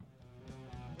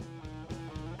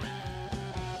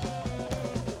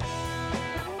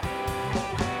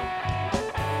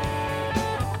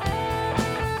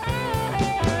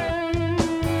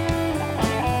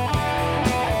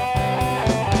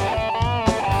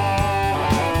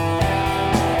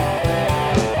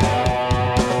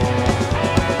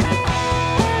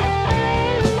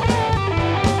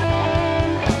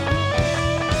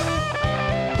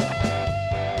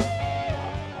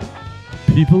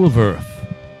people of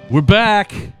Earth, we're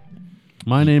back.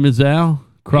 My name is Al.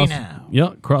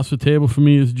 Across the table from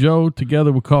me is Joe.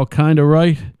 Together we're called Kinda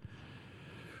Right.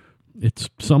 It's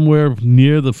somewhere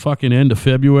near the fucking end of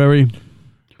February.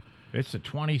 It's the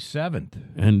 27th.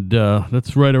 And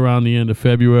that's right around the end of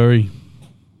February.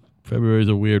 February is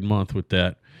a weird month with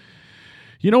that.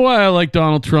 You know why I like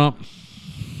Donald Trump?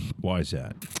 Why is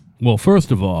that? Well,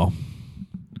 first of all,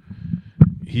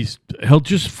 he'll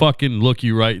just fucking look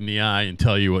you right in the eye and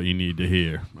tell you what you need to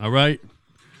hear. All right?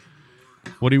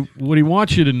 What he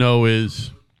wants you to know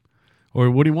is,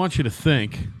 or what he wants you to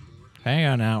think. Hang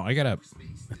on now. I gotta.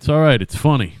 It's all right. It's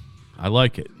funny. I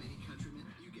like it.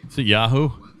 Is it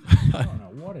Yahoo? I don't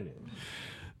know what it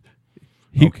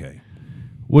is. Okay.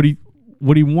 What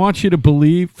he wants you to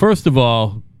believe, first of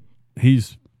all,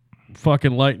 he's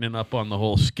fucking lightening up on the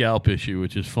whole scalp issue,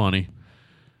 which is funny.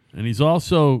 And he's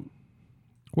also...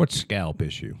 What scalp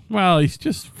issue? Well, he's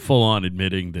just full on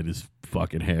admitting that his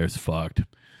fucking hair's fucked.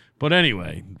 But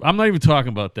anyway, I'm not even talking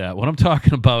about that. What I'm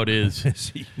talking about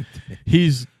is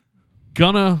he's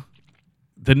gonna...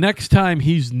 The next time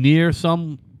he's near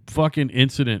some fucking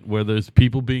incident where there's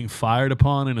people being fired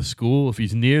upon in a school, if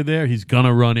he's near there, he's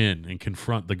gonna run in and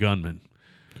confront the gunman.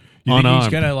 You think he's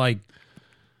gonna like?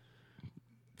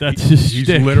 That's his He's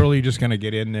shtick. Literally just gonna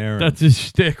get in there. That's his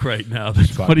shtick right now.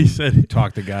 That's what he said.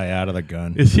 Talk the guy out of the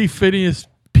gun. Is he Phineas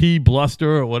P.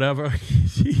 Bluster or whatever?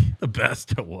 Is he the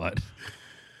best or what?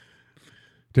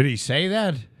 Did he say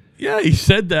that? Yeah, he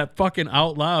said that fucking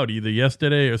out loud either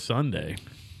yesterday or Sunday.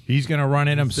 He's gonna run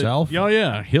in himself. Oh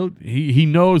yeah, he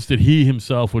knows that he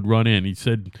himself would run in. He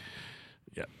said,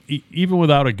 yeah, even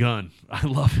without a gun. I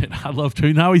love it. I love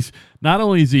to. Now he's not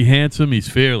only is he handsome, he's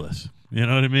fearless. You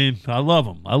know what I mean? I love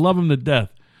him. I love him to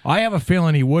death. I have a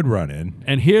feeling he would run in.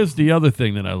 And here's the other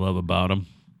thing that I love about him.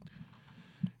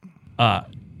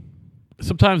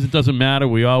 Sometimes it doesn't matter.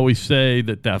 We always say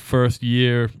that first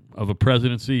year of a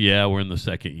presidency, yeah, we're in the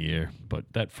second year. But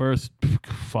that first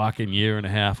fucking year and a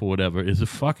half or whatever is a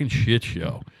fucking shit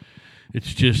show.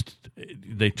 It's just,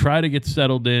 they try to get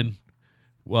settled in.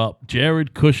 Well,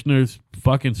 Jared Kushner's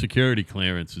fucking security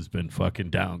clearance has been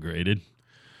fucking downgraded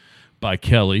by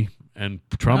Kelly. And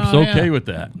Trump's okay with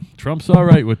that. Trump's all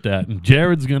right with that. And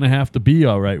Jared's going to have to be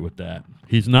all right with that.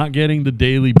 He's not getting the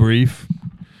daily brief.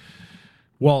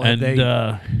 Well, and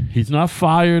he's not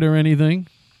fired or anything.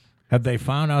 Have they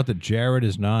found out that Jared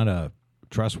is not a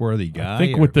trustworthy guy? I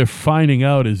think what they're finding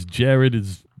out is Jared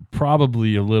is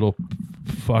probably a little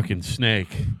fucking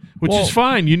snake, which is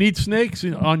fine. You need snakes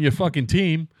on your fucking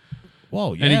team.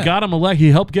 Well, yeah. And he got him elected. He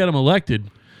helped get him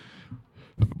elected.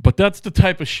 But that's the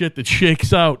type of shit that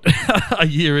shakes out a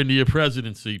year into your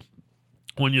presidency.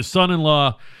 When your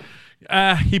son-in-law,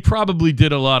 he probably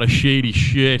did a lot of shady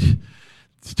shit.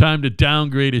 It's time to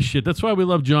downgrade his shit. That's why we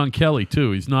love John Kelly,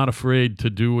 too. He's not afraid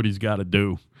to do what he's got to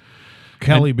do.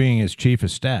 Kelly being his chief of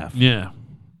staff. Yeah.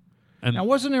 And now,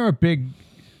 wasn't there a big...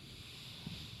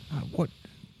 What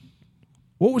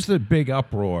was the big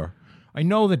uproar? I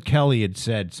know that Kelly had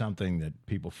said something that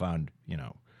people found,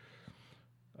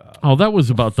 that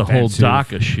was about offensive. The whole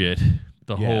DACA shit.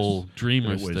 The whole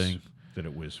Dreamers thing. That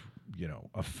it was,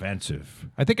 offensive.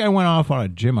 I think I went off on a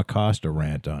Jim Acosta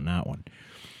rant on that one.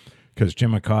 Because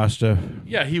Jim Acosta...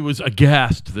 Yeah, he was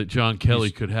aghast that John Kelly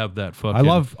could have that fucking...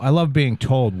 I love being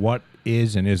told what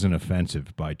is and isn't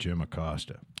offensive by Jim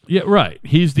Acosta. Yeah, right.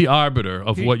 He's the arbiter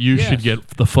of what you should get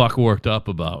the fuck worked up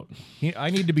about. I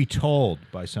need to be told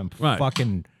by some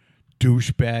fucking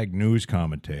douchebag news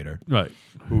commentator... Right.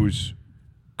 Whose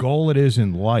goal it is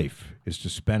in life is to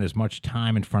spend as much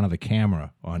time in front of the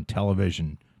camera on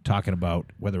television talking about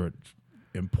whether it's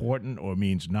important or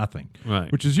means nothing.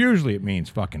 Right. Which is usually it means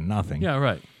fucking nothing. Yeah,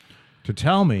 right. To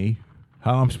tell me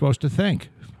how I'm supposed to think.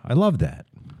 I love that.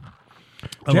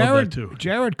 I love that too.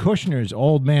 Jared Kushner's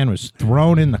old man was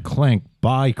thrown in the clink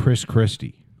by Chris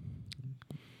Christie.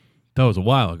 That was a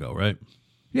while ago, right?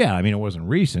 Yeah, I mean, it wasn't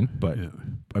recent, but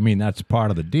I mean, that's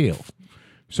part of the deal.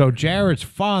 So Jared's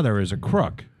father is a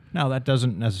crook. Now, that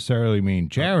doesn't necessarily mean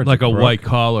Jared's like a crook.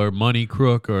 white-collar money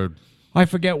crook, or... I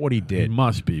forget what he It did.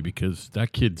 must be, because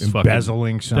that kid's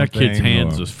Embezzling fucking... That kid's something,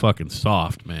 hands or- is fucking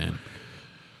soft, man.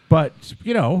 But,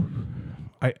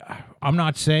 I'm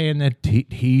not saying that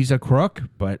he's a crook,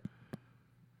 but...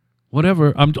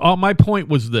 Whatever. My point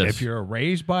was this. If you're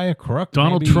raised by a crook,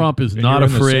 Donald maybe, Trump is and not you're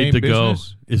in the afraid same to go...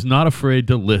 business. Is not afraid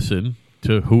to listen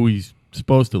to who he's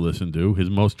supposed to listen to. His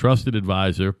most trusted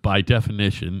advisor, by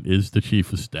definition, is the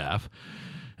chief of staff.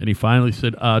 And he finally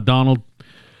said, Donald...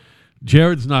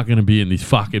 Jared's not going to be in these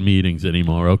fucking meetings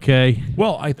anymore, okay?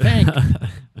 Well, I think,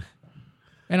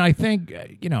 and I think,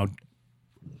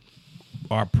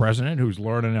 our president, who's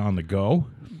learning on the go,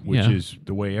 which Yeah. is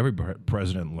the way every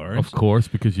president learns. Of course,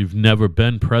 because you've never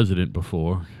been president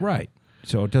before. Right.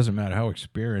 So it doesn't matter how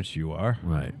experienced you are.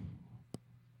 Right.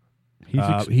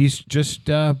 He's just,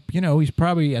 he's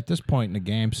probably at this point in the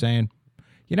game saying,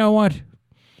 you know what?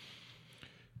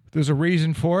 There's a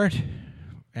reason for it,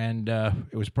 and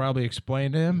it was probably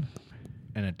explained to him,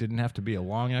 and it didn't have to be a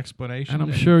long explanation. And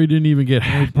I'm sure he didn't even get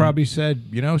He probably said,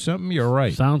 you know something? You're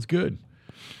right. Sounds good.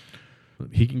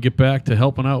 He can get back to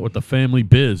helping out with the family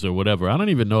biz or whatever. I don't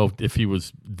even know if he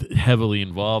was heavily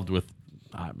involved with.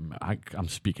 I'm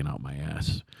speaking out my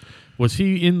ass. Was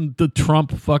he in the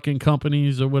Trump fucking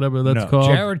companies or whatever that's called?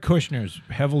 Jared Kushner's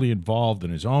heavily involved in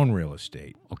his own real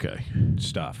estate Okay.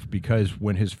 stuff because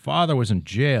when his father was in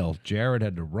jail, Jared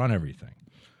had to run everything.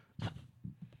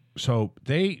 So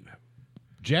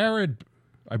Jared,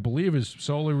 I believe, is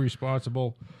solely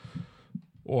responsible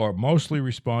or mostly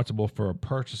responsible for a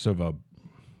purchase of a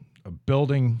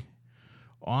building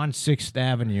on 6th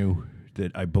Avenue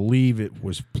that I believe it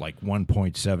was like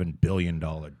 $1.7 billion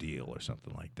deal or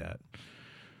something like that.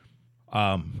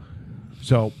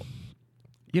 So,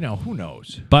 who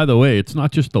knows? By the way, it's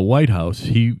not just the White House.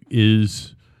 He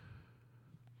is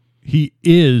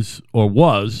or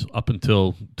was up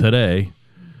until today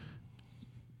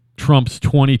Trump's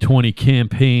 2020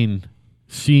 campaign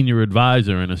senior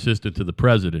advisor and assistant to the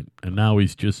president, and now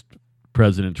he's just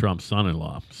President Trump's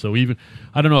son-in-law. So even,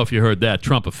 I don't know if you heard that,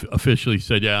 Trump officially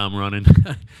said, yeah, I'm running.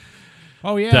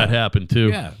 Oh, yeah. That happened, too.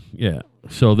 Yeah. Yeah.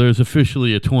 So there's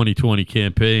officially a 2020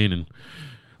 campaign, and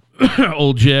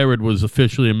old Jared was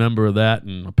officially a member of that,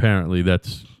 and apparently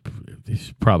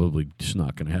he's probably just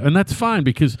not going to happen. And that's fine,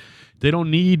 because they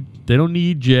don't need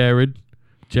Jared.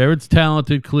 Jared's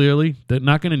talented, clearly. They're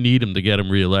not going to need him to get him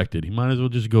reelected. He might as well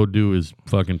just go do his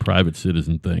fucking private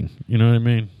citizen thing. You know what I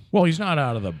mean? Well, he's not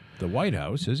out of the White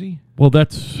House, is he? Well,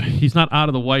 he's not out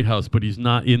of the White House, but he's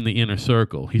not in the inner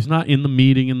circle. He's not in the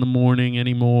meeting in the morning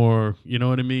anymore. You know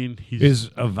what I mean? Is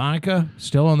Ivanka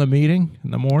still in the meeting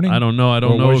in the morning? I don't know. I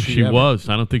don't know if she ever? was.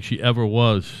 I don't think she ever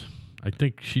was. I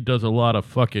think she does a lot of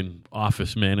fucking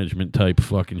office management type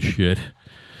fucking shit.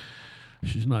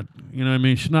 She's not, you know what I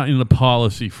mean? She's not in the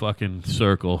policy fucking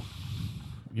circle,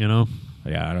 you know?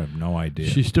 Yeah, I have no idea.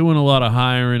 She's doing a lot of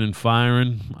hiring and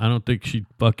firing. I don't think she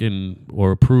fucking,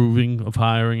 or approving of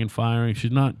hiring and firing.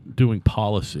 She's not doing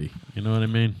policy. You know what I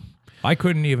mean? I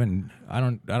couldn't even, I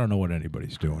don't know what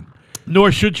anybody's doing.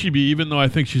 Nor should she be, even though I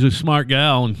think she's a smart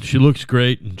gal and she looks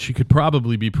great and she could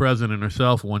probably be president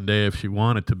herself one day if she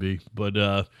wanted to be. But,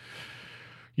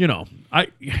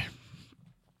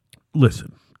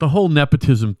 listen, the whole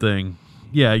nepotism thing,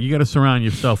 yeah, you got to surround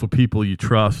yourself with people you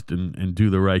trust and do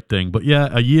the right thing. But, yeah,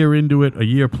 a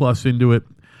year plus into it,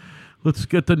 let's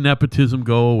get the nepotism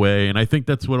go away. And I think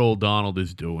that's what old Donald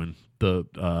is doing. The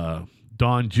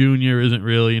Don Jr. isn't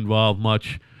really involved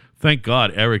much. Thank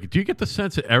God, Eric. Do you get the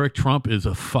sense that Eric Trump is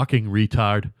a fucking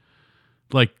retard?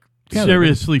 Like, yeah,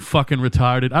 seriously fucking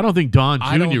retarded? I don't think Don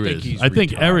Jr. is. I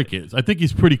think Eric is. I think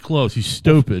he's pretty close. He's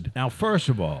stupid. Now, first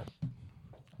of all,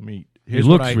 he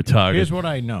looks retarded. Here's what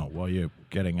I know. While you're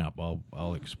getting up,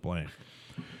 I'll explain.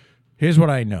 Here's what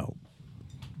I know.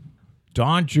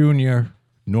 Don Jr.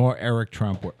 nor Eric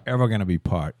Trump were ever going to be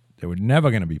part. They were never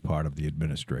going to be part of the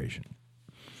administration.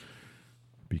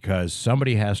 Because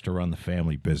somebody has to run the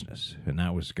family business, and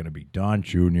that was going to be Don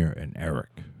Jr. and Eric.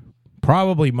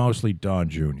 Probably mostly Don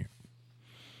Jr.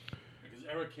 Because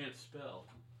Eric can't spell.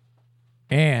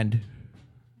 And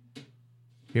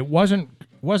it wasn't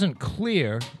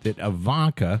clear that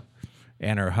Ivanka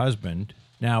and her husband...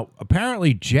 Now,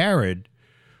 apparently Jared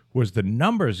was the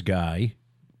numbers guy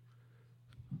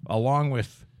along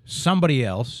with somebody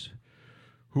else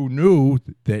who knew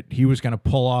that he was going to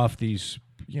pull off these...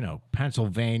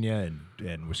 Pennsylvania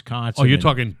and Wisconsin. Oh, you're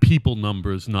talking people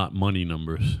numbers, not money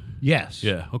numbers. Yes.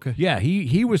 Yeah, okay. Yeah,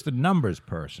 he was the numbers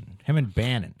person. Him and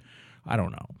Bannon. I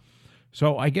don't know.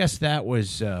 So I guess that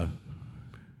was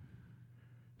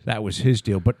his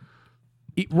deal. But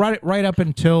right up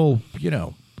until, they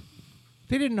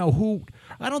didn't know who.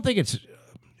 I don't think it's...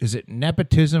 Is it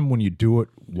nepotism when you do it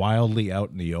wildly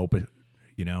out in the open,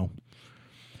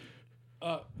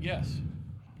 Yes.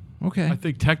 Okay. I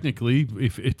think technically,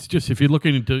 if you're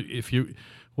looking into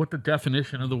what the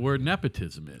definition of the word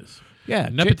nepotism is. Yeah.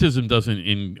 Nepotism doesn't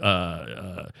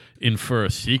infer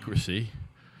secrecy.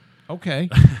 Okay.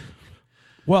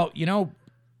 Well,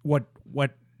 what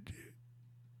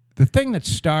the thing that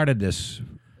started this,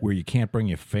 where you can't bring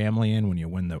your family in when you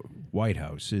win the White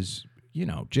House, is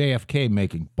JFK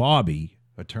making Bobby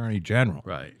Attorney General.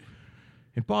 Right.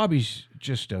 And Bobby's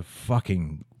just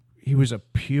he was a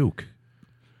puke.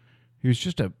 He was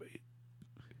just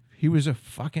He was a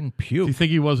fucking Do you puke.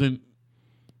 think he wasn't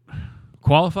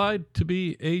qualified to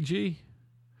be AG?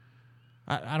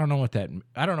 I don't know what that.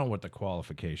 I don't know what the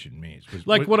qualification means.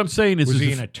 What I'm saying is, was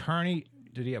he is an attorney?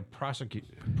 Did he have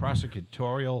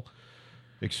prosecutorial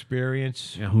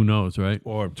experience, yeah, who knows, right?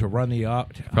 or to run the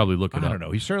Probably look it I up. don't know.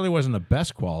 He certainly wasn't the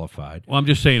best qualified. Well, I'm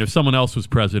just saying, if someone else was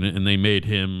president and they made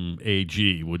him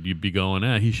AG, would you be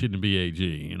going, he shouldn't be AG?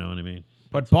 You know what I mean?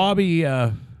 But Bobby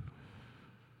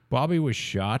was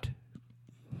shot,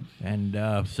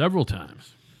 and Several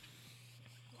times.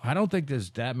 I don't think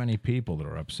there's that many people that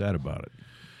are upset about it.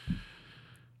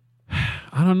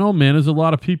 I don't know, man. There's a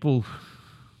lot of people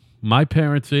my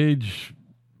parents' age,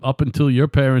 up until your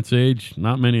parents' age.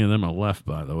 Not many of them are left,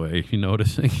 by the way. If you're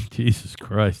noticing, Jesus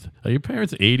Christ, are your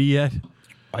parents 80 yet?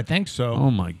 I think so.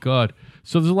 Oh my God!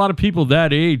 So there's a lot of people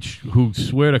that age who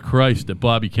swear to Christ that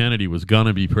Bobby Kennedy was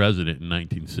gonna be president in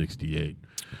 1968.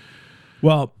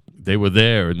 Well, They were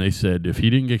there, and they said if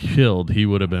he didn't get killed, he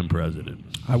would have been president.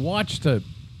 I watched the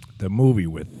movie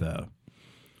with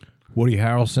Woody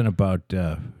Harrelson about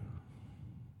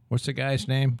what's the guy's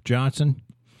name? Johnson.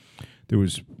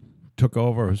 Took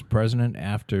over as president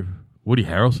after Woody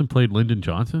Harrelson played Lyndon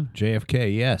Johnson?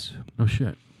 JFK. Yes, No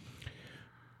shit.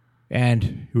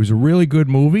 and it was a really good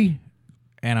movie,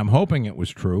 and I'm hoping it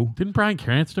was true. Didn't Bryan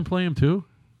Cranston play him too?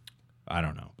 I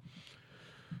don't know.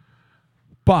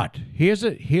 But here's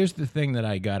the thing that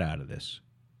I got out of this.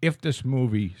 If this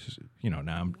movie,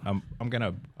 now I'm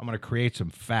gonna create some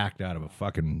fact out of a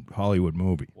fucking Hollywood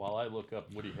movie. While I look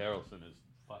up Woody Harrelson as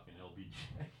fucking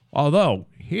LBJ. Although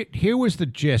here was the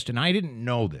gist, and I didn't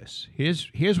know this.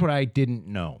 Here's what I didn't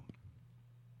know.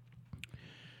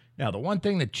 Now, the one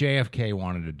thing that JFK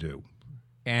wanted to do,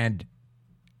 and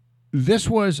this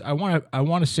was I want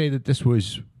to say that this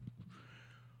was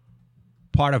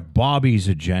part of Bobby's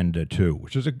agenda too,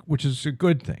 which is a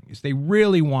good thing. Is they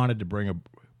really wanted to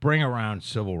bring around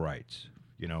civil rights.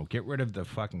 Get rid of the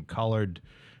fucking colored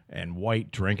and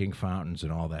white drinking fountains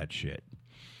and all that shit.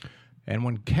 And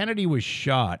when Kennedy was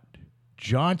shot,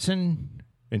 Johnson,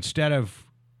 instead of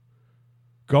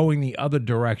going the other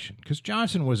direction, because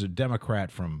Johnson was a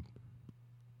Democrat from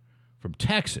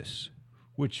Texas,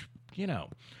 which,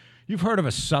 you've heard of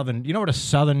a Southern, you know what a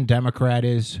Southern Democrat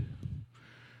is?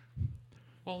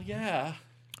 Well, yeah.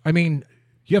 I mean,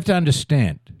 you have to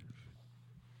understand,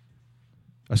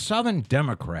 a Southern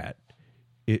Democrat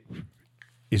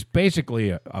is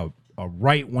basically a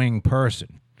right-wing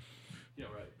person. Yeah,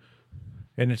 right.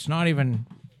 And it's not even,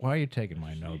 why are you taking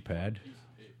my notepad?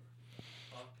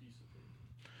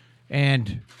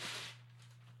 And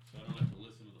So I don't have to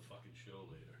listen to the fucking show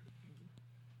later.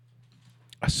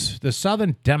 the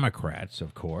Southern Democrats,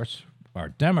 of course, are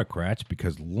Democrats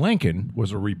because Lincoln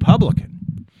was a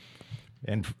Republican.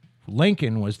 And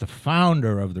Lincoln was the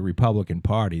founder of the Republican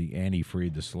Party, and he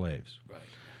freed the slaves. Right.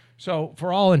 So,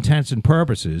 for all intents and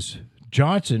purposes,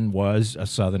 Johnson was a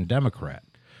Southern Democrat.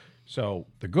 So,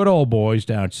 the good old boys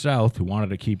down south who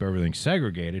wanted to keep everything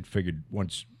segregated figured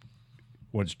once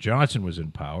Johnson was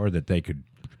in power that they could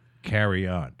carry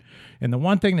on. And the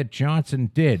one thing that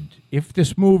Johnson did, if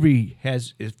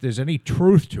there's any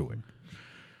truth to it,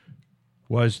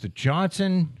 was that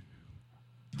Johnson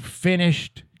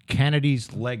finished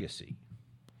Kennedy's legacy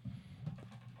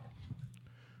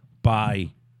by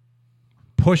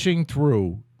pushing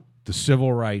through the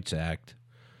Civil Rights Act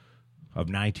of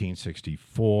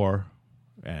 1964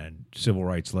 and civil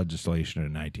rights legislation in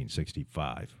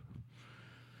 1965.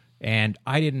 And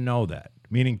I didn't know that,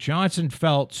 meaning Johnson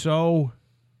felt so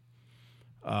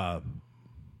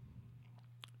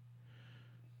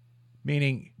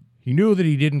meaning he knew that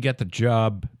he didn't get the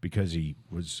job because he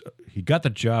got the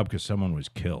job because someone was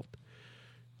killed.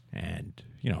 And,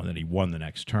 then he won the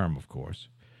next term, of course.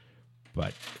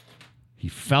 But he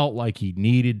felt like he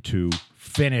needed to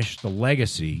finish the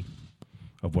legacy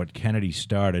of what Kennedy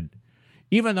started,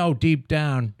 even though deep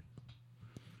down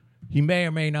he may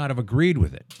or may not have agreed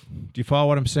with it. Do you follow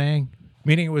what I'm saying?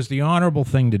 Meaning it was the honorable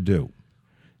thing to do.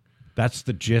 That's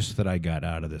the gist that I got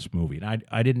out of this movie. And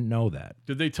I didn't know that.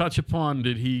 Did they touch upon,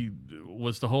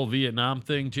 was the whole Vietnam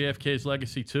thing JFK's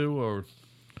legacy too, or?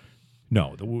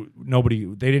 No,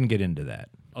 they didn't get into that.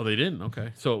 Oh, they didn't?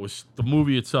 Okay. So the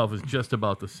movie itself is just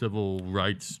about the civil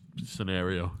rights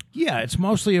scenario. Yeah, it's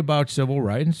mostly about civil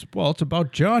rights. Well, it's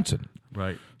about Johnson.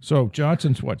 Right. So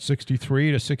Johnson's,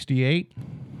 63 to 68?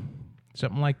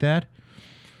 Something like that?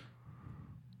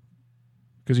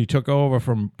 Because he took over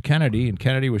from Kennedy, and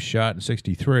Kennedy was shot in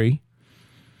 63.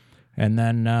 And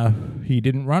then he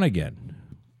didn't run again.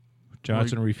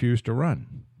 Johnson refused to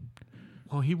run.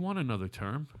 Well, he won another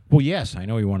term. Well, yes, I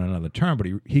know he won another term, but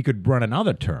he could run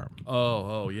another term.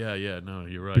 Oh, yeah. No,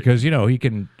 you're right. Because, he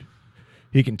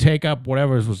can take up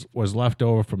whatever was left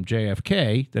over from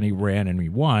JFK, then he ran and he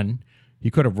won. He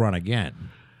could have run again.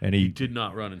 And he did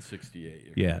not run in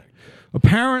 68. Yeah.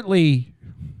 Apparently,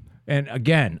 and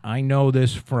again, I know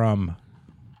this from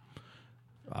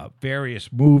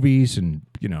various movies and,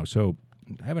 so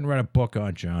I haven't read a book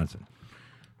on Johnson.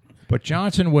 But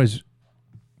Johnson was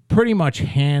pretty much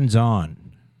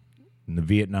hands-on in the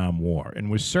Vietnam War and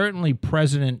was certainly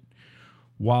president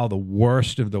while the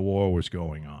worst of the war was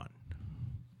going on,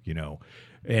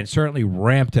 and certainly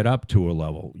ramped it up to a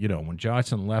level. When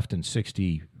Johnson left in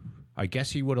 60, I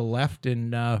guess he would have left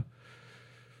in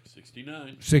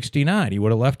 69. 69. He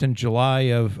would have left in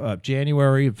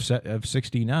January of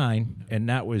 69, and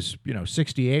that was,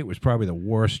 68 was probably the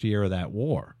worst year of that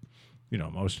war.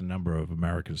 Most of the number of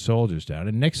American soldiers down.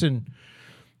 And Nixon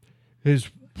is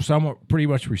somewhat pretty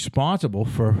much responsible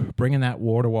for bringing that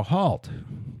war to a halt.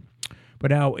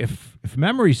 But now, if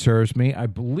memory serves me, I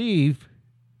believe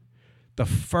the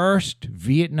first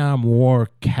Vietnam War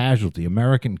casualty,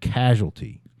 American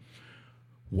casualty,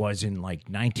 was in like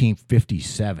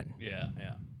 1957. Yeah.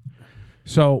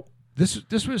 So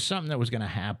this was something that was going to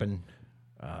happen,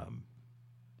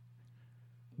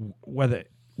 whether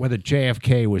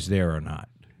JFK was there or not.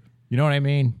 You know what I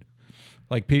mean?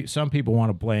 Like some people want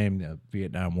to blame the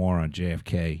Vietnam War on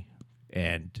JFK,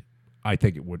 and I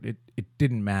think it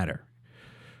didn't matter.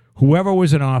 Whoever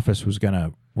was in office was going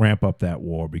to ramp up that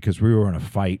war because we were in a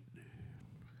fight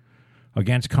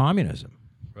against communism.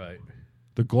 Right.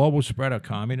 The global spread of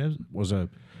communism was a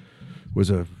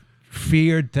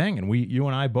feared thing, and you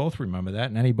and I both remember that,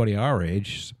 and anybody our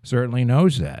age certainly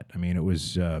knows that. I mean, it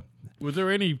was. Was there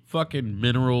any fucking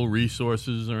mineral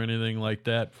resources or anything like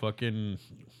that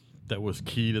that was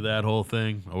key to that whole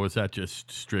thing? Or was that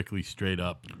just strictly straight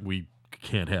up, we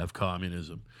can't have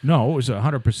communism? No, it was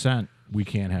 100% we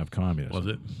can't have communism. Was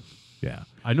it? Yeah.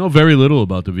 I know very little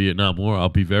about the Vietnam War, I'll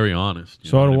be very honest.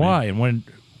 So do I. And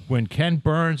when Ken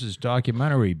Burns'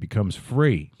 documentary becomes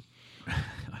free,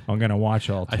 I'm going to watch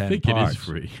all 10 I think parts. It is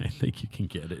free. I think you can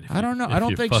get it. I don't know. I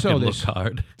don't think so. Look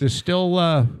hard. There's still,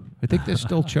 I think they're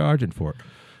still charging for it.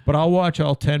 But I'll watch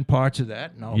all 10 parts of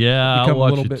that, and I'll become I'll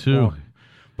watch a little it bit too. more.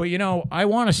 But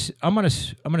I'm going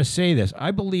to say this.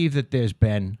 I believe that there's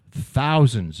been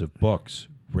thousands of books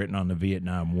written on the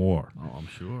Vietnam War. Oh, I'm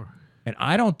sure. And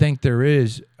I don't think there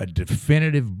is a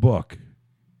definitive book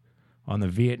on the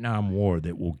Vietnam War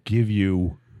that will give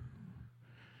you.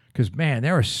 Because, man,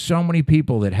 there are so many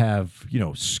people that have,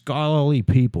 scholarly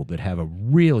people that have a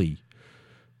really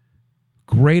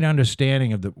great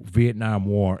understanding of the Vietnam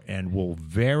War and will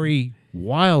vary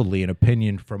wildly in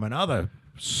opinion from another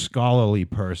scholarly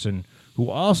person who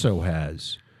also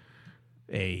has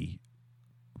a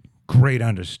great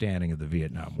understanding of the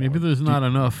Vietnam War. Maybe there's not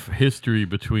enough history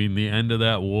between the end of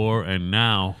that war and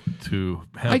now to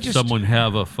have someone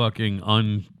have a fucking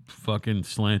fucking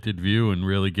slanted view and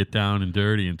really get down and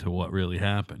dirty into what really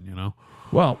happened,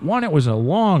 Well, one, it was a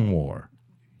long war,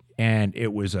 and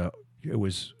it was a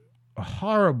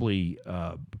horribly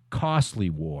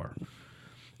costly war.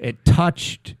 It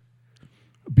touched,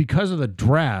 because of the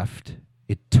draft,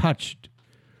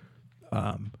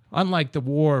 unlike the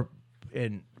wars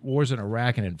in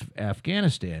Iraq and in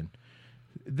Afghanistan,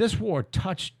 this war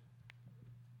touched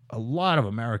a lot of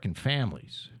American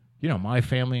families. My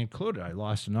family included. I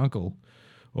lost an uncle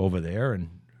over there, and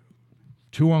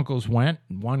 2 uncles went,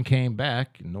 and 1 came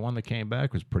back, and the one that came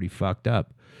back was pretty fucked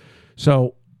up.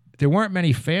 So there weren't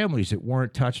many families that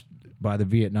weren't touched by the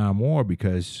Vietnam War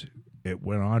because it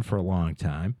went on for a long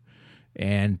time,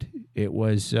 and it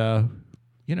was,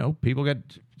 people got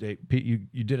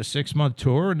you did a 6-month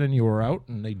tour, and then you were out,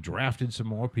 and they drafted some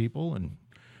more people, and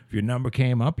if your number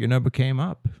came up, your number came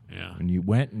up. Yeah. And you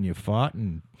went and you fought,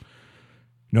 and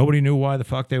nobody knew why the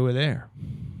fuck they were there.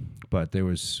 But it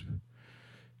was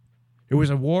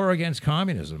a war against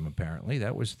communism, apparently.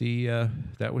 That was the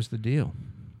deal.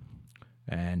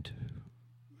 And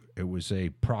it was a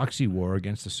proxy war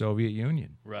against the Soviet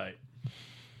Union. Right.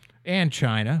 And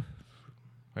China.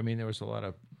 I mean, there was a lot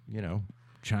of,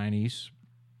 Chinese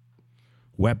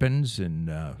weapons and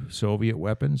Soviet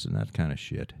weapons and that kind of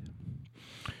shit.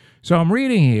 So I'm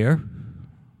reading here,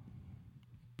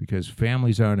 because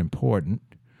families aren't important,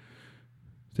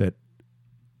 that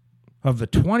of the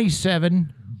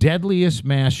 27 deadliest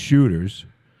mass shooters,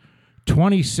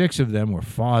 26 of them were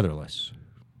fatherless.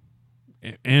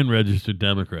 And registered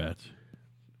Democrats.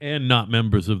 And not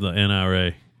members of the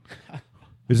NRA.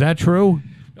 Is that true?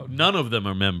 No, none of them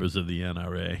are members of the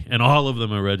NRA. And all of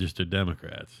them are registered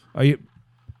Democrats.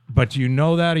 But you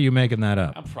know that, or are you making that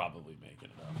up? I'm probably making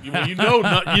it up.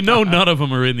 You know, none of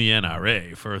them are in the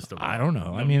NRA. First of all, I don't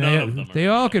know. I No, mean, none of them they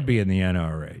are all in the could be in the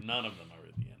NRA. None of them are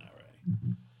in the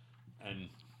NRA. And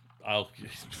I'll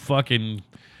fucking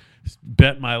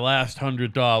bet my last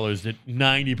 $100 that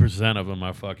 90% of them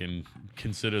are fucking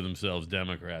consider themselves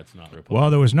Democrats, not Republicans. Well,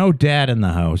 there was no dad in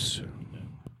the house,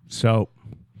 so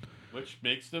Which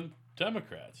makes them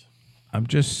Democrats. I'm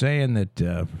just saying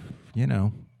that you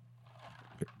know,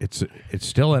 it's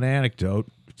still an anecdote.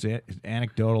 It's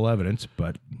anecdotal evidence,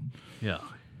 but Yeah.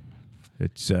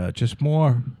 it's just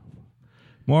more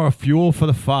fuel for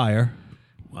the fire.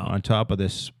 Well, on top of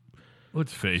this.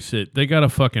 let's face it, they got a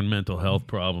fucking mental health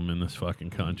problem in this fucking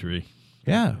country.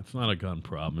 Yeah. It's not a gun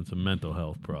problem, it's a mental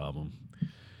health problem.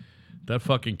 That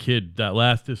fucking kid,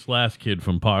 this last kid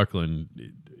from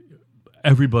Parkland,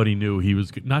 everybody knew he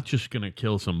was not just going to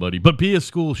kill somebody, but be a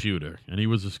school shooter, and he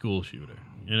was a school shooter.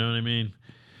 You know what I mean?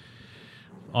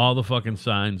 All the fucking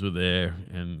signs were there,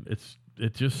 and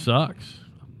it just sucks.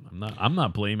 I'm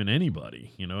not blaming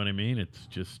anybody. You know what I mean? It's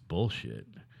just bullshit.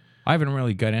 I haven't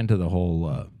really got into the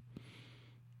whole.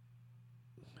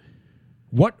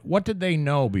 What did they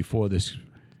know before this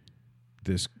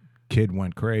kid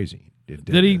went crazy? He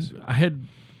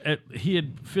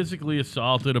had physically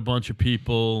assaulted a bunch of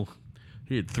people.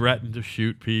 He had threatened to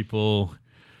shoot people.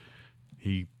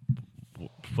 He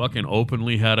fucking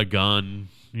openly had a gun.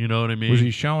 You know what I mean? Was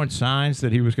he showing signs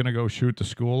that he was going to go shoot the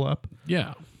school up?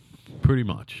 Yeah, pretty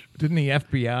much. Didn't the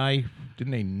FBI?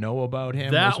 Didn't they know about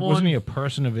him? Wasn't wasn't he a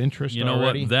person of interest? You know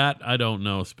already? what? That I don't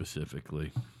know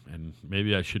specifically, and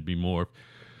maybe I should be more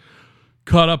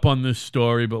caught up on this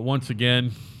story. But once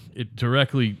again, it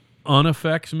directly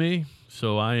unaffects me,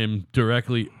 so I am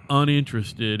directly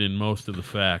uninterested in most of the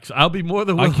facts. I'll be more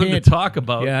than willing to talk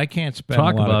about. Yeah, I can't spend a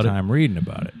lot of time reading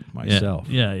about it myself.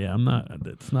 Yeah. I'm not.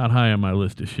 It's not high on my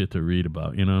list of shit to read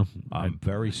about. You know, I'm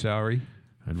very sorry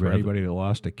for anybody that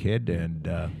lost a kid, and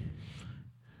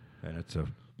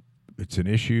it's an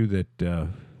issue that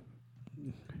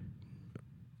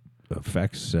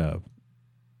affects the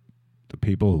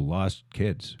people who lost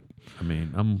kids. I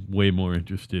mean, I'm way more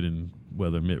interested in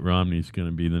whether Mitt Romney's going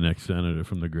to be the next senator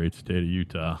from the great state of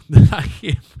Utah.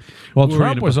 Well,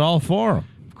 Trump was all for him.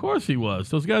 Of course he was.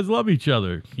 Those guys love each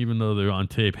other, even though they're on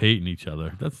tape hating each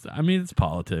other. It's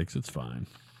politics. It's fine.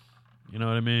 You know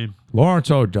what I mean?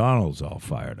 Lawrence O'Donnell's all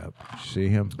fired up. Did you see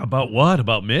him? About what?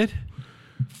 About Mitt?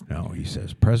 No, he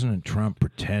says President Trump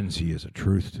pretends he is a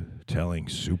truth-telling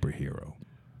superhero.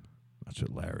 That's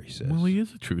what Larry says. Well, he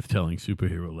is a truth-telling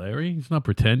superhero, Larry. He's not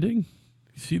pretending.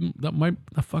 You see, the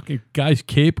fucking guy's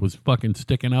cape was fucking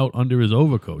sticking out under his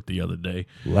overcoat the other day.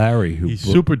 He's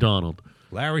Super Donald.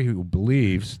 Larry, who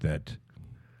believes that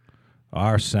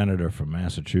our senator from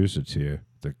Massachusetts here,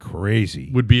 the crazy,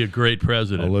 would be a great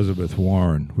president. Elizabeth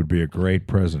Warren would be a great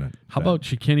president. How about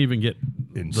she can't even get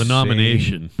insane, the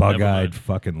nomination? Bug-eyed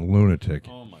fucking lunatic.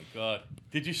 Oh my God!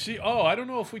 Did you see? Oh, I don't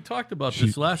know if we talked about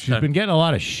this last time. She's been getting a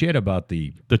lot of shit about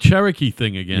the Cherokee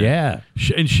thing again. Yeah,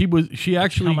 she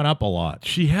actually coming up a lot.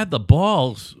 She had the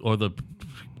balls,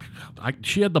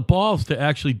 she had the balls to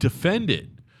actually defend it.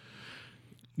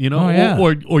 You know,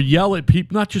 or yell at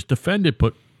people, not just defend it,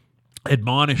 but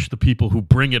admonish the people who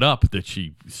bring it up that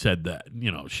she said that.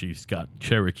 You know, she's got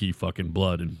Cherokee fucking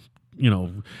blood, and you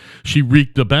know, she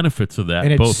reaped the benefits of that.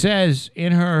 And it says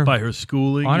in her by her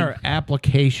schooling on her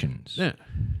applications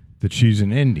that she's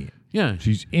an Indian. Yeah,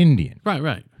 she's Indian.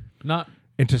 Right. Not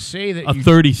and to say that a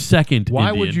 32nd. Why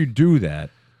Indian. would you do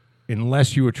that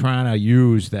unless you were trying to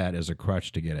use that as a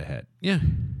crutch to get ahead? Yeah, I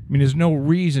mean, there's no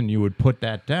reason you would put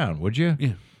that down, would you?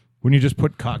 Yeah. Wouldn't you just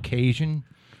put Caucasian?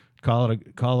 Call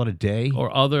it a day,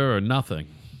 or other, or nothing.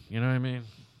 You know what I mean?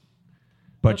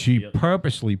 But she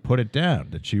purposely put it down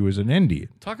that she was an Indian.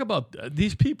 Talk about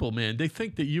these people, man. They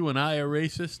think that you and I are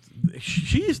racist.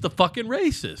 She's the fucking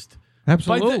racist.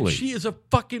 Absolutely, she is a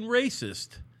fucking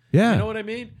racist. Yeah, you know what I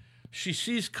mean? She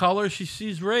sees color, she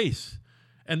sees race,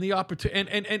 and the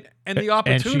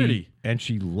opportunity. And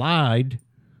she lied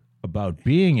about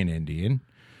being an Indian,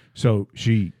 so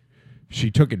she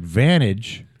took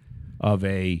advantage of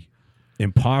a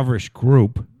impoverished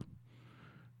group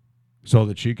so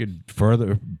that she could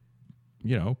further,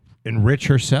 enrich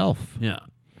herself. Yeah.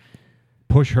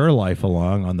 Push her life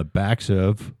along on the backs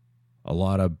of a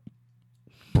lot of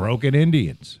broken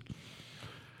Indians.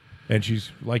 And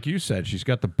she's, like you said, she's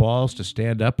got the balls to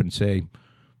stand up and say,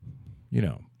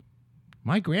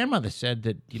 my grandmother said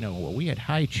that, we had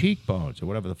high cheekbones or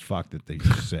whatever the fuck that they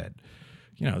said.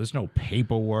 There's no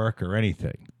paperwork or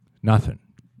anything. Nothing.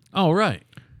 Oh, right.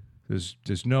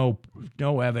 There's no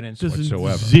evidence There's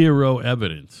whatsoever. zero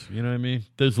evidence. You know what I mean?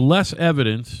 There's less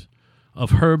evidence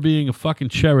of her being a fucking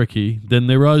Cherokee than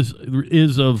there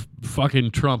is of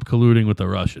fucking Trump colluding with the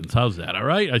Russians. How's that? All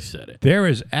right? I said it. There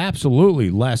is absolutely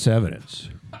less evidence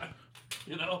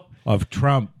You know? of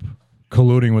Trump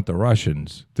colluding with the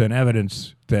Russians than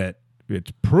evidence that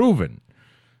it's proven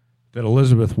that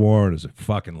Elizabeth Warren is a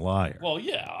fucking liar. Well,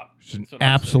 yeah. She's an That's what I'm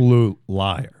saying. absolute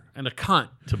liar. And a cunt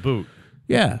to boot.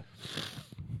 Yeah.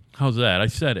 How's that? I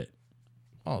said it.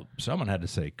 Oh, someone had to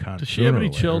say cunt. Does she have any sooner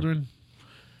or later. children?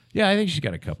 Yeah, I think she's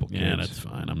got a couple kids. Yeah, that's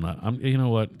fine. You know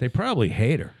what? They probably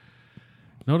hate her.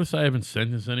 Notice I haven't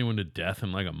sentenced anyone to death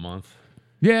in like a month.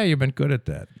 Yeah, you've been good at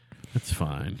that. That's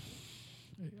fine.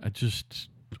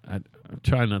 I'm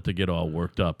trying not to get all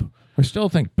worked up. I still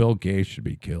think Bill Gates should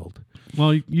be killed.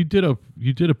 Well, you did a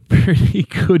pretty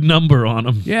good number on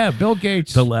him. Yeah, Bill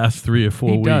Gates. The last 3 or 4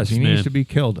 he weeks. does. He man. needs to be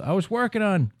killed. I was working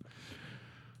on.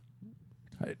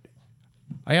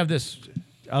 I have this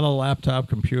other laptop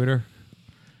computer,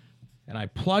 and I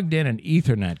plugged in an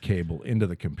Ethernet cable into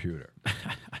the computer.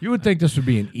 You would think this would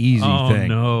be an easy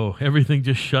thing. Oh no! Everything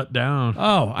just shut down.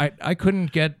 Oh, I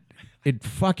couldn't get it.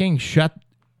 Fucking shut.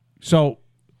 So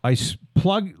I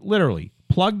literally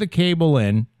plugged the cable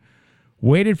in,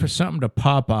 waited for something to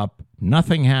pop up.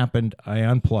 Nothing happened. I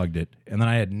unplugged it, and then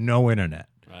I had no internet.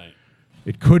 Right.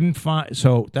 It couldn't find.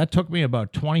 So that took me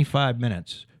about 25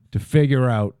 minutes to figure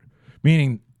out.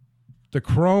 Meaning, the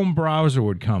Chrome browser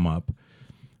would come up,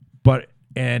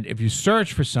 and if you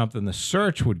search for something, the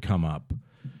search would come up.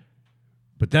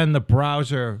 But then the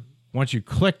browser, once you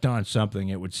clicked on something,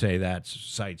 it would say that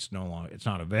site's no longer. It's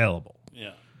not available.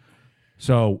 Yeah.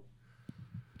 So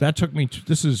that took me.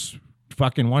 This is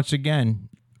fucking once again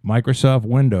Microsoft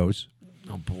Windows.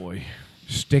 Oh boy.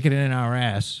 Sticking it in our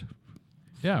ass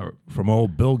Yeah. from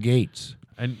old Bill Gates.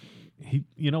 And he,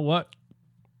 you know what?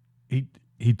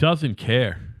 He doesn't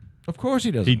care. Of course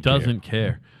he doesn't. He doesn't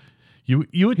care. You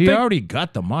would He think already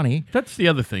got the money. that's the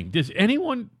other thing. Does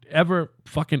anyone ever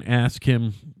fucking ask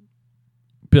him,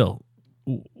 Bill,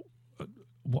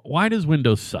 why does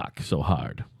Windows suck so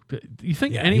hard? Do you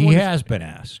think Yeah, anyone he has been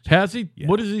asked. has he? Yeah.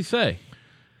 What does he say?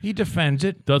 He defends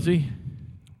it, Does he?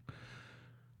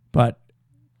 but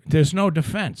there's no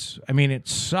defense. I mean, it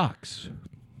sucks.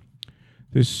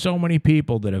 There's so many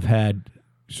people that have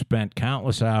spent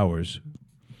countless hours,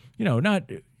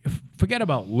 forget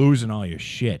about losing all your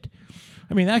shit.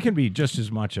 I mean, that can be just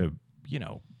as much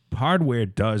hardware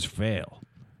does fail.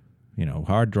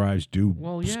 Hard drives do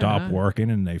Well, yeah. stop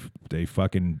working and they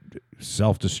fucking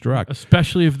self-destruct.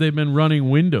 Especially if they've been running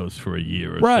Windows for a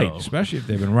year or Right, so. especially if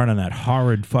they've been running that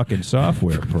horrid fucking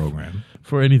software program.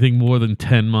 For anything more than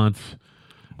 10 months.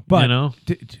 But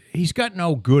he's got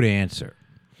no good answer.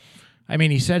 I mean,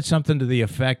 he said something to the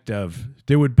effect of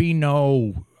there would be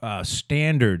no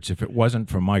standards if it wasn't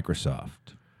for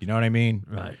Microsoft. You know what I mean?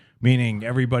 Right. Meaning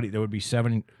there would be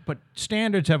 7. But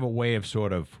standards have a way of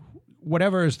sort of,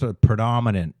 whatever is the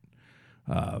predominant,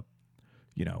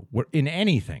 in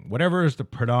anything, whatever is the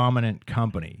predominant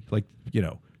company, like,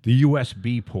 the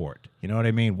USB port. You know what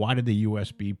I mean? Why did the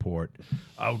USB port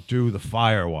outdo the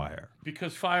FireWire?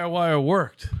 Because FireWire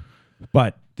worked.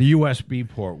 But the USB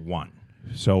port won.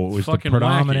 So it was the Fucking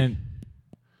predominant.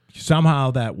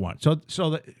 Somehow that won.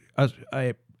 So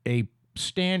a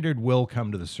standard will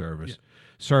come to the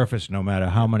surface no matter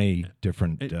how many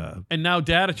different. And now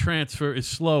data transfer is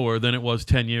slower than it was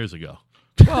 10 years ago.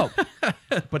 Well,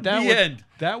 but The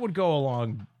that would go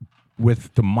along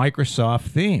with the Microsoft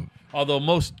theme. Although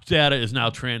most data is now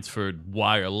transferred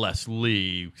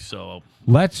wirelessly, so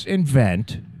Let's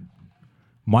invent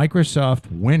Microsoft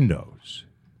Windows.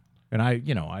 And I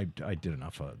did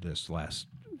enough of this last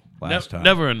time.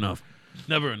 never enough.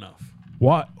 Never enough.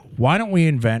 Why don't we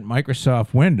invent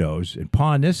Microsoft Windows and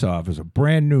pawn this off as a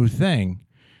brand new thing,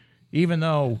 even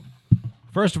though,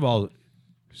 first of all,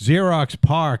 Xerox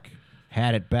PARC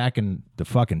had it back in the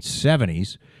fucking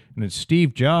 70s, and then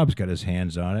Steve Jobs got his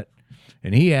hands on it,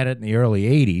 and he had it in the early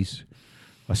 80s,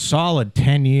 a solid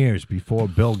 10 years before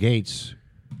Bill Gates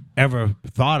ever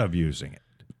thought of using it.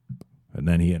 And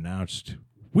then he announced,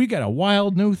 we got a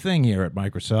wild new thing here at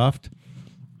Microsoft,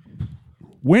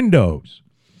 Windows.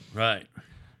 Right.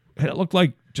 And it looked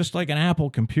just like an Apple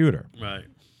computer. Right.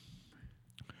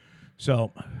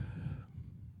 So,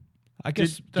 I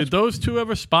guess Did those two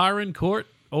ever spar in court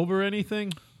over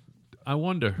anything? I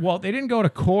wonder. well, they didn't go to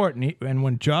court, and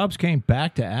when Jobs came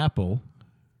back to Apple,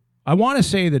 I want to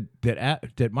say that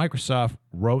Microsoft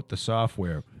wrote the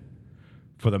software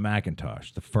for the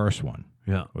Macintosh, the first one,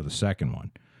 Yeah. or the second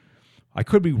one. I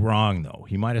could be wrong though.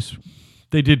 He might have.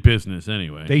 They did business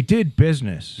anyway. They did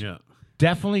business yeah.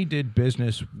 definitely did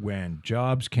business when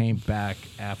Jobs came back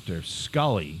after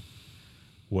Scully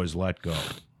was let go,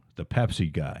 the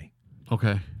Pepsi guy.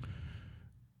 Okay.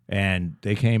 And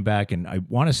they came back, and I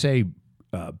want to say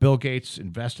Bill Gates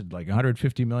invested like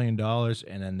 $150 million,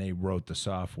 and then they wrote the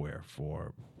software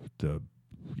for the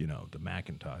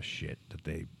Macintosh shit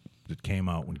that came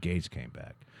out when Gates came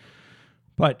back.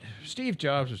 But Steve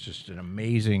Jobs was just an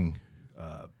amazing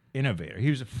innovator.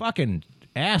 He was a fucking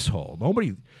asshole.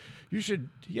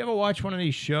 You ever watch one of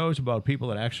these shows about people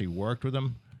that actually worked with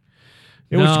him?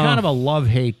 It was kind of a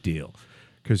love-hate deal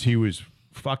because he was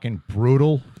fucking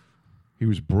brutal. He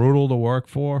was brutal to work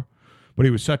for, but he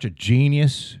was such a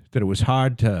genius that it was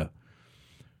hard to,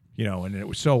 and it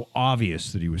was so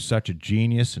obvious that he was such a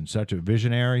genius and such a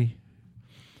visionary.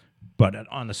 But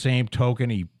on the same token,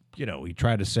 he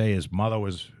tried to say his mother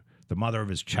was the mother of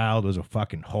his child was a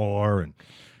fucking whore, and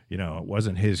it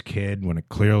wasn't his kid when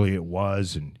clearly it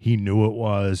was, and he knew it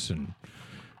was, and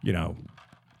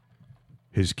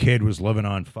his kid was living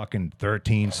on fucking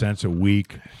 13 cents a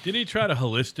week. Didn't he try to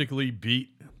holistically beat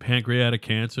pancreatic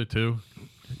cancer too?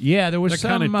 Yeah, there was that's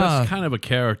kind of a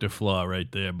character flaw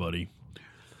right there, buddy.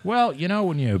 Well,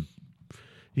 when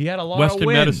he had a lot Western of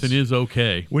wins. medicine is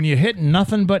okay. When you're hitting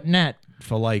nothing but net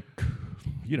for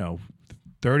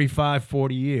 35,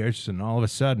 40 years, and all of a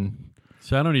sudden...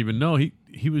 So I don't even know.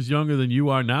 He was younger than you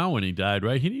are now when he died,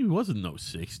 right? He wasn't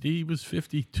 60. He was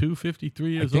 52,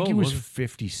 53 years old. I think he was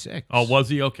 56. Oh, was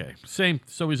he? Okay. Same.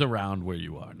 So he's around where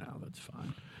you are now. That's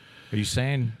fine. Are you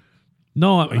saying...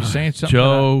 No, are you saying something?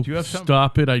 Joe, Do you have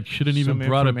stop it. I shouldn't even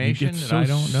brought up. You get so I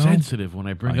don't know? sensitive when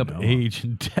I bring up age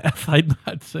and death. I'm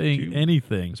not saying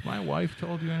anything. Has my wife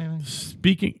told you anything?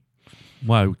 Speaking...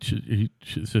 Why?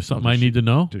 Is there something I need to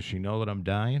know? Does she know that I'm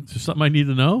dying? Is there something I need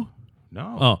to know?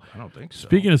 No, I don't think so.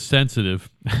 Speaking of sensitive,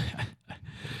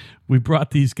 we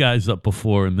brought these guys up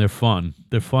before, and they're fun.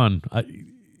 They're fun. Are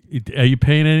you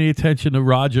paying any attention to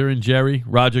Roger and Jerry?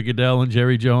 Roger Goodell and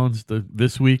Jerry Jones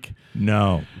this week?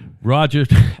 No. Roger...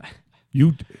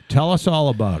 You tell us all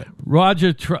about it.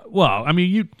 Roger... well, I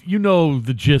mean, you know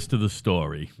the gist of the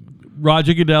story.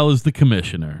 Roger Goodell is the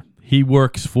commissioner. He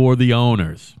works for the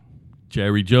owners.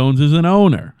 Jerry Jones is an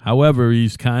owner. However,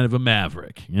 he's kind of a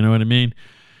maverick. You know what I mean?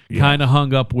 Yeah. Kind of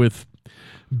hung up with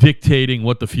dictating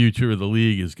what the future of the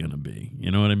league is going to be.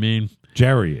 You know what I mean?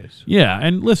 Jerry is. Yeah,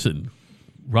 and listen,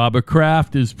 Robert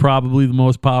Kraft is probably the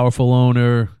most powerful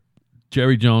owner.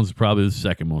 Jerry Jones is probably the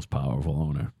second most powerful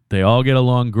owner. They all get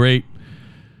along great.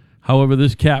 However,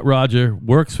 this cat Roger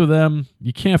works for them.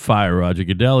 You can't fire Roger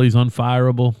Goodell. He's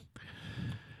unfireable.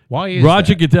 Why is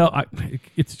Roger that? Goodell,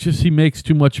 it's just he makes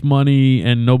too much money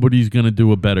and nobody's going to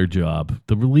do a better job.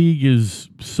 The league is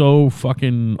so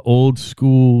fucking old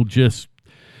school. Just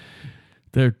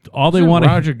they want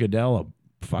Roger Goodell a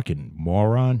fucking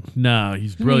moron? No,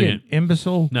 he's brilliant. He an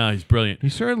imbecile? No, he's brilliant. He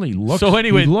certainly looks. So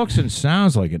anyway, he looks and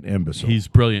sounds like an imbecile. He's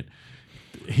brilliant.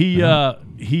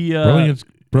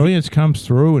 Brilliance comes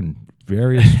through in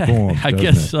various forms. I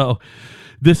guess so.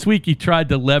 This week he tried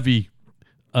to levy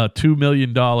a $2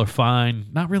 million fine.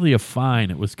 Not really a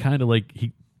fine. It was kind of like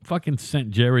he fucking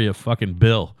sent Jerry a fucking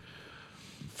bill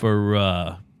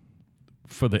for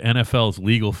the NFL's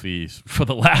legal fees for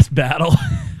the last battle.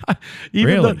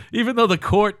 Even though the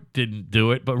court didn't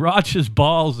do it, but Roger's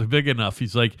balls are big enough.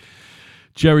 He's like,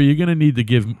 Jerry, you're going to need to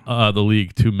give the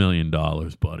league $2 million,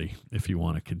 buddy, if you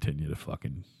want to continue to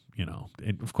fucking...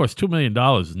 and of course, $2 million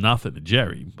is nothing to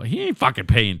Jerry, but he ain't fucking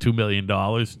paying $2 million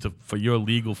for your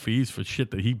legal fees for shit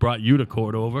that he brought you to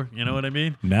court over. You know what I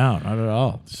mean? No, not at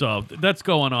all. So that's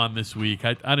going on this week.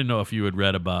 I didn't know if you had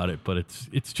read about it, but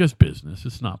it's just business.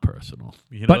 It's not personal.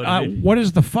 You know but what I mean? What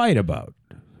is the fight about?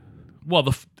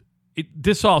 Well,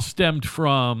 this all stemmed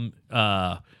from...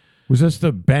 was this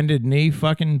the bended knee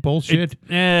fucking bullshit?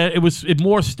 It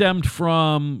more stemmed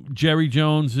from Jerry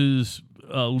Jones's...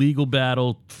 legal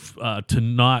battle to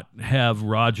not have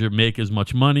Roger make as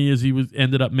much money as he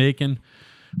ended up making.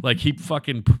 Like he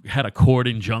fucking had a court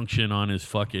injunction on his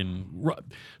fucking...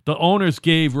 The owners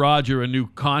gave Roger a new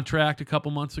contract a couple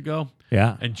months ago.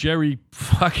 Yeah. And Jerry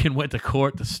fucking went to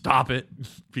court to stop it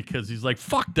because he's like,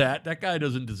 fuck that. That guy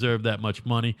doesn't deserve that much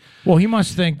money. Well, he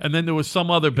must think... And then there was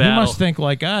some other battle. He must think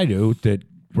like I do that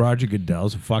Roger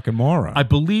Goodell's a fucking moron. I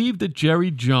believe that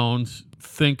Jerry Jones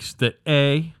thinks that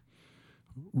A...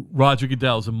 Roger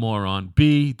Goodell's a moron.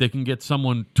 B, they can get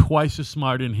someone twice as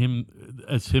smart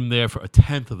as him there for a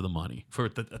tenth of the money.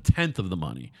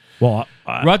 Well,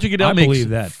 Roger Goodell makes believe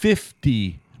that.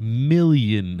 $50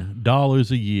 million a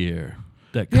year.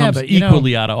 That comes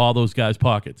equally out of all those guys'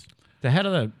 pockets. The head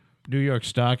of the New York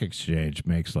Stock Exchange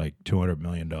makes like $200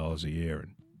 million a year.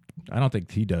 And I don't think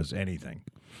he does anything.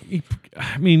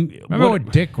 I mean, Remember when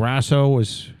Dick Grasso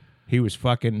was? He was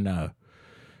fucking.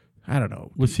 I don't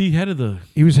know. Was he head of the?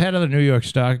 He was head of the New York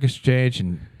Stock Exchange,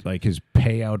 and like his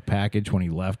payout package when he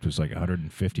left was like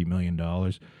 $150 million,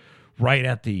 right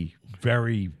at the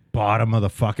very bottom of the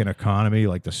fucking economy.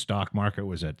 Like the stock market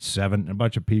was at 7. A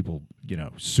bunch of people,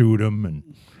 sued him,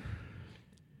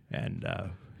 and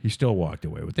he still walked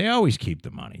away. But they always keep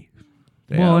the money.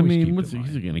 Well, I mean, he's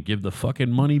going to give the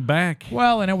fucking money back.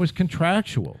 Well, and it was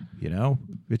contractual.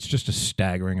 It's just a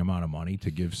staggering amount of money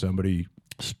to give somebody.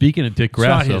 Speaking of Dick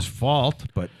Grasso, it's not his fault,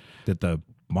 but that the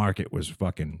market was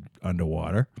fucking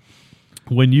underwater.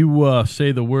 When you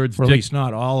say the words, or at least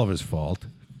not all of his fault.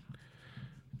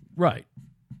 Right.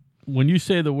 When you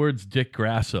say the words Dick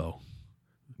Grasso,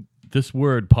 this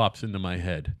word pops into my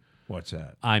head. What's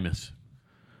that? Imus.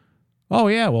 Oh,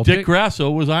 yeah. Well, Dick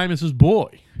Grasso was Imus's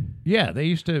boy. Yeah,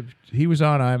 he was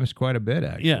on Imus quite a bit,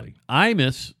 actually. Yeah.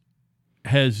 Imus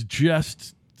has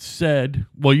just said,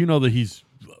 well, you know that he's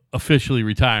officially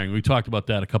retiring. We talked about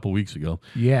that a couple weeks ago.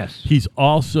 Yes. He's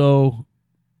also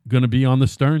going to be on the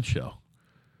Stern Show.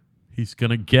 He's going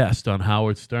to guest on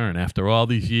Howard Stern after all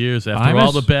these years, after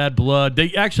all the bad blood.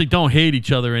 They actually don't hate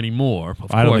each other anymore, of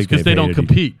course, because they don't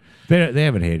compete. They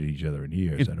haven't hated each other in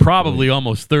years. Probably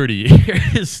almost 30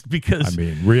 years because...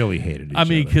 really hated each other.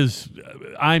 Because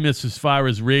Imus, as far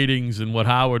as ratings and what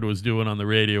Howard was doing on the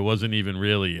radio, wasn't even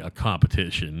really a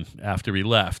competition after he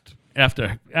left.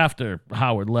 After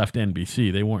Howard left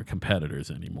NBC, they weren't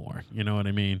competitors anymore. You know what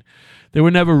I mean? They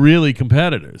were never really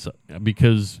competitors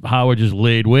because Howard just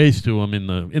laid waste to them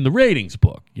in the ratings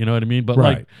book. You know what I mean? But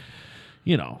right.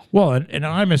 Well, and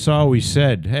Imus always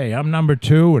said, "Hey, I'm number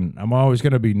 2, and I'm always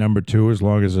going to be number 2 as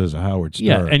long as there's a Howard Stern."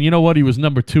 Yeah, and you know what? He was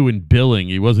number 2 in billing.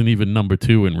 He wasn't even number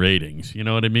 2 in ratings. You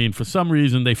know what I mean? For some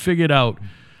reason, they figured out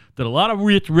that a lot of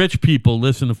rich people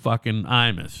listen to fucking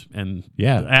Imus, and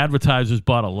advertisers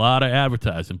bought a lot of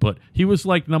advertising, but he was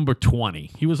like number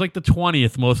 20. He was like the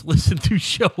 20th most listened to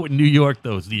show in New York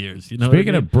those years.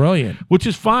 Speaking of brilliant. Which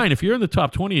is fine. If you're in the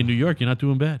top 20 in New York, you're not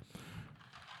doing bad.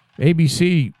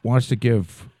 ABC wants to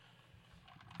give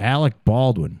Alec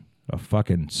Baldwin a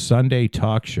fucking Sunday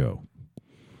talk show.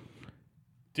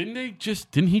 Didn't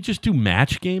he just do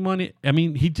Match Game on it? I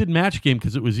mean, he did Match Game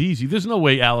because it was easy. There's no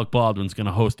way Alec Baldwin's going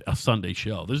to host a Sunday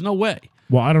show. There's no way.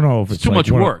 Well, I don't know if it's too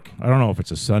much work. I don't know if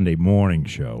it's a Sunday morning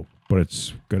show, but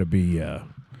it's going to be. I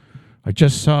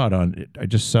just saw it on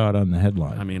the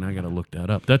headline. I mean, I got to look that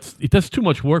up. That's too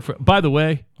much work for. By the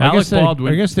way, Alec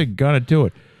Baldwin. I guess they're going to do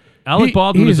it. Alec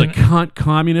Baldwin is a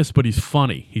communist, but he's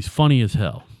funny. He's funny as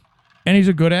hell. And he's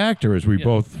a good actor, as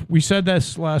we said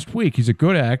this last week. He's a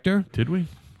good actor. Did we?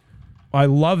 I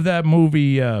love that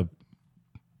movie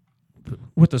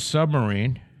with the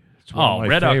submarine. It's one of my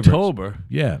Red favorites. October.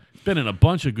 Yeah. He's been in a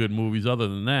bunch of good movies other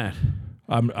than that.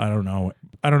 I don't know.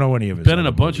 I don't know any of his. Been in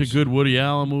a bunch movies. of good Woody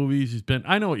Allen movies.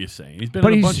 I know what you're saying. He's been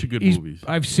in a bunch of good movies.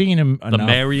 I've seen him enough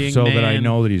Marrying so Man. that I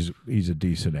know that he's a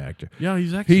decent actor. Yeah,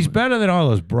 he's excellent. He's better than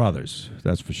all his brothers.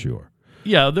 That's for sure.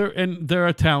 Yeah, there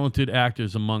are talented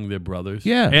actors among their brothers.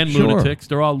 Yeah, and sure. lunatics.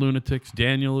 They're all lunatics.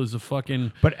 Daniel is a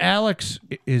fucking. But Alex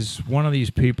is one of these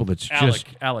people that's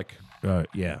Alec.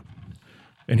 Yeah,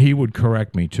 and he would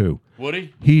correct me too. Would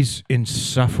he? He's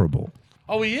insufferable.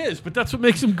 Oh, he is, but that's what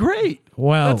makes him great.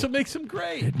 Well, that's what makes him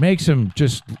great. It makes him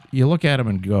just. You look at him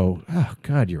and go, "Oh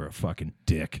God, you're a fucking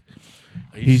dick."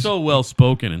 He's so well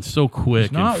spoken and so quick.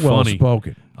 He's not and funny. well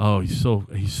spoken. Oh,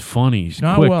 he's funny. He's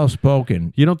not quick. well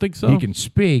spoken. You don't think so? He can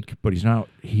speak, but he's not.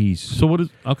 So what is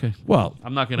okay? Well,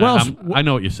 I'm not gonna. I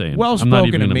know what you're saying. Well I'm not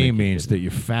spoken even to me means that you're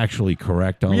factually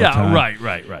correct all the time. Yeah,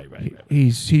 right.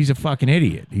 He's a fucking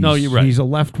idiot. No, you're right. He's a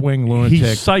left wing lunatic.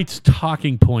 He cites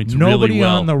talking points Nobody really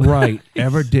well. on the right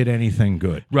ever did anything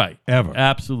good. Right. Ever.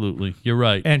 Absolutely. You're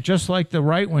right. And just like the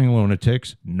right wing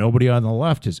lunatics, nobody on the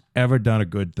left has ever done a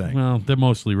good thing. Well, they're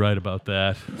mostly right about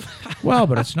that. Well,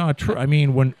 but it's not true. I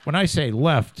mean, when I say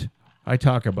left, I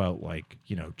talk about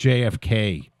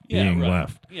JFK being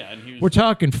left. Yeah, and we're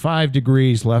talking 5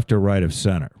 degrees left or right of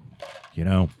center.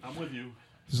 I'm with you.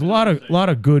 There's a lot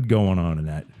of good going on in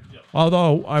that. Yep.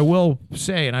 Although I will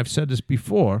say, and I've said this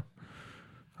before,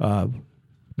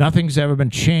 nothing's ever been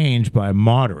changed by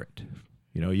moderate.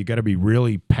 You got to be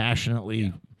really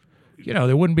passionately.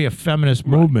 There wouldn't be a feminist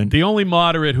movement. The only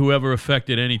moderate who ever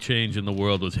affected any change in the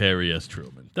world was Harry S.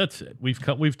 Truman. That's it.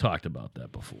 We've talked about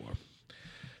that before.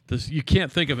 You can't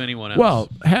think of anyone else. Well,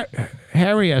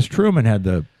 Harry S. Truman had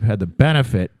the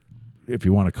benefit, if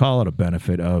you want to call it a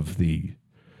benefit, of the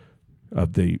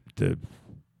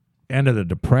end of the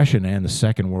Depression and the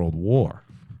Second World War.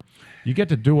 You get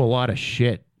to do a lot of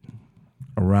shit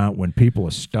around when people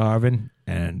are starving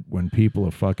and when people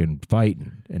are fucking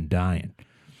fighting and dying.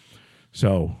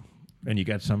 So, and you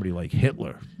got somebody like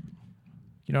Hitler.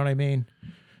 You know what I mean?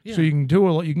 Yeah. So you can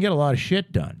get a lot of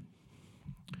shit done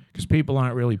because people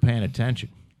aren't really paying attention.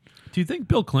 Do you think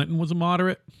Bill Clinton was a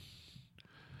moderate?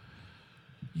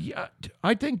 Yeah,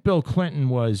 I think Bill Clinton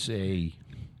was a.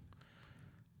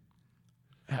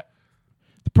 The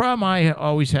problem I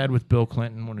always had with Bill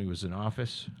Clinton when he was in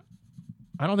office,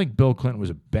 I don't think Bill Clinton was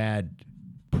a bad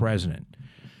president,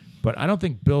 but I don't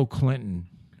think Bill Clinton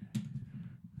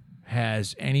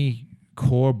has any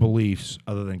core beliefs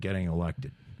other than getting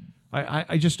elected.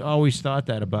 I just always thought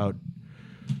that about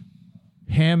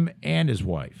him and his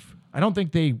wife. I don't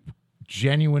think they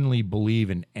genuinely believe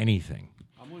in anything.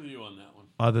 I'm with you on that one.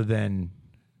 Other than,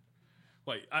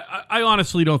 Wait, I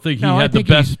honestly don't think he No, I had think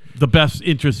the best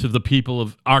interests of the people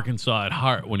of Arkansas at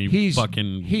heart when he's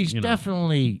he's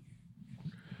definitely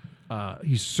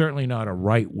he's certainly not a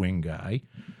right wing guy,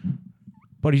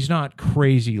 but he's not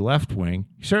crazy left wing.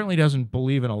 He certainly doesn't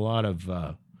believe in a lot of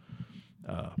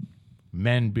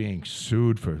men being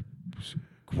sued for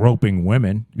groping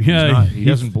women. Yeah, he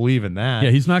doesn't believe in that. Yeah,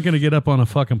 he's not going to get up on a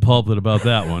fucking pulpit about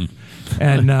that one.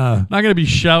 And not going to be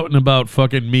shouting about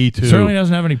fucking Me Too. Certainly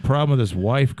doesn't have any problem with his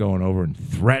wife going over and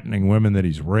threatening women that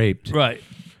he's raped. Right.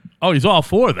 Oh, he's all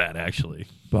for that, actually.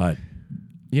 But,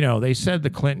 you know, they said the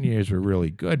Clinton years were really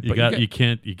good. You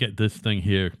get this thing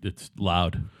here. It's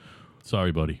loud.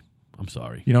 Sorry, buddy. I'm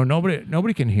sorry. You know,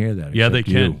 nobody can hear that. Yeah, they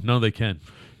except can. you. No, they can.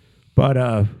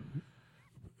 But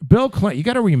Bill Clinton, you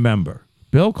got to remember,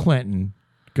 Bill Clinton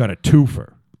got a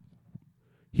twofer.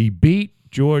 He beat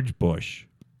George Bush,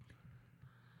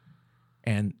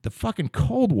 and the fucking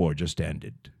Cold War just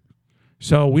ended.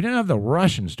 So we didn't have the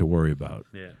Russians to worry about.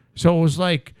 Yeah. So it was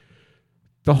like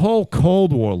the whole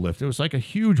Cold War lift. It was like a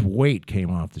huge weight came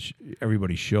off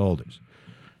everybody's shoulders.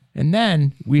 And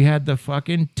then we had the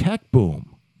fucking tech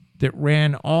boom that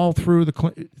ran all through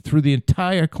the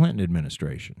entire Clinton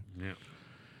administration. Yeah.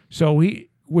 So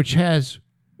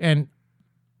and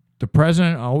the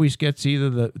president always gets either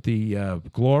the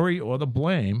glory or the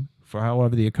blame for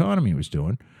however the economy was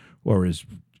doing, or is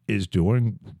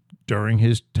doing during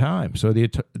his time. So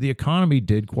the economy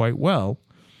did quite well,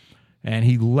 and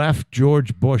he left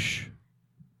George Bush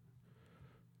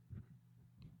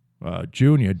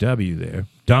Jr. W. there,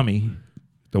 dummy,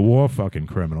 the war fucking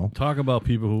criminal. Talk about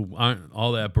people who aren't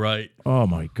all that bright. Oh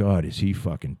my God, is he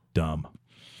fucking dumb?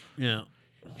 Yeah.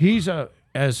 He's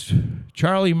as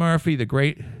Charlie Murphy,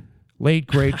 the late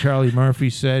great Charlie Murphy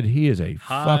said, he is a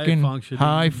fucking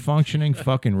high functioning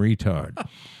fucking retard.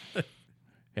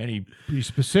 And he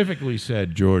specifically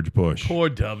said George Bush. Poor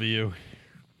W.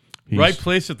 Right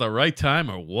place at the right time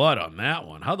or what on that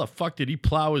one? How the fuck did he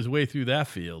plow his way through that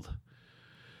field?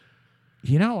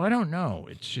 You know, I don't know.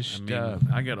 It's just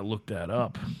I got to look that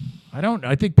up.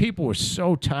 I think people were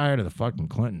so tired of the fucking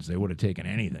Clintons, they would have taken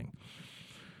anything.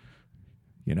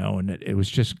 You know, and it was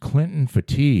just Clinton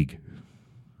fatigue.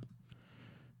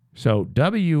 So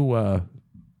W, I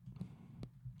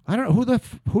don't know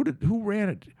who ran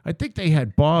it. I think they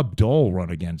had Bob Dole run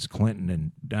against Clinton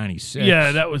in '96.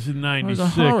 Yeah, that was in '96. It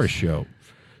was a horror show.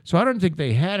 So I don't think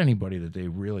they had anybody that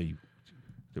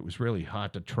was really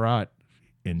hot to trot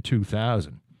in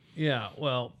 2000. Yeah,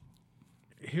 well,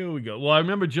 here we go. Well, I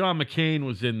remember John McCain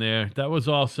was in there. That was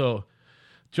also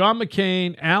John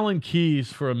McCain, Alan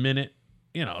Keyes for a minute.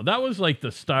 You know, that was like the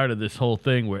start of this whole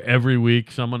thing where every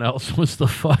week someone else was the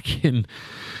fucking,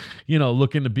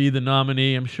 looking to be the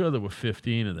nominee. I'm sure there were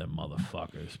 15 of them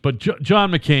motherfuckers. But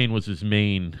John McCain was his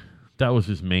main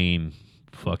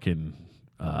fucking,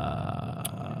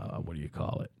 what do you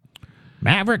call it?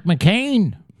 Maverick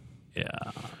McCain. Yeah.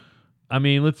 I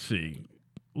mean, let's see.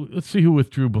 Let's see who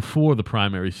withdrew before the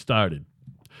primary started.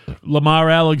 Lamar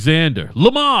Alexander.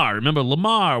 Remember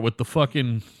Lamar with the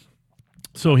fucking...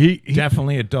 So he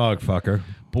definitely a dog fucker.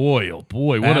 Boy, oh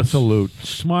boy, what absolute a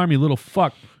smarmy little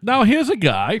fuck. Now here's a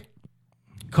guy,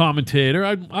 commentator.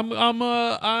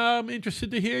 I'm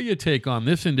interested to hear your take on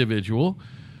this individual,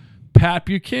 Pat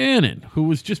Buchanan, who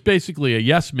was just basically a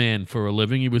yes man for a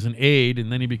living. He was an aide, and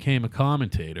then he became a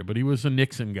commentator. But he was a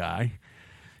Nixon guy.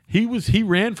 He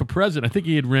ran for president. I think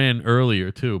he had ran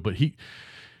earlier too. But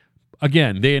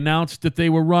they announced that they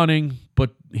were running,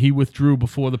 but he withdrew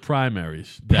before the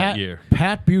primaries that year.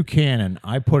 Pat Buchanan,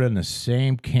 I put in the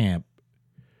same camp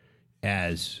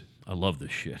as... I love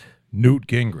this shit. Newt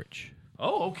Gingrich.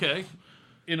 Oh, okay.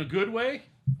 In a good way,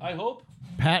 I hope.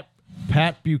 Pat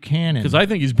Buchanan. Because I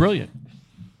think he's brilliant.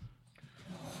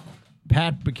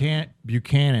 Pat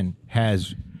Buchanan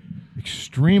has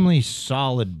extremely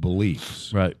solid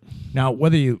beliefs. Right. Now,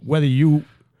 whether you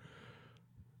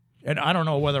and I don't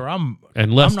know whether I'm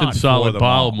And less I'm than not for solid them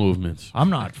bowel all. movements. I'm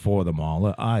not for them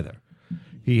all either.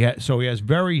 So he has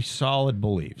very solid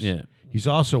beliefs. Yeah. He's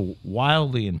also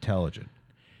wildly intelligent,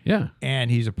 Yeah.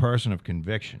 and he's a person of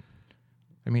conviction.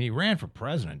 I mean, he ran for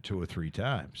president 2 or 3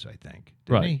 times, I think.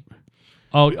 Didn't Right. he?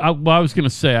 Oh, I was going to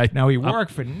say. Now he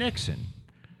worked for Nixon,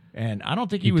 and I don't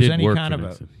think he He was did any work kind for of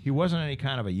Nixon. he wasn't any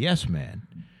kind of a yes man,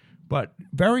 but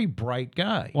very bright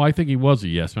guy. Well, I think he was a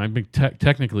yes man. I mean,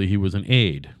 technically, he was an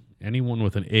aide. Anyone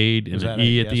with an aide and Was an that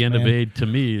E a at the yes end of man? aide, to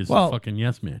me, is a fucking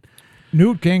yes man.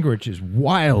 Newt Gingrich is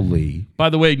wildly By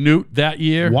the way, Newt, that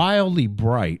year,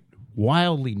 bright,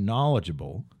 wildly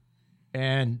knowledgeable,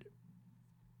 and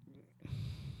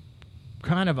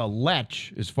kind of a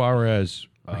lech as far as.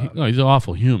 he's an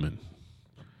awful human.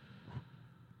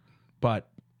 But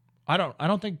I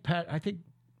don't think Pat. I think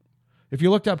if you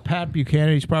looked up Pat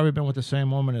Buchanan, he's probably been with the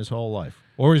same woman his whole life,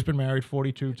 or he's been married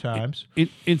 42 times,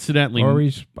 Incidentally, or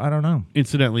I don't know.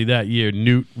 Incidentally, that year,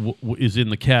 Newt is in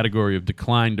the category of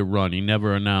declined to run. He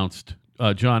never announced.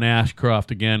 John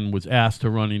Ashcroft, again, was asked to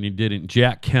run, and he didn't.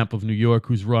 Jack Kemp of New York,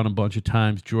 who's run a bunch of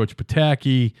times. George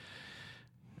Pataki.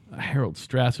 Harold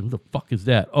Strassen. Who the fuck is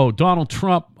that? Oh, Donald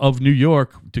Trump of New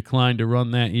York declined to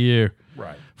run that year.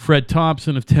 Right. Fred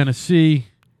Thompson of Tennessee.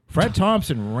 Fred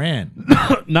Thompson ran.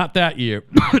 Not that year.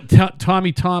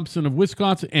 Tommy Thompson of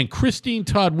Wisconsin. And Christine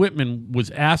Todd Whitman was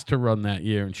asked to run that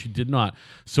year, and she did not.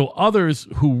 So others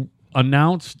who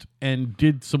announced and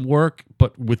did some work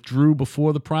but withdrew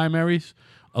before the primaries.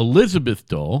 Elizabeth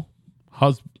Dole,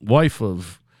 wife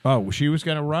of She was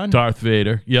going to run? Darth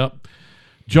Vader. Yep.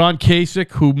 John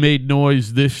Kasich, who made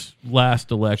noise this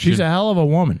last election. She's a hell of a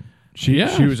woman. She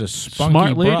was a spunky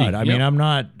Smart lady. broad. I mean, Yep.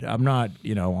 I'm not,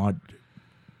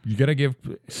 you got to give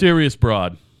Serious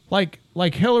broad. like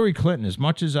Hillary Clinton, as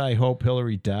much as I hope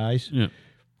Hillary dies, Yeah.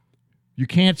 you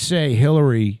can't say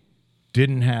Hillary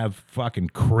didn't have fucking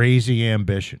crazy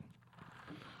ambition.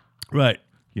 Right.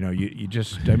 You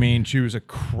just, she was a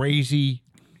crazy,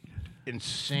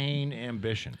 insane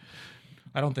ambition.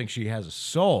 I don't think she has a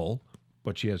soul,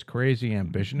 but she has crazy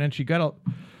ambition, and she got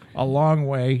a long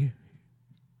way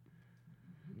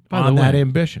on that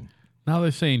ambition. Now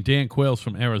they're saying Dan Quayle's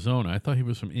from Arizona. I thought he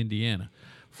was from Indiana.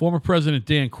 Former President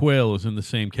Dan Quayle is in the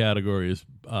same category as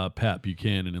Pat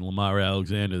Buchanan and Lamar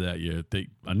Alexander that year. They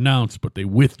announced, but they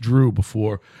withdrew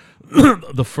before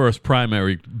the first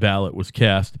primary ballot was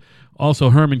cast.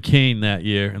 Also, Herman Cain that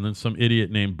year, and then some idiot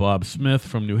named Bob Smith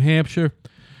from New Hampshire.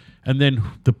 And then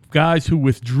the guys who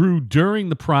withdrew during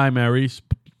the primaries,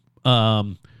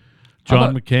 John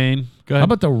McCain. Go ahead. How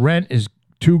about the rent is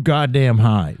too goddamn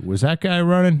high? Was that guy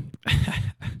running?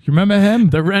 You remember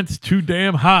him? The rent's too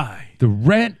damn high. The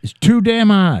rent is too damn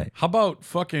high. How about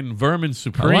fucking Vermin liked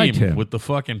Supreme him. with the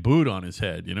fucking boot on his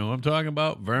head? You know what I'm talking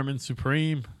about? Vermin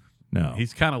Supreme. No.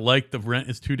 He's kind of like the rent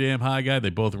is too damn high guy.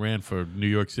 They both ran for New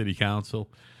York City Council.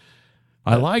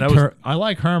 I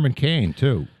like Herman Cain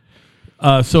too.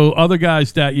 So other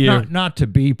guys that year, Not to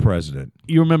be president.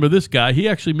 you remember this guy? He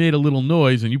actually made a little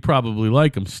noise, and you probably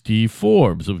like him. Steve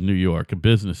Forbes of New York, a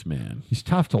businessman. He's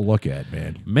tough to look at,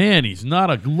 man. Man, he's not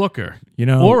a looker,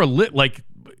 or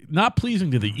not pleasing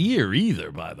to the ear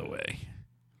either. By the way,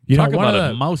 talk about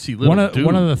a mousy little dude.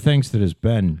 One of the things that has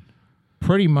been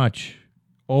pretty much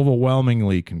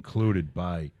overwhelmingly concluded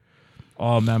by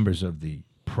all members of the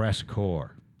press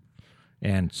corps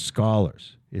and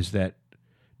scholars is that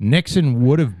Nixon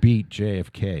would have beat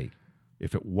JFK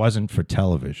if it wasn't for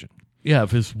television. Yeah,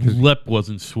 if his lip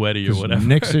wasn't sweaty or whatever.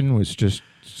 Nixon was just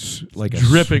like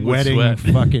dripping with sweating sweat.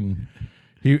 fucking.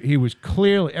 He was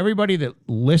clearly, everybody that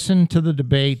listened to the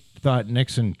debate thought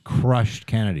Nixon crushed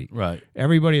Kennedy. Right.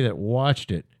 Everybody that watched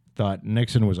it thought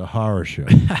Nixon was a horror show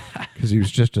because he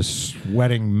was just a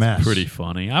sweating mess. Pretty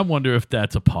funny. I wonder if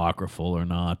that's apocryphal or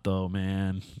not, though,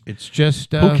 man. It's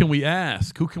just Who can we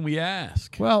ask?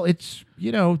 Well, it's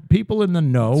people in the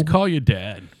know Let's call your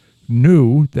dad.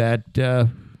 knew that.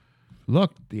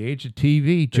 Look, the age of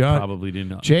TV. John Probably didn't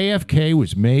know. JFK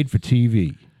was made for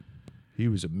TV. He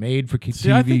was a made for TV.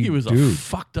 See, I think he was dude. a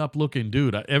fucked up looking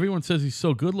dude. Everyone says he's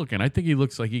so good looking. I think he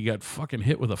looks like he got fucking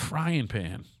hit with a frying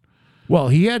pan. Well,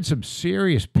 he had some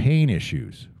serious pain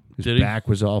issues. His Did he? back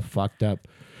was all fucked up.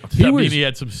 Does that mean he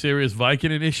had some serious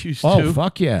Vicodin issues too? Oh,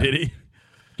 fuck yeah. Did he?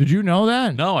 Did you know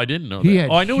that? No, I didn't know He that.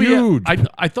 had I knew huge- he had.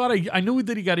 I thought I knew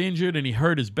that he got injured and he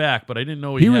hurt his back, but I didn't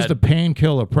know He was had. the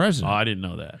painkiller Oh, president. I didn't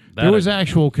know that. There was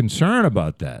actual concern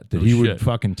about that No he would shit.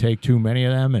 fucking take too many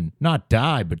of them and not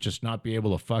die, but just not be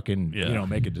able to fucking Yeah.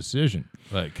 make a decision.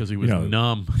 Right, because he was you know,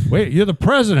 numb. Wait, you're the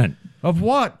president. Of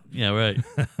what? Yeah,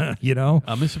 right. You know?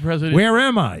 Mr. President, Where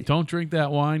am I? don't drink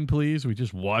that wine, please. We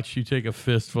just watched you take a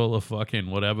fistful of fucking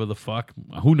whatever the fuck.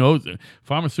 Who knows?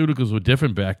 Pharmaceuticals were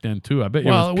different back then, too. I bet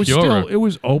Well, it was purer. it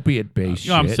was opiate-based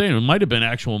I'm shit. saying it might have been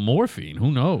actual morphine.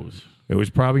 Who knows? It was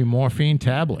probably morphine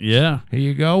tablets. Yeah. Here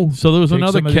you go. So there was Take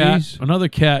another some of cat, these. another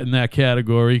cat in that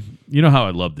category. You know how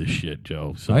I love this shit,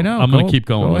 Joe. So I know. I'm going to keep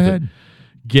going Go with ahead. it.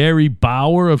 Gary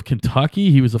Bauer of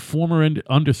Kentucky. He was a former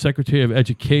Undersecretary of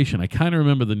Education. I kind of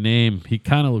remember the name. He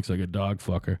kind of looks like a dog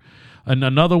fucker. And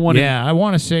another one. Yeah, I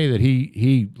want to say that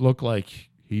he looked like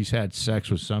he's had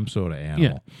sex with some sort of animal.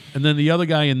 Yeah. And then the other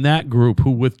guy in that group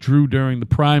who withdrew during the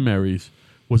primaries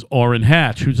was Orrin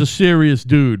Hatch, who's a serious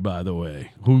dude, by the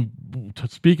way.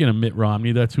 Speaking of Mitt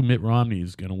Romney, that's who Mitt Romney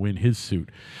is going to win his suit.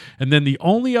 And then the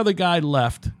only other guy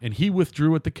left, and he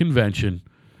withdrew at the convention,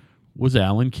 was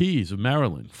Alan Keyes of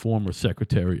Maryland, former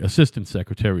Assistant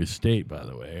Secretary of State, by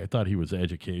the way. I thought he was an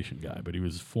education guy, but he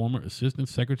was former Assistant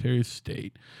Secretary of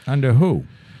State. Under who?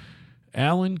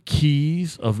 Alan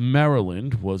Keyes of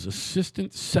Maryland was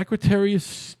Assistant Secretary of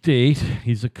State.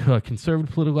 He's a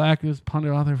conservative political activist,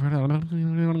 pundit, author.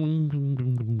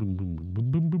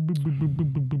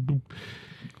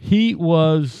 He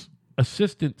was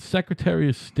Assistant Secretary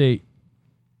of State.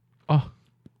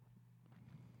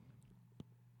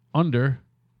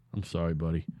 I'm sorry,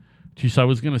 buddy. Jeez, I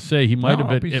was going to say he might have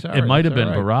been. It might have been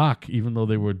Barack, even though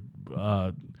they were.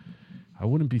 I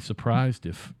wouldn't be surprised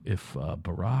if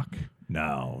Barack.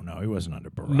 No, he wasn't under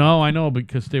Barack. No, I know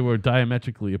because they were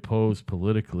diametrically opposed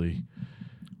politically.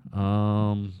 You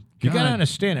got to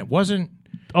understand, it wasn't.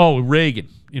 Oh, Reagan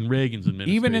in Reagan's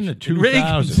administration. Even in the 2000s.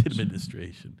 Reagan's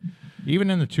administration. Even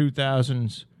in the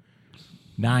 2000s,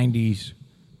 90s,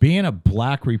 being a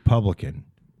black Republican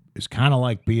is kind of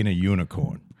like being a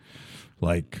unicorn.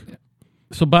 Like,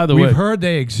 so by the way, we've heard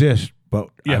they exist, but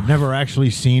I've never actually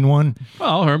seen one.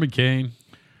 Well, Herman Cain.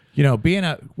 You know, being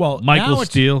Michael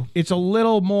Steele. It's a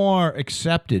little more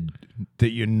accepted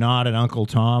that you're not an Uncle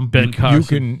Tom. Ben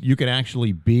Carson. You can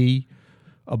actually be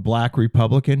a black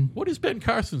Republican. What is Ben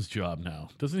Carson's job now?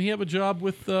 Doesn't he have a job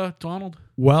with Donald?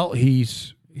 Well,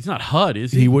 he's not HUD,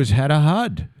 is he? He was head of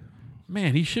HUD.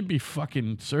 Man, he should be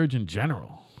fucking Surgeon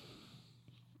General.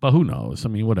 But who knows? I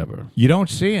mean, whatever. You don't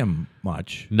see him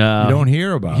much. No. You don't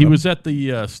hear about him. He was at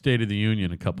the State of the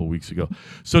Union a couple weeks ago.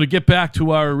 So to get back to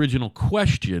our original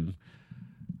question,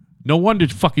 no wonder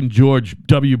fucking George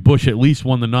W. Bush at least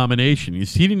won the nomination.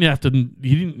 He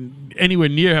didn't anywhere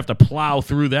near have to plow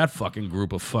through that fucking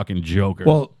group of fucking jokers.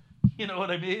 Well, you know what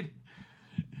I mean?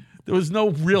 There was no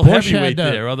real Bush heavyweight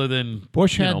had there other than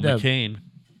Bush had McCain.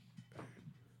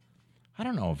 I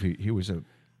don't know if he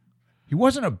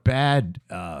wasn't a bad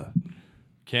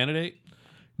Candidate?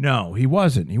 No, he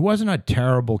wasn't. He wasn't a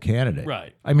terrible candidate.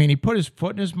 Right. I mean, he put his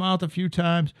foot in his mouth a few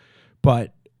times,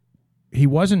 but he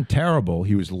wasn't terrible.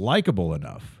 He was likable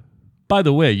enough. By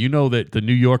the way, you know that the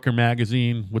New Yorker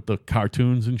magazine with the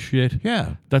cartoons and shit?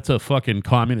 Yeah. That's a fucking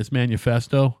communist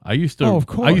manifesto. I used to of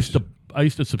course. I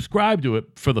used to subscribe to it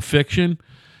for the fiction,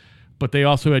 but they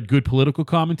also had good political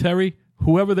commentary.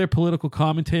 Whoever their political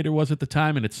commentator was at the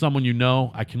time, and it's someone you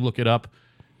know, I can look it up,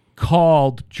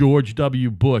 called George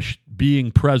W. Bush being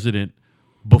president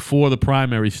before the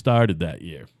primary started that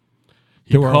year.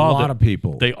 There were a lot of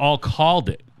people. They all called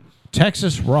it.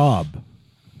 Texas Rob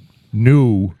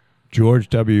knew George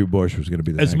W. Bush was going to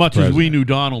be the As next much president. as we knew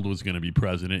Donald was going to be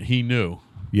president, he knew.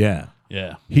 Yeah.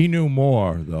 Yeah. He knew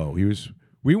more, though.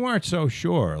 We weren't so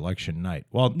sure election night.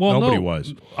 Well nobody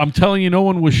was. I'm telling you, no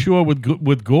one was sure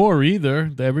with Gore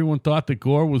either. Everyone thought that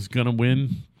Gore was going to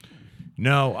win.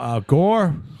 No,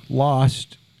 Gore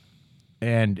lost,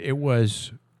 and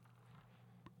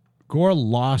Gore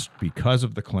lost because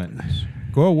of the Clintons.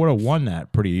 Gore would have won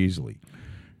that pretty easily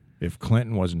if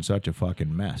Clinton wasn't such a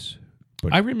fucking mess.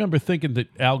 But I remember thinking that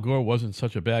Al Gore wasn't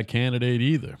such a bad candidate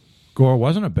either. Gore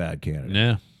wasn't a bad candidate.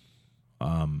 Yeah.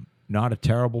 Not a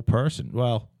terrible person.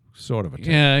 Well, sort of a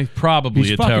terrible. Yeah, he's probably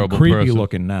He's a fucking terrible creepy person.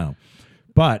 looking now.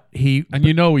 But And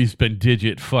you know he's been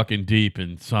digit fucking deep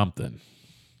in something.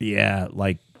 yeah,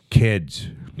 like kids.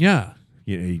 Yeah.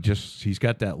 You know, he's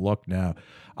got that look now.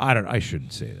 I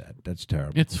shouldn't say that. That's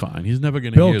terrible. It's fine. He's never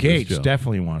going to Bill hear Gates this joke.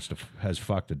 definitely has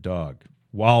fucked a dog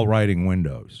while writing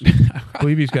Windows. I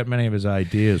believe he's got many of his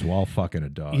ideas while fucking a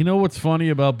dog. You know what's funny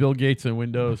about Bill Gates and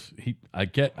Windows? I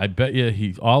bet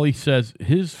you all he says,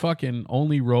 his fucking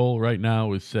only role right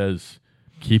now says,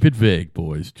 keep it vague,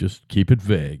 boys. Just keep it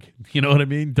vague. You know what I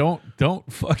mean? Don't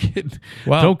fucking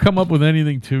don't come up with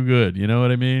anything too good. You know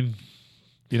what I mean?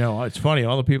 You know, it's funny.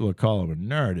 All the people that call him a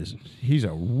nerd he's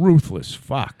a ruthless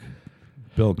fuck.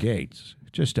 Bill Gates,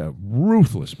 just a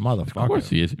ruthless motherfucker. Of course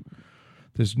he is.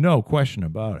 There's no question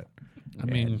about it. I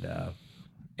mean,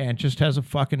 and just has a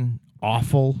fucking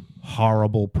awful,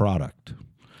 horrible product.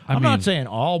 I'm not saying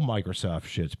all Microsoft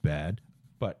shit's bad,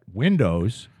 but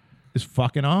Windows is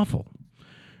fucking awful.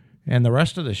 And the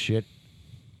rest of the shit,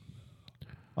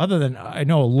 other than I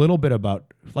know a little bit about,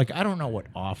 like, I don't know what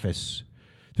Office,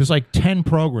 there's like 10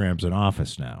 programs in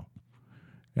Office now.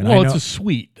 And well, I know, it's a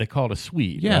suite. They call it a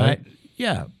suite. yeah, right?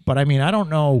 yeah. But I mean, I don't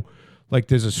know, like,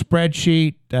 there's a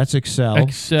spreadsheet, that's Excel.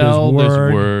 Excel,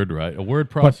 there's Word, right? A word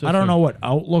processor. But I don't know what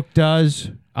Outlook does.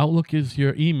 Outlook is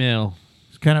your email.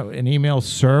 Kind of an email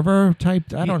server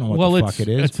type. I don't know what the fuck it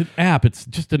is. It's an app. It's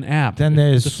just an app. Then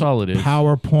there's that's all it is.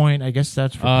 PowerPoint. I guess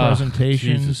that's for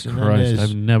presentations. Jesus and Christ, then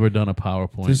I've never done a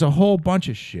PowerPoint. there's a whole bunch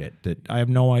of shit that I have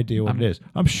no idea what it is.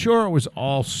 I'm sure it was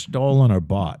all stolen or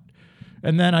bought.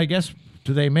 And then I guess,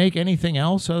 do they make anything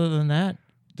else other than that?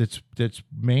 That's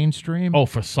mainstream. Oh,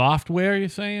 for software, you're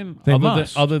saying? They other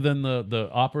must. Than, other than the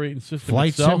operating system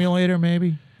Flight itself? Simulator,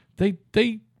 maybe.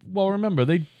 Well, remember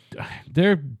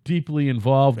they're deeply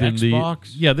involved in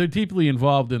Xbox? they're deeply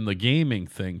involved in the gaming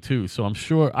thing too. So I'm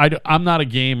sure I'm not a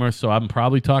gamer, so I'm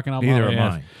probably talking out Neither my am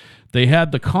ass. I. They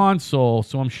had the console,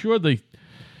 so I'm sure they.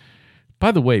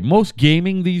 By the way, most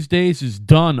gaming these days is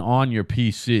done on your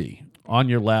PC, on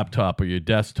your laptop or your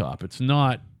desktop. It's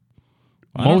not.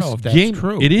 I don't know if that's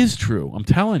true. It is true. I'm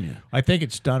telling you. I think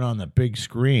it's done on the big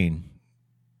screen.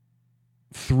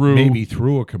 Maybe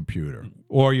through a computer,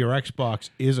 or your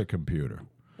Xbox is a computer.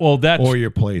 Well, that's or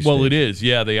your PlayStation. Well, it is.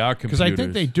 Yeah, they are computers. Because I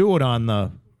think they do it on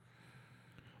the.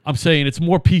 I'm saying it's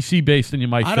more PC based than you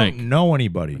might think. I don't know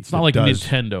anybody. It's not like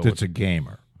Nintendo. That's a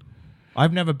gamer.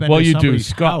 I've never been. Well, to you do.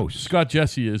 somebody's house. Scott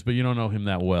Jesse is, but you don't know him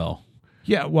that well.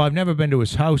 Yeah, well, I've never been to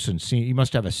his house and seen. He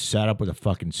must have a setup with a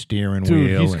fucking steering Dude,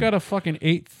 wheel. he's got a fucking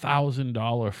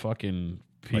 $8,000 fucking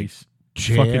piece,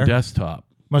 chair? fucking desktop.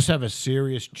 Must have a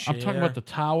serious chair. I'm talking about the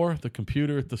tower, the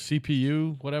computer, the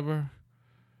CPU, whatever,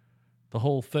 the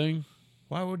whole thing.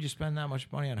 Why would you spend that much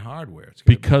money on hardware?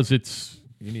 Because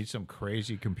you need some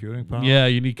crazy computing power. Yeah,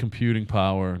 you need computing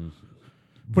power.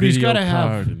 But he's got to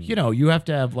have, you have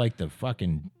to have like the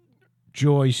fucking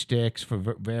joysticks for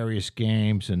various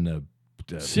games and the.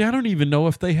 See, I don't even know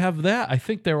if they have that. I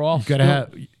think they're all.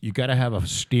 You got to have a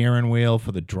steering wheel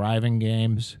for the driving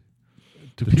games.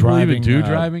 Do people even do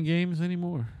driving games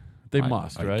anymore? They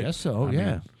must, right? I guess so.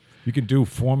 Yeah. You can do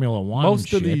Formula One.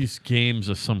 Most of these games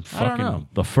are some fucking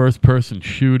the first person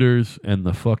shooters and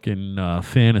the fucking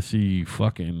fantasy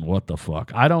fucking what the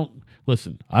fuck. I don't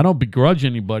begrudge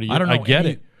anybody. I don't know. I get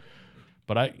it.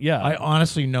 But I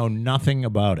honestly know nothing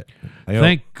about it.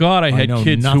 Thank God I had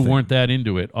kids nothing. who weren't that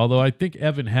into it. Although I think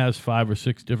Evan has 5 or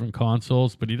 6 different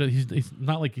consoles, but he's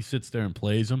not like he sits there and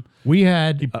plays them. We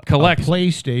had a collects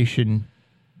PlayStation.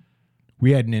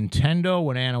 We had Nintendo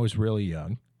when Anna was really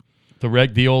young.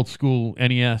 The old school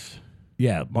NES.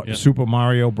 Yeah, Super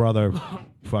Mario Brother,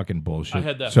 fucking bullshit. I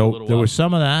had that. So for a little there while. was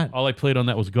some of that. All I played on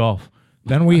that was golf.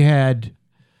 Then we had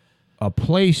a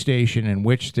PlayStation in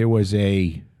which there was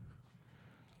an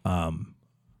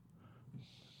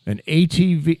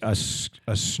ATV, a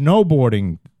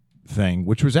snowboarding thing,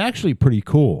 which was actually pretty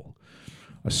cool.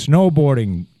 A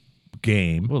snowboarding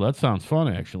game. Well, that sounds fun,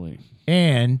 actually.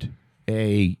 And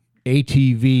a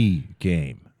ATV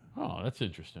game. Oh, that's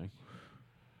interesting.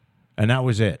 And that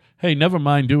was it. Hey, never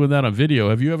mind doing that on video.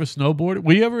 Have you ever snowboarded?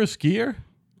 Were you ever a skier?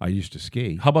 I used to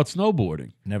ski. How about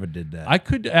snowboarding? Never did that. I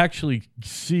could actually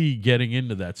see getting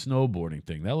into that snowboarding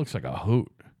thing. That looks like a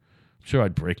hoot. I'm sure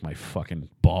I'd break my fucking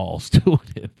balls doing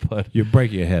it, but you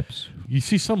break your hips. You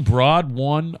see some broad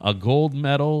won a gold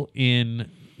medal in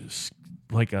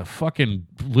like a fucking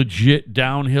legit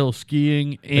downhill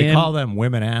skiing. And they call them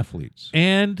women athletes.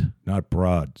 And not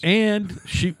broads. And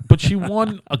she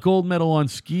won a gold medal on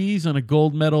skis and a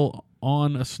gold medal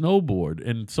on a snowboard.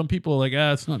 And some people are like,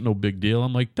 it's not no big deal.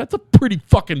 I'm like, that's a pretty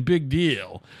fucking big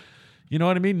deal. You know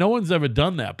what I mean? No one's ever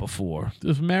done that before.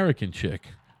 This American chick.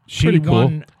 She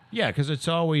won. Yeah, because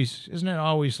isn't it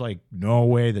always like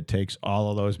Norway that takes all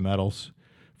of those medals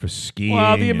for skiing?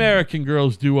 Well, the American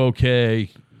girls do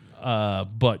okay.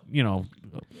 But,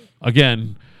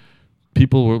 again,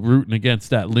 people were rooting against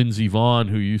that Lindsey Vonn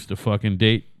who used to fucking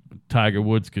date Tiger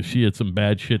Woods because she had some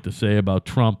bad shit to say about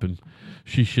Trump and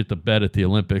she shit the bed at the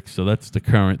Olympics. So that's the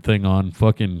current thing on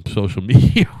fucking social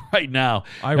media right now.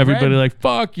 Everybody like,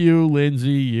 fuck you,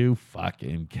 Lindsey, you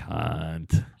fucking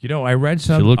cunt. I read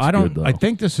something. Good, I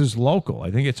think this is local. I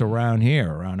think it's around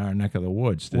here, around our neck of the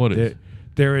woods. What is?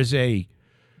 There is a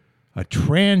guy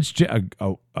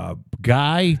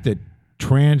that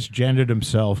transgendered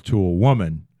himself to a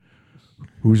woman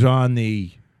who's on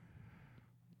the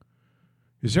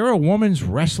Is there a women's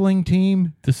wrestling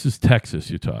team? This is Texas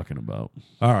you're talking about.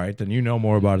 All right, then you know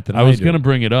more about it than I was do. going to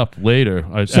bring it up later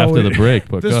after the break,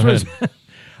 but go ahead.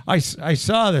 I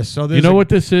saw this. So you know what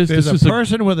this is? There's this a is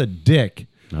person with a dick.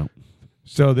 No.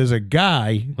 So there's a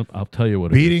guy. I'll tell you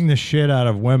what beating the shit out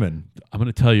of women. I'm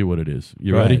going to tell you what it is.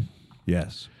 You Go ready? ahead.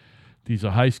 Yes. These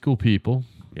are high school people.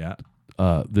 Yeah.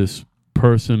 This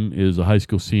person is a high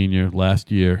school senior.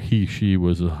 Last year, she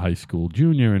was a high school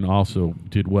junior and also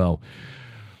did well.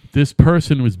 This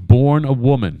person was born a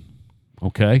woman,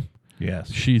 okay?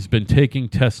 Yes. She's been taking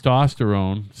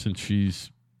testosterone since she's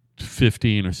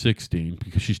 15 or 16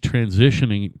 because she's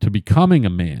transitioning to becoming a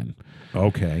man.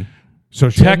 Okay. So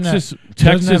she Texas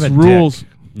rules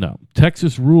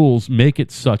Texas rules make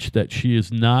it such that she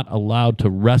is not allowed to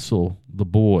wrestle the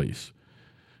boys.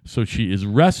 So she is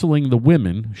wrestling the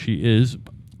women. She is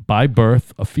by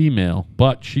birth a female,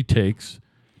 but she takes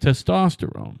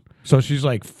testosterone. So she's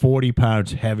like 40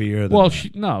 pounds heavier than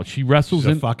she wrestles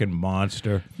she's a fucking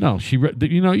monster. No,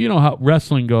 you know how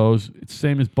wrestling goes. It's the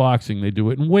same as boxing. They do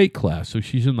it in weight class. So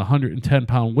she's in the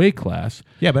 110-pound weight class.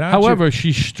 Yeah, but however,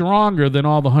 she's stronger than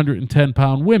all the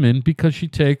 110-pound women because she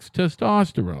takes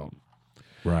testosterone.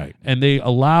 Right. And they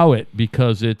allow it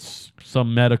because it's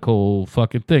some medical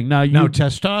fucking thing. Now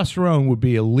testosterone would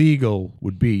be illegal.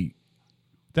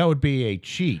 That would be a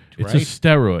cheat, it's right? a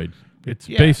steroid. It's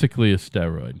basically a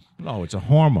steroid. No, it's a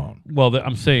hormone. Well,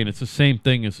 I'm saying it's the same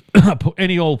thing as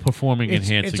any old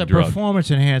performance-enhancing drug. It's a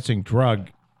performance-enhancing drug.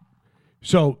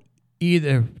 So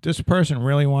either this person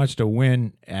really wants to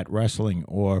win at wrestling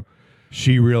or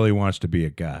she really wants to be a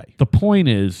guy. The point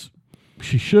is,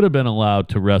 she should have been allowed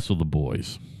to wrestle the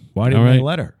boys. Why didn't they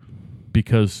let her?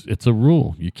 Because it's a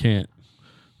rule. You can't.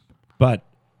 But...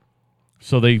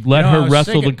 So they let her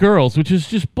wrestle the girls, which is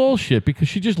just bullshit because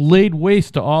she just laid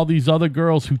waste to all these other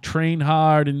girls who train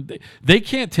hard and they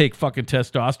can't take fucking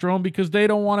testosterone because they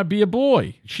don't want to be a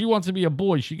boy. She wants to be a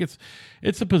boy.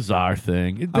 It's a bizarre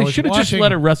thing. They should have just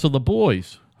let her wrestle the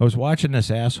boys. I was watching this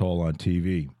asshole on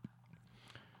TV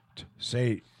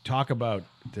talk about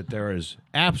that there is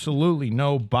absolutely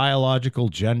no biological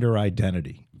gender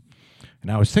identity.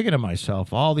 And I was thinking to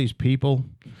myself, all these people,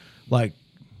 like,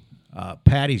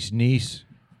 Patty's niece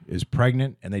is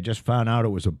pregnant, and they just found out it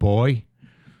was a boy.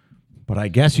 But I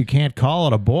guess you can't call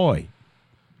it a boy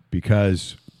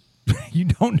because you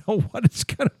don't know what it's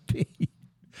going to be.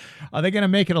 Are they going to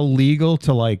make it illegal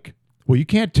to, like, well, you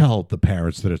can't tell the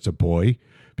parents that it's a boy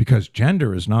because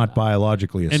gender is not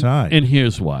biologically assigned. And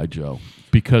here's why, Joe.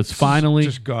 Because finally...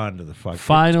 It's just gone to the fuck.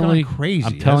 Finally, it's gone crazy,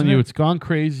 I'm telling you, it's gone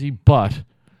crazy, but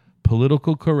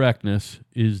political correctness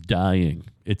is dying.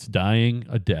 It's dying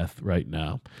a death right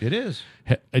now. It is.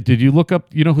 Did you look up?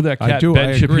 You know who that cat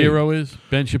Ben Shapiro is?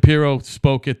 Ben Shapiro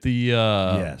spoke at the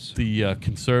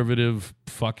conservative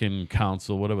fucking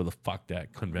council, whatever the fuck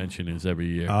that convention is every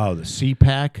year. Oh, the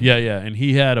CPAC? Yeah, and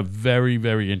he had a very,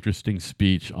 very interesting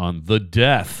speech on the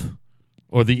death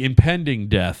or the impending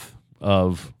death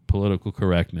of political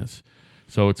correctness.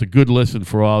 So it's a good listen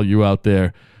for all you out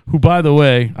there who, by the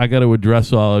way, I got to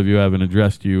address all of you. I haven't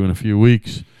addressed you in a few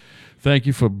weeks. Thank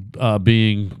you for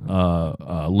being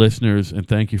listeners, and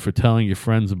thank you for telling your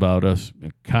friends about us.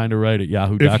 Kind of right at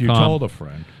yahoo.com. If you told a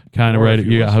friend. Kind of right at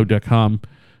yahoo.com.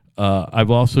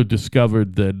 I've also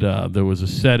discovered that there was a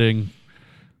setting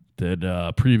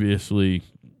that previously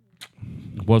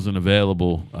wasn't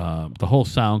available. The whole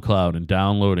SoundCloud and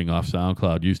downloading off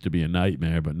SoundCloud used to be a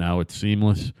nightmare, but now it's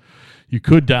seamless. You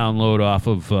could download off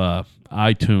of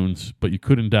iTunes, but you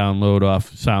couldn't download off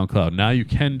SoundCloud. Now you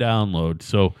can download,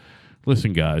 so...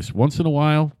 Listen, guys, once in a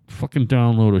while, fucking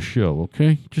download a show,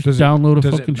 okay? Just download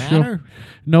a fucking show.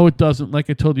 No, it doesn't. Like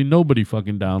I told you, nobody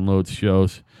fucking downloads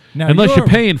shows. Now unless you're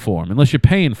paying for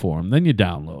them. Then you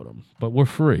download them. But we're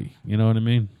free. You know what I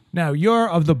mean? Now, you're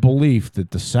of the belief that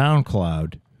the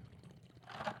SoundCloud...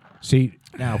 See,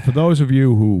 now, for those of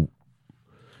you who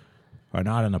are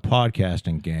not in the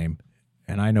podcasting game,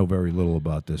 and I know very little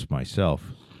about this myself,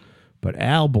 but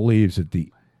Al believes that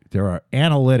there are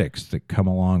analytics that come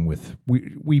along with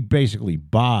we basically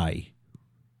buy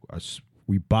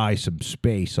some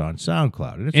space on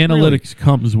SoundCloud. And analytics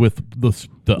comes with the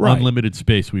unlimited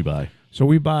space we buy. So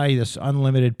we buy this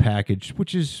unlimited package,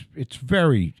 it's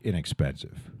very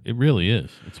inexpensive. It really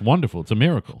is. It's wonderful. It's a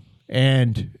miracle.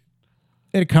 And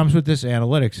it comes with this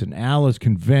analytics, and Al is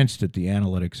convinced that the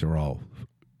analytics are all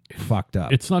fucked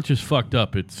up. It's not just fucked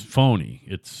up, it's phony.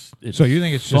 It's so you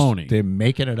think it's phony. Just they're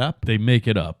making it up? They make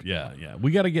it up. Yeah.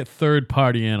 We got to get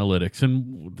third-party analytics.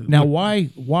 And now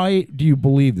why do you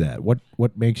believe that? What's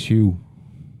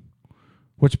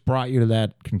brought you to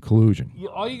that conclusion?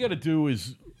 All you got to do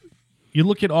is you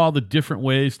look at all the different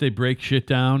ways they break shit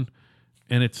down,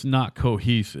 and it's not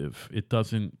cohesive. It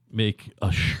doesn't make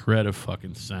a shred of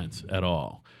fucking sense at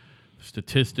all.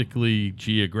 Statistically,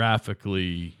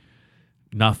 geographically,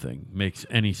 nothing makes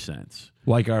any sense.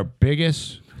 Like our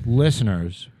biggest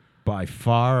listeners by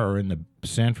far are in the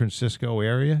San Francisco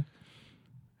area.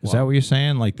 Is that what you're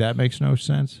saying? Like that makes no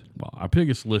sense? Well, our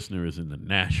biggest listener is in the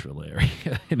Nashville area,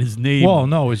 and his name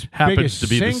his happens biggest to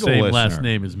be the single same listener. last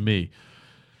name as me.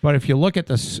 But if you look at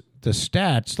the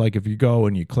stats, like if you go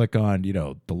and you click on,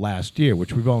 the last year,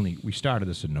 which we started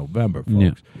this in November,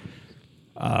 folks.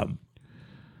 Yeah.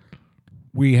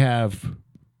 We have,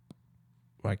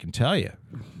 I can tell you,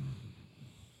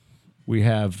 we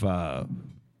have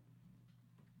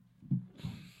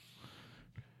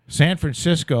San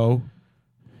Francisco.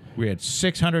 We had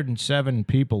 607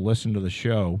 people listen to the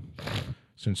show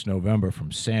since November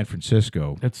from San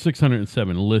Francisco. That's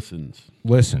 607 listens.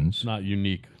 Listens. Not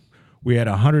unique. We had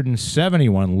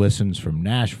 171 listens from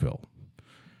Nashville.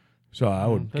 So I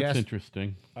would That's guess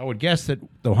interesting. I would guess that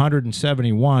the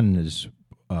 171 is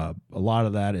a lot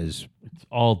of that is It's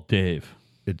all Dave.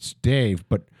 it's Dave,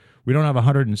 but we don't have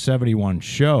 171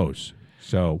 shows.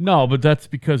 So No, but that's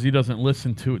because he doesn't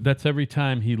listen to it. That's every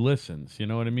time he listens. You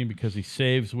know what I mean? Because he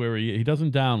saves where he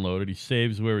doesn't download it. He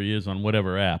saves where he is on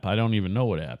whatever app. I don't even know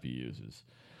what app he uses.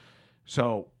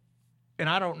 and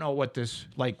I don't know what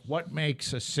what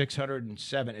makes a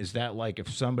 607? Is that like if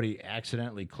somebody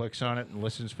accidentally clicks on it and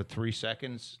listens for 3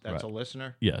 seconds, that's Right. a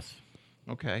listener? Yes.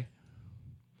 Okay.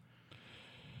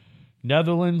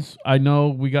 Netherlands, I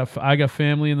know I got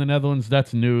family in the Netherlands.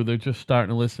 That's new. They're just starting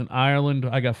to listen. Ireland,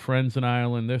 I got friends in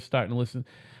Ireland. They're starting to listen.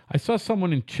 I saw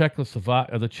someone in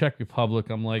Czechoslovakia, the Czech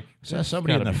Republic. I'm like, I saw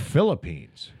somebody in the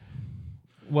Philippines.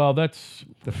 Well, that's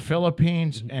The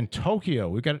Philippines and Tokyo.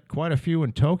 We've got quite a few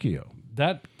in Tokyo.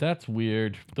 that's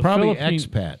weird. The Probably Philippines,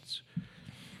 expats.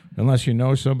 Unless you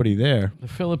know somebody there. The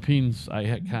Philippines, I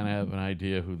kind of have an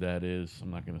idea who that is.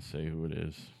 I'm not going to say who it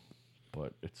is,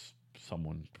 but it's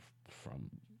someone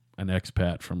from an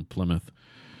expat from Plymouth.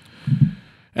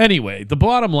 Anyway, the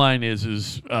bottom line is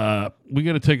we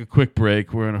got to take a quick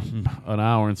break. We're in an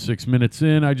hour and 6 minutes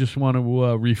in. I just want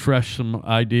to refresh some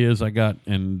ideas I got,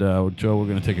 and Joe, we're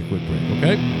going to take a quick break,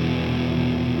 okay?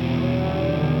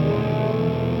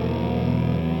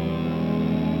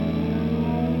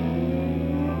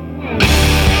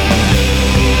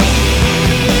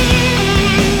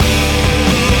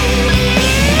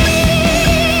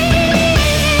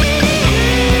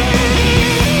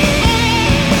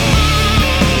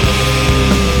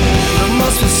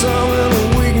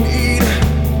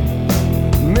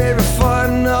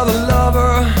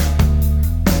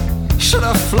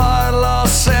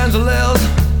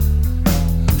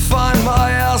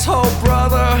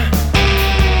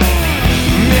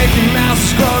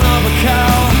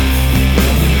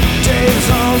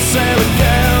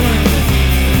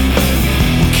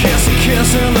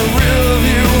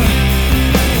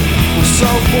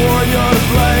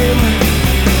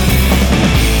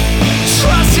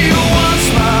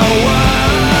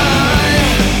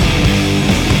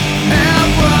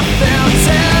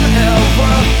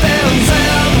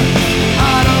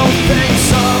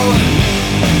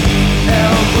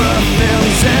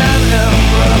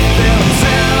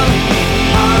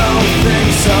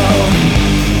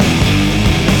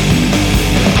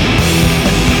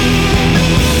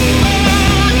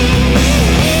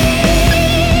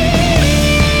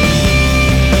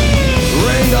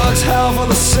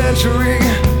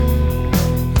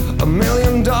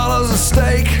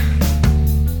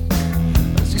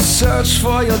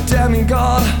 For your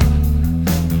demigod,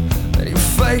 and you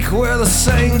fake we're the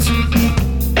saint.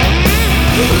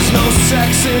 There's no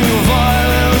sex in your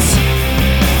violence.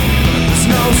 There's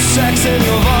no sex in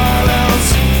your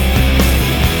violence.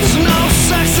 There's no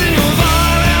sex in your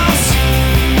violence.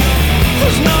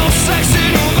 There's no sex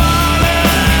in your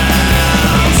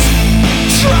violence.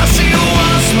 Trust you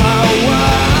once my way.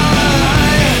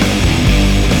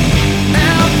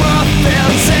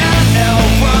 Everything's in,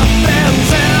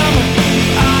 everything's in.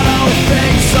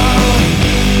 Think so.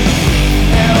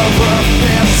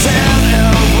 Everything's in,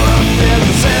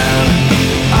 everything's in.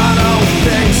 I don't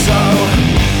think so.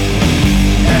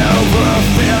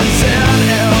 Everything's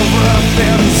in,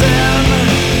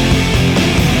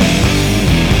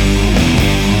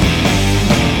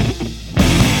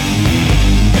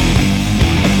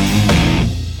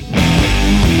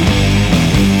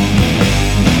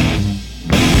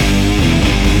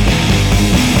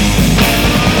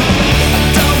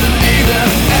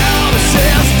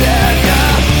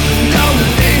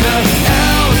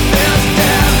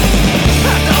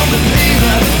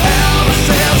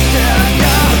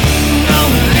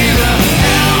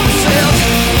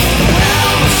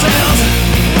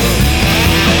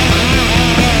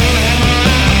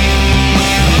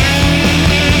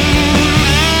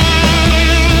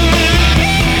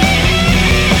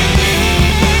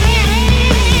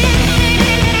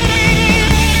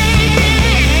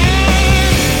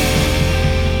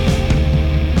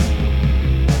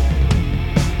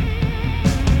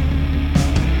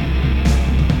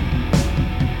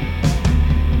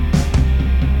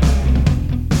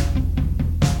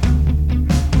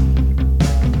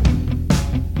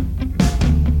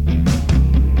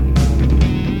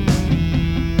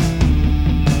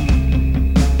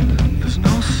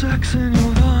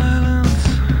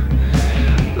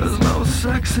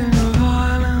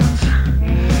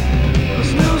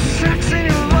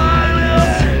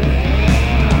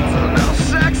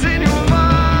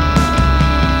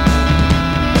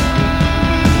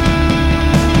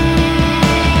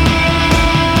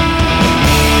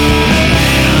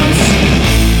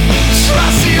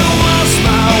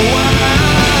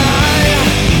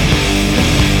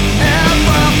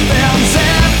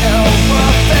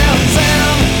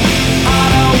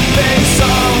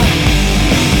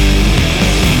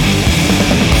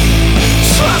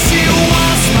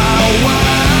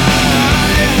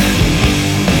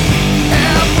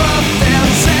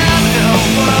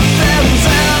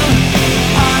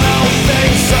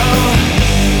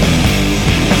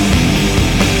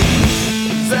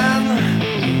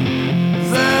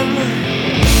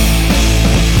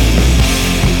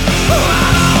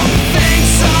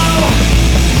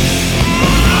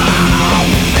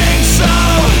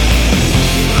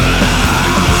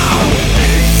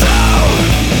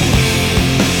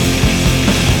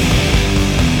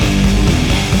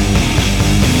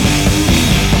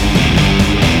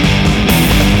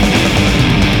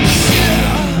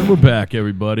 We're back,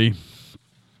 everybody.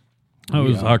 That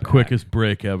We was are our back. quickest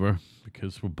break ever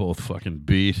because we're both fucking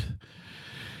beat.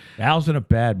 Al's in a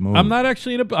bad mood. I'm not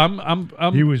actually in a.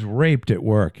 I'm. He was raped at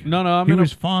work. No, I'm he in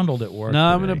was a. fondled at work. No,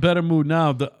 I'm in a today. better mood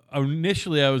now.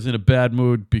 Initially, I was in a bad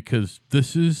mood because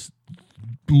this is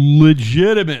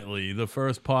legitimately the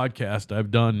first podcast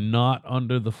I've done not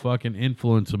under the fucking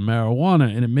influence of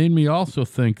marijuana, and it made me also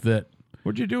think that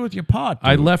What'd you do with your pot?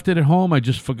 I dude? left it at home. I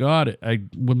just forgot it.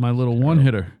 With my little one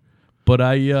hitter, but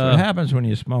I. What happens when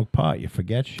you smoke pot? You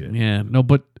forget shit. Yeah, no,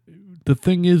 but the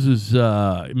thing is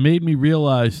it made me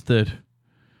realize that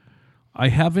I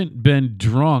haven't been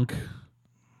drunk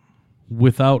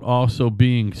without also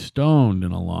being stoned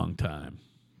in a long time.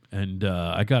 And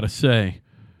I got to say,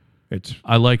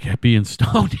 I like being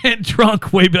stoned and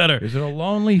drunk way better. Is it a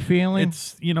lonely feeling?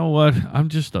 It's, you know what? I'm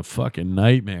just a fucking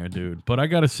nightmare, dude. But I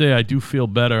got to say, I do feel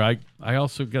better. I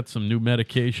also got some new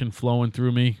medication flowing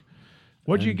through me.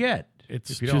 What'd you get? It's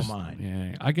if you just, don't mind.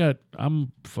 Yeah,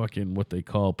 I'm fucking what they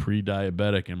call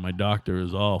pre-diabetic, and my doctor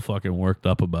is all fucking worked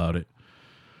up about it.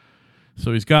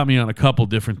 So he's got me on a couple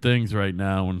different things right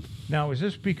now, and Now, is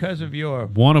this because of your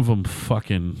one of them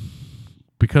fucking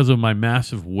because of my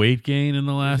massive weight gain in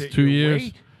the last is it 2 your years.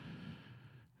 weight?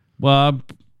 Well,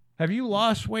 Have you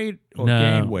lost weight or No.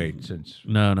 gained weight since?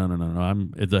 no.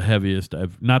 I'm it's the heaviest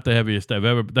not the heaviest I've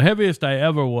ever. The heaviest I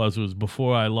ever was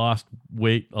before I lost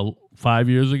weight 5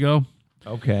 years ago.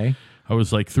 Okay. I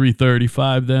was like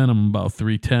 335 then. I'm about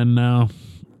 310 now.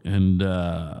 And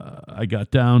I got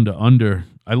down to under.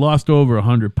 I lost over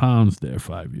 100 pounds there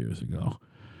 5 years ago.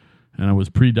 And I was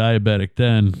pre-diabetic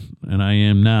then, and I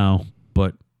am now.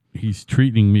 But he's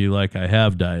treating me like I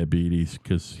have diabetes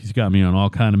because he's got me on all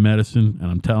kind of medicine.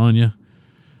 And I'm telling you,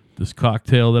 this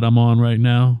cocktail that I'm on right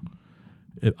now,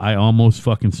 I almost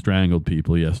fucking strangled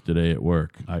people yesterday at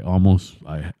work. I almost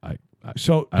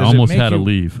had to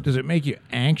leave. Does it make you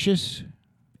anxious?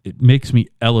 It makes me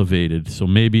elevated. So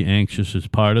maybe anxious is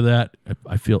part of that.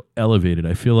 I feel elevated.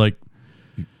 I feel like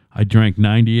I drank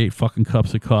 98 fucking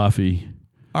cups of coffee.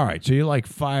 All right, so you're like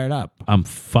fired up. I'm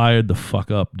fired the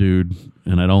fuck up, dude,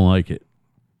 and I don't like it.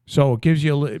 So it gives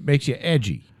you, it makes you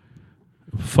edgy.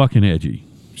 Fucking edgy.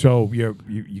 So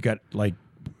you got like,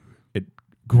 it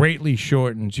greatly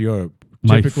shortens your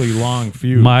My typically long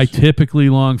fuse. My typically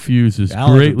long fuse is Al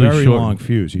has greatly a very short. long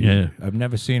fuse. Yeah. I've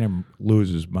never seen him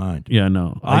lose his mind. Yeah,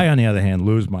 no. I, on the other hand,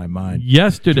 lose my mind 2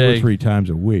 Yesterday, or 3 times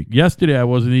a week. yesterday I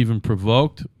wasn't even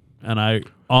provoked, and I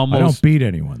I don't beat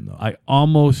anyone though. I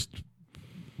almost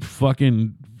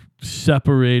fucking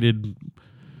separated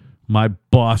my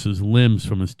boss's limbs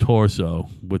from his torso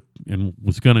and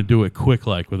was going to do it quick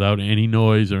like without any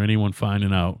noise or anyone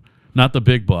finding out. Not the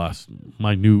big boss,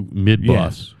 my new mid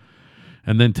boss. Yes.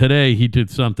 And then today he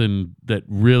did something that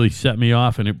really set me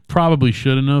off, and it probably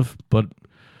shouldn't have, but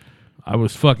I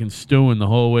was fucking stewing the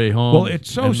whole way home. Well, it's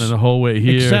so and then the whole way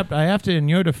here. Except I have to, in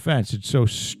your defense, it's so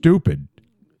stupid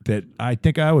that I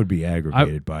think I would be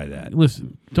aggravated by that.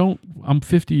 Listen, I'm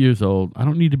 50 years old. I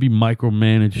don't need to be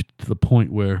micromanaged to the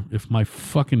point where if my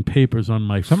fucking papers on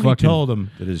my Somebody told him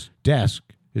that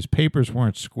his papers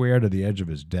weren't square to the edge of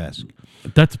his desk.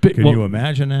 that's big. Can you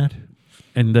imagine that?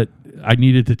 And that I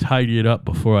needed to tidy it up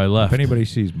before I left. If anybody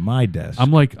sees my desk,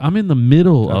 I'm in the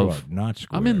middle talk of about not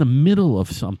square. I'm in the middle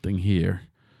of something here.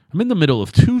 I'm in the middle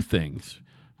of two things.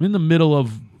 I'm in the middle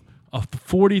of a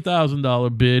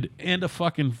 $40,000 bid and a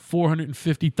fucking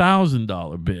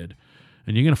 $450,000 bid.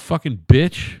 And you're going to fucking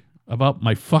bitch about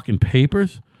my fucking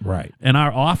papers? right. And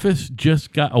our office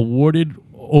just got awarded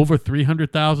over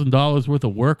 $300,000 worth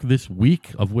of work this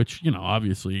week, of which,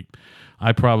 obviously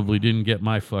I probably didn't get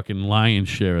my fucking lion's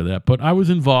share of that, but I was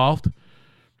involved.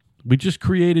 We just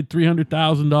created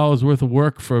 $300,000 worth of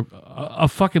work for a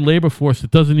fucking labor force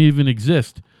that doesn't even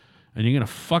exist. And you're going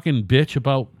to fucking bitch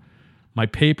about my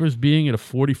papers being at a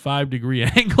 45-degree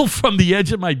angle from the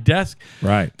edge of my desk?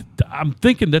 Right. I'm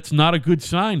thinking that's not a good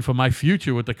sign for my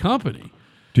future with the company.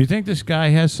 Do you think this guy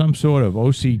has some sort of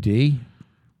OCD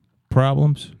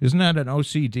problems? Isn't that an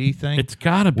OCD thing? It's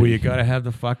got to be. where you got to have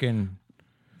the fucking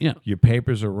your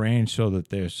papers arranged so that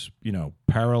they're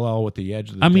parallel with the edge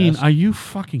of the desk. mean, are you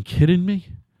fucking kidding me?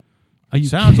 Are you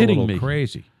Sounds kidding a little me?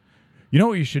 crazy. You know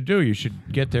what you should do? You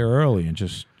should get there early and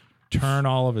just turn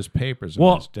all of his papers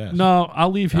on his desk. No,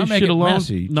 I'll leave Not his make shit it alone.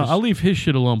 messy, No, just- I'll leave his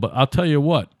shit alone. But I'll tell you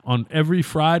what, on every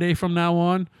Friday from now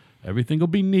on, everything will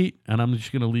be neat, and I'm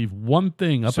just going to leave one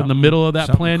thing up in the Something- middle of that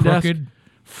something plan desk, crooked.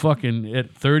 fucking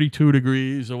at 32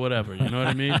 degrees or whatever. You know what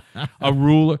I mean? A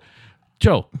ruler.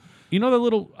 Joe,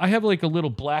 I have like a little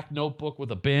black notebook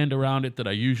with a band around it that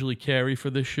I usually carry for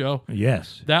this show.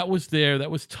 Yes. That was there.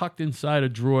 That was tucked inside a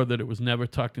drawer that it was never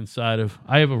tucked inside of.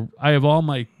 I have all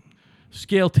my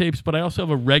scale tapes, but I also have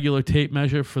a regular tape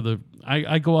measure for the.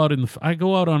 I go out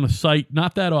on a site,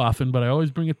 not that often, but I always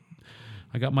bring it.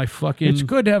 I got my fucking. It's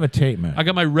good to have a tape measure. I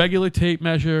got my regular tape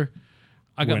measure.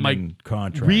 I got When my in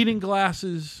contract. reading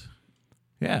glasses.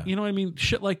 Yeah. You know what I mean?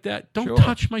 Shit like that. Don't Sure.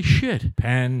 touch my shit.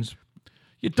 Pens,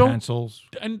 You don't. pencils.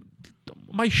 And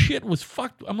my shit was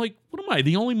fucked. I'm like, what am I?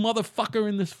 The only motherfucker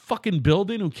in this fucking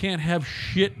building who can't have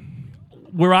shit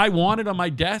where I want it on my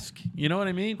desk? You know what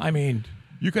I mean? I mean,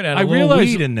 you could have I a little realize-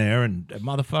 weed in there, and a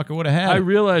motherfucker would have had I it.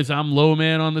 realize I'm low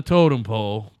man on the totem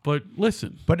pole, but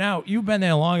listen. But now you've been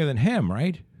there longer than him,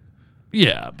 right?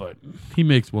 Yeah, but he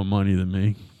makes more money than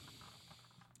me.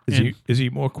 Is he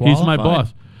more qualified? He's my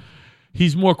boss.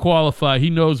 He's more qualified. He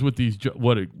knows what these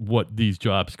what these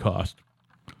jobs cost.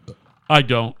 I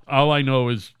don't. All I know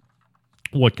is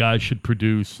what guys should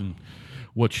produce and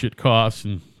what shit costs,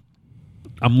 and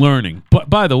I'm learning. But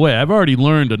by the way, I've already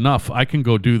learned enough. I can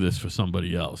go do this for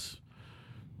somebody else.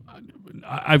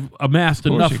 I've amassed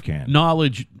Of course enough you can.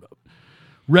 knowledge,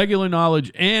 regular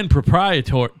knowledge, and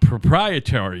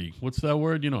proprietary. What's that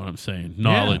word? You know what I'm saying?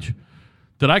 Knowledge.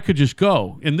 That I could just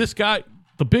go. And this guy,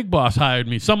 the big boss, hired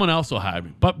me. Someone else will hire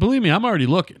me. But believe me, I'm already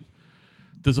looking.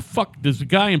 There's a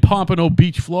guy in Pompano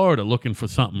Beach, Florida, looking for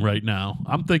something right now.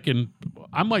 I'm thinking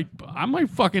I might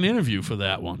fucking interview for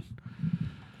that one.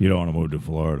 You don't want to move to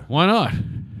Florida. Why not?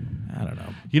 I don't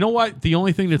know. You know what? The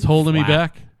only thing that's holding me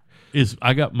Flat. back is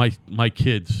I got my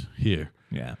kids here.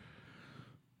 Yeah.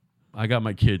 I got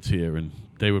my kids here, and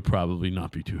they would probably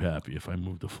not be too happy if I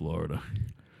moved to Florida.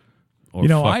 Or You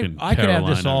know, fucking I could have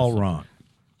this Carolina or all something. wrong.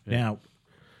 Now,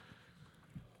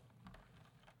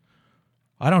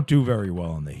 I don't do very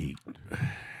well in the heat.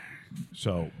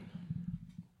 So,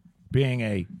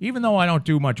 even though I don't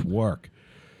do much work,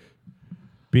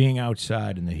 being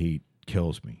outside in the heat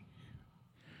kills me.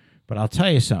 But I'll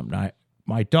tell you something.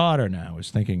 My daughter now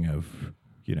is thinking of,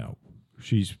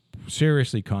 she's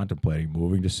seriously contemplating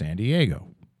moving to San Diego.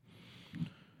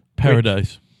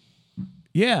 Paradise.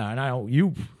 Yeah, and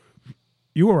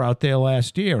you were out there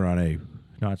last year on a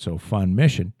not so fun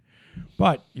mission,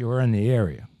 but you were in the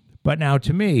area. But now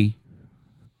to me,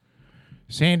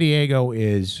 San Diego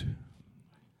is,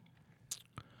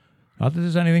 not that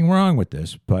there's anything wrong with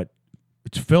this, but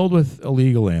it's filled with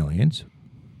illegal aliens.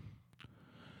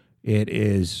 It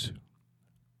is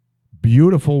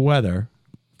beautiful weather,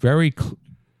 very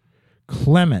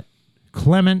clement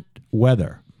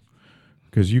weather,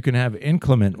 because you can have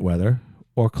inclement weather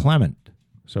or clement.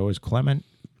 So is clement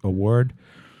a word?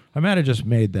 I might have just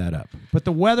made that up. But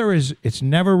the weather it's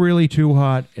never really too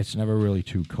hot. It's never really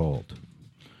too cold.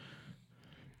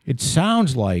 It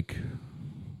sounds like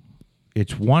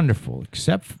it's wonderful,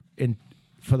 except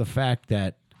for the fact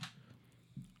that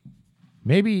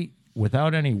maybe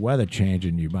without any weather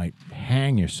changing, you might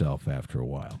hang yourself after a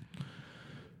while.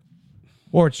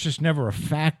 Or it's just never a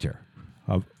factor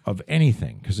of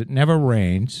anything, because it never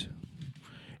rains.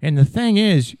 And the thing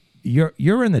is,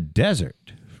 you're in the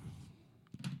desert,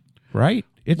 right?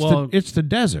 It's the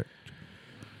desert.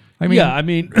 I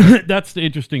mean, that's the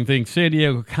interesting thing. San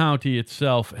Diego County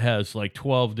itself has like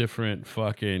 12 different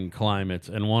fucking climates,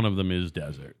 and one of them is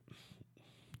desert.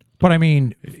 But I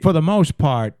mean, for the most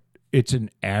part, it's an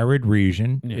arid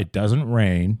region. Yeah. It doesn't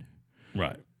rain.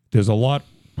 Right. There's a lot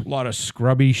of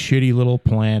scrubby, shitty little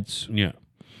plants. Yeah.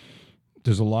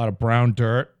 There's a lot of brown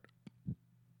dirt.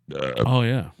 Oh,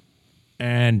 yeah.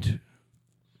 And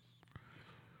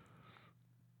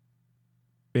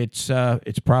it's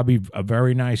probably a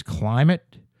very nice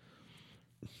climate,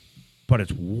 but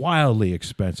it's wildly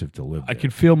expensive to live there. I can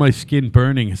feel my skin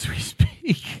burning as we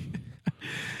speak.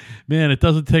 Man, it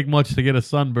doesn't take much to get a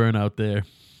sunburn out there.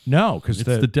 No, because It's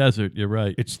the desert. You're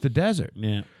right. it's the desert.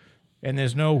 Yeah. And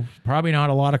there's probably not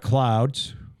a lot of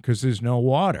clouds because there's no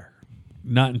water.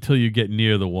 Not until you get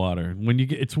near the water.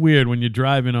 It's weird when you're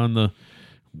driving on the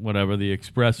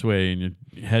expressway and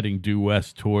you're heading due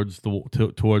west towards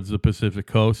the Pacific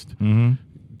coast. Mm-hmm.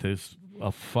 There's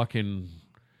a fucking.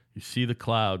 You see the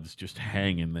clouds just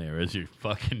hanging there as you're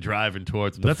fucking driving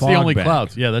towards them. That's the fog only bank.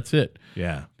 clouds. Yeah, that's it.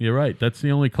 Yeah. You're right. That's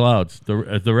the only clouds. The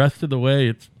rest of the way,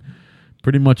 it's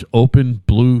pretty much open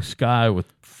blue sky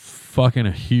with fucking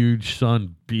a huge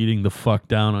sun beating the fuck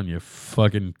down on your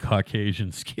fucking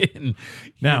Caucasian skin.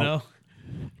 Now, you know?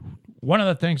 One of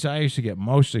the things I used to get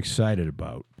most excited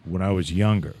about when I was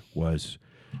younger was,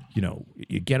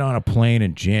 you get on a plane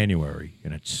in January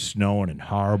and it's snowing and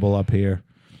horrible up here.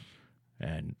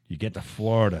 And you get to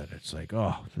Florida and it's like,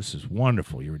 oh, this is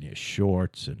wonderful. You're in your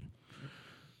shorts.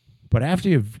 But after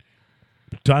you've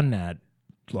done that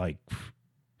like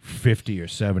 50 or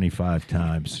 75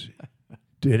 times,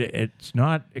 it's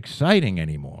not exciting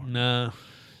anymore. No.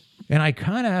 And I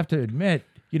kind of have to admit,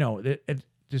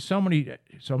 there's so many.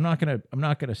 So I'm not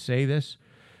gonna say this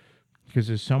because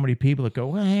there's so many people that go,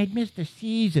 "Well, I'd miss the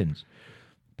seasons,"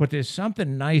 but there's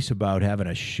something nice about having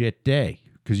a shit day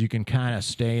because you can kind of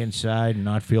stay inside and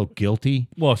not feel guilty.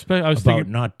 Well, I was about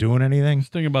thinking, not doing anything.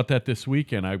 thinking about that this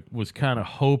weekend. I was kind of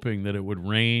hoping that it would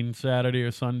rain Saturday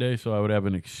or Sunday, so I would have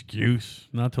an excuse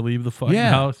not to leave the fucking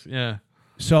house. Yeah.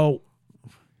 So,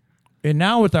 and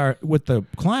now with the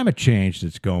climate change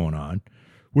that's going on,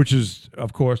 which is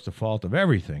of course the fault of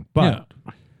everything, but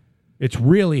it's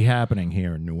really happening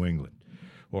here in New England,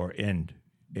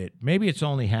 maybe it's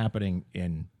only happening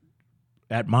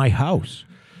at my house,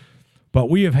 but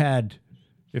we have had,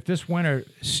 if this winter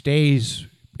stays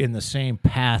in the same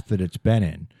path that it's been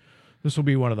in, this will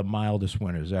be one of the mildest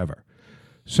winters ever.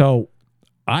 So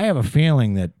I have a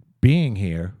feeling that being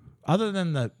here, other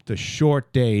than the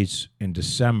short days in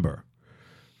December,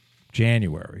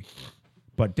 January,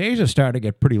 but days are starting to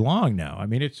get pretty long now. I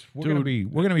mean, we're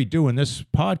gonna be doing this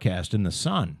podcast in the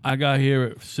sun. I got here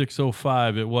at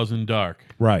 6:05. It wasn't dark.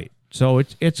 Right. So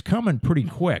it's coming pretty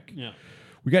quick. Yeah.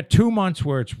 We got 2 months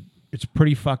where it's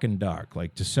pretty fucking dark,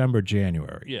 like December,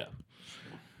 January. Yeah.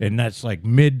 And that's like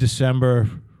mid-December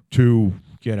to,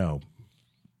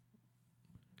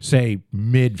 say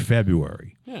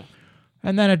mid-February. Yeah.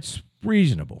 And then it's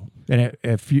reasonable. And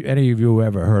if any of you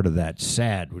ever heard of that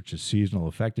SAD, which is seasonal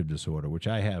affective disorder, which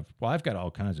I have, well, I've got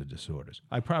all kinds of disorders.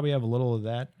 I probably have a little of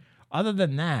that. Other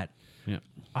than that,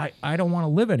 I don't want to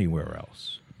live anywhere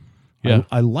else. Yeah.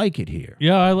 I like it here.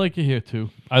 Yeah, I like it here too.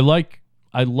 I like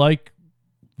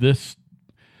this.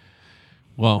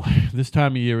 Well, this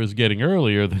time of year is getting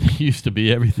earlier than it used to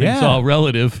be. Everything's all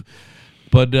relative.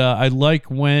 But I like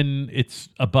when it's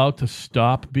about to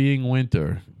stop being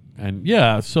winter. And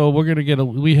so we're going to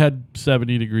we had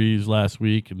 70 degrees last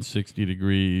week and 60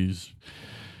 degrees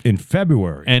in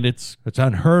February. And it's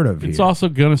unheard of here. It's also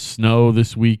going to snow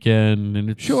this weekend. And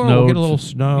it's sure, we'll get a little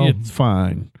snow. It's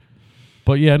fine.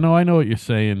 But I know what you're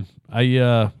saying.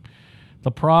 The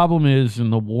problem is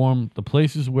in the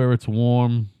places where it's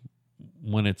warm,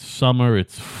 when it's summer,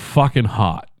 it's fucking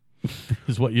hot,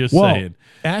 is what you're saying.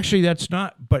 Actually, that's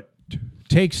not, but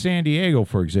take San Diego,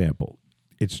 for example.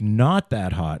 It's not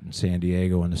that hot in San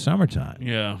Diego in the summertime.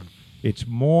 Yeah. It's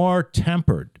more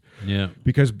tempered. Yeah.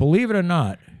 Because believe it or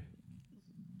not,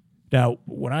 now,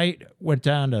 when I went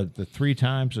down to the 3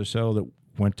 times or so that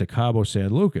went to Cabo San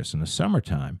Lucas in the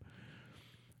summertime,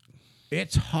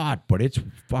 it's hot, but it's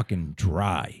fucking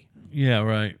dry. Yeah,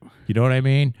 right. You know what I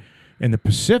mean? And the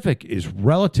Pacific is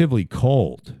relatively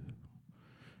cold.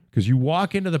 Because you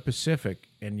walk into the Pacific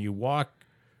and you walk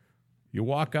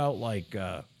out like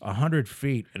 100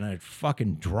 feet and it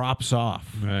fucking drops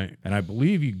off. Right. And I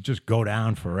believe you just go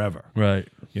down forever. Right.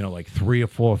 Like 3 or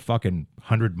 4 fucking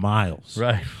 100 miles.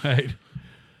 Right, right.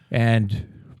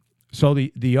 And so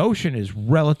the ocean is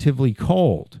relatively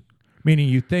cold. Meaning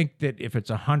you think that if it's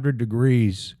 100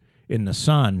 degrees in the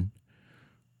sun,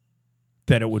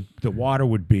 that the water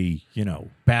would be,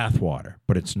 bath water,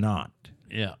 but it's not.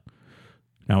 Yeah.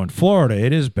 Now in Florida,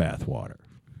 it is bath water,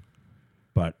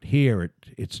 but here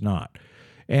it's not.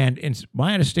 And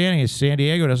my understanding is San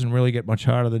Diego doesn't really get much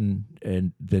hotter than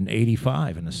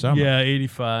 85 in the summer. Yeah,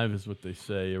 85 is what they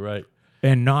say. You're right.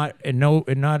 And not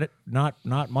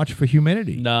much for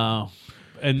humidity. No.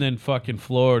 And then fucking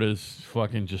Florida's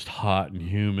fucking just hot and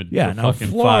humid. Yeah, for now fucking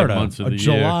Florida, 5 months of the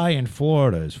July year. in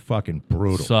Florida is fucking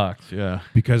brutal. Sucks, yeah.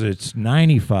 Because it's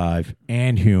 95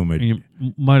 and humid. And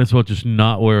you might as well just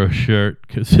not wear a shirt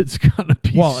because it's gonna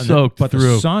be soaked but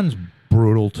through. the sun's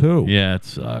brutal too. Yeah, it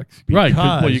sucks. Right,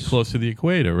 well, you're close to the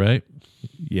equator, right?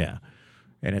 Yeah,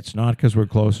 and it's not because we're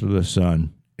closer to the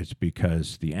sun. It's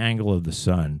because the angle of the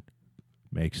sun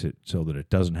makes it so that it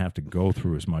doesn't have to go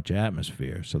through as much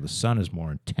atmosphere. So the sun is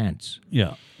more intense.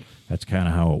 Yeah. That's kind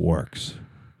of how it works.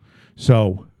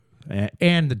 So,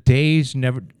 and the days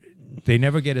never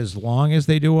get as long as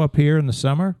they do up here in the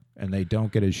summer, and they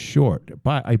don't get as short.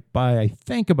 By I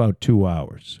think about 2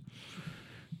 hours.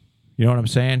 You know what I'm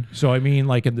saying? So I mean,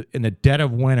 like in the dead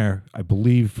of winter, I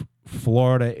believe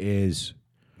Florida is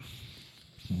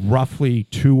roughly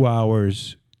 2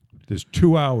 hours. There's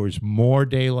 2 hours more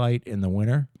daylight in the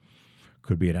winter.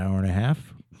 Could be an hour and a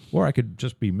half. Or I could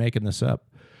just be making this up.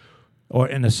 Or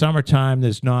in the summertime,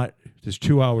 there's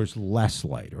 2 hours less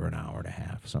light, or an hour and a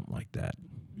half, something like that.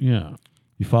 Yeah.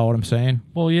 You follow what I'm saying?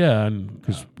 Well, yeah.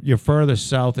 Because you're further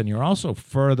south and you're also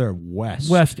further west.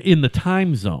 West in the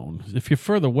time zone. If you're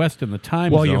further west in the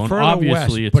time well, zone, you're further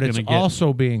obviously west, but it's it's going to get...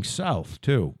 also being south,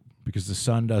 too. Because the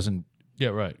sun doesn't... Yeah,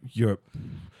 right.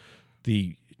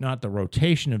 Not the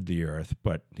rotation of the Earth,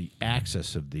 but the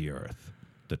axis of the Earth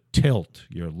the tilt.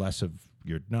 You're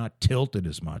not tilted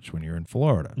as much when you're in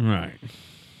Florida. Right.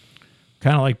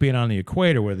 Kind of like being on the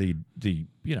equator, where the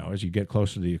as you get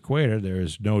closer to the equator, there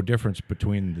is no difference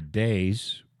between the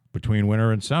days between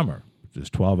winter and summer. There's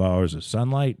 12 hours of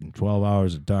sunlight and 12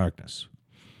 hours of darkness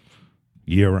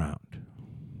year round.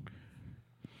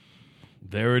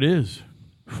 There it is.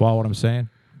 Follow what I'm saying?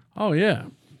 Oh yeah,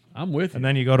 I'm with you. And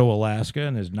then you go to Alaska,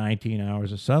 and there's 19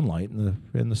 hours of sunlight in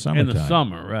the summertime. In the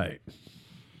summer, right?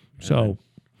 So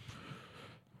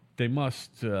they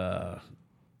must. Yeah,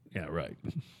 right.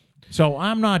 So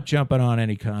I'm not jumping on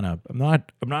any kind of. I'm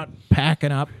not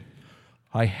packing up.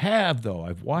 I have though.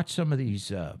 I've watched some of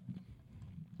these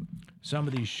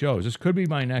shows. This could be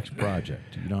my next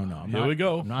project. You don't know. Here we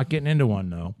go. I'm not getting into one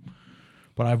though.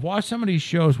 But I've watched some of these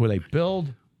shows where they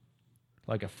build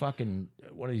like a fucking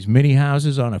one of these mini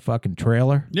houses on a fucking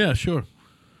trailer. Yeah, sure.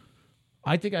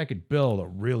 I think I could build a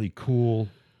really cool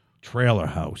trailer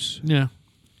house. Yeah.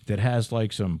 That has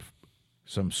like some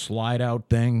slide out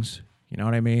things. You know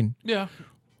what I mean? Yeah.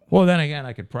 Well, then again,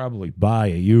 I could probably buy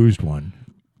a used one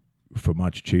for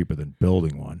much cheaper than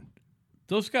building one.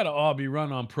 Those got to all be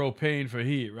run on propane for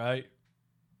heat, right?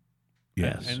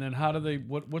 Yes. And then how do they?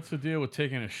 What's the deal with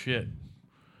taking a shit?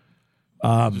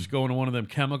 Um, Just going to one of them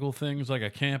chemical things like a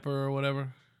camper or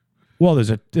whatever. Well,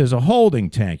 there's a holding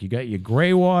tank. You got your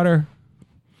gray water,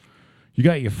 you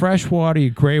got your fresh water,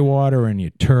 your gray water, and your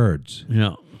turds.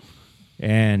 Yeah.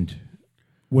 And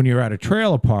when you're at a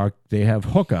trailer park, they have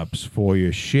hookups for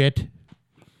your shit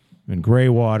and gray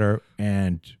water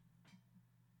and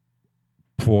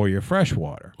for your fresh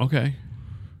water. Okay.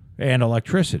 And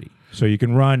electricity. So you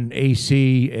can run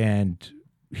AC and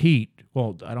heat.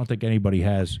 Well, I don't think anybody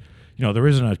has, there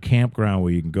isn't a campground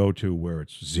where you can go to where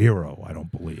it's zero, I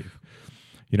don't believe.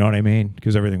 You know what I mean?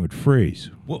 Because everything would freeze.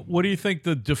 What do you think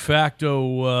the de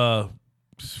facto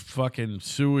fucking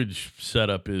sewage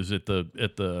setup is at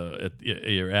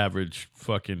your average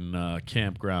fucking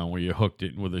campground where you hooked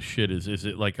it with a shit? Is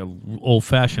it like a old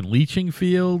fashioned leaching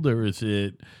field, or is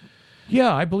it?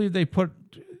 Yeah, I believe they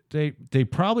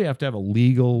probably have to have a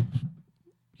legal.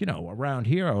 Around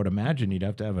here, I would imagine you'd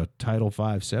have to have a Title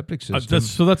V septic system.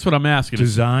 So that's what I'm asking.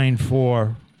 Designed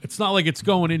for. It's not like it's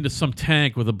going into some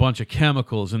tank with a bunch of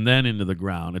chemicals and then into the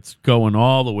ground. It's going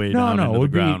all the way down into the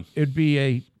ground. It'd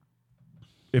be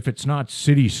if it's not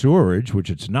city sewerage, which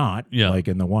it's not, like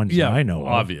in the ones that I know of,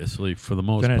 obviously, for the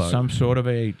most then part. it's some sort of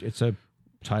it's a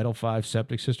Title V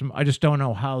septic system. I just don't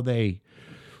know how do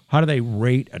they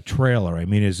rate a trailer? I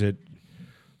mean, is it,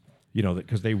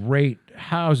 because they rate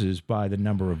houses by the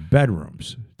number of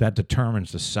bedrooms. That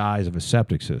determines the size of a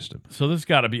septic system. So there's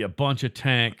got to be a bunch of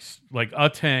tanks, like a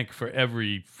tank for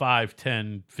every 5,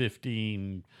 10,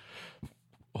 15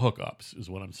 hookups is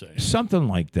what I'm saying. Something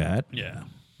like that. Yeah.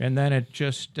 And then it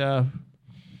just,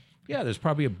 there's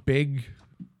probably a big...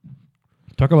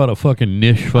 Talk about a fucking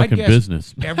niche fucking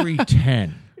business. Every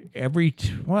 10.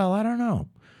 Well, I don't know.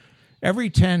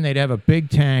 Every 10, they'd have a big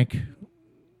tank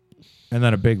and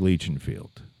then a big leaching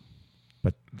field.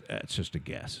 But that's just a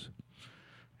guess.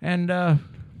 And I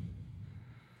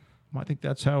think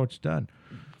that's how it's done.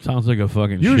 Sounds like a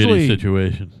fucking shitty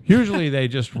situation. Usually they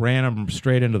just ran them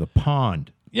straight into the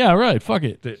pond. Yeah, right. Fuck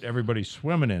it. That everybody's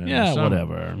swimming in. Yeah,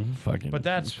 whatever. Fucking. But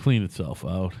that's clean itself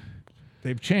out.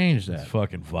 They've changed that. It's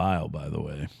fucking vile, by the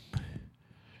way.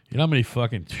 You know how many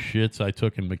fucking shits I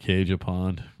took in McCaja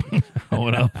Pond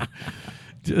growing up?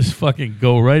 Just fucking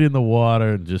go right in the water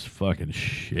and just fucking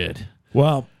shit.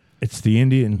 Well, it's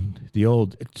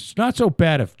it's not so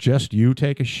bad if just you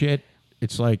take a shit.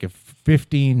 It's like if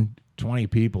 15, 20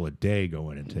 people a day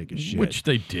go in and take a shit. Which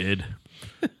they did.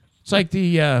 It's like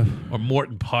or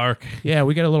Morton Park. Yeah,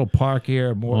 we got a little park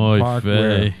here, Morton Park,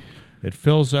 where it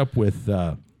fills up with,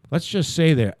 let's just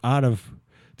say they're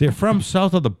from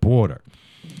south of the border.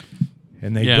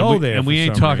 And they go there. And we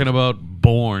ain't talking about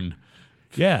Bourne.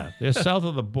 Yeah, they're south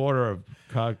of the border of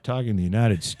talking the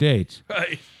United States.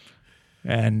 Right.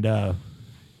 And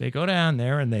they go down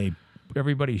there and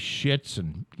everybody shits.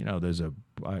 And,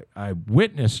 I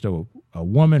witnessed a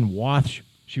woman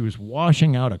she was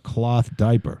washing out a cloth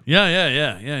diaper.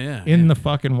 Yeah. In the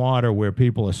fucking water where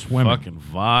people are swimming. Fucking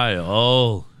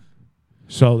vile.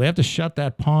 So they have to shut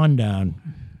that pond down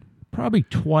probably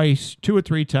 2 or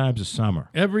 3 times a summer.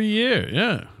 Every year,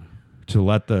 yeah. To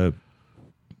let the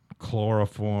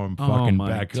chloroform fucking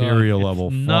bacteria level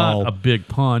fall. Not a big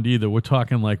pond either. We're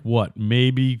talking like what?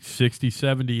 Maybe 60,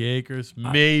 70 acres?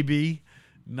 Maybe.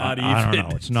 Not even. I don't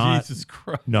know. It's not. Jesus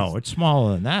Christ. No, it's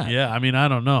smaller than that. Yeah, I mean, I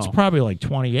don't know. It's probably like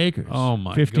 20 acres. Oh,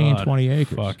 my 15, God. 20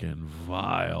 acres. Fucking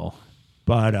vile.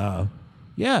 But,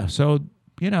 yeah, so,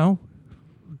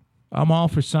 I'm all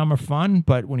for summer fun,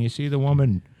 but when you see the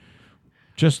woman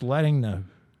just letting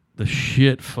The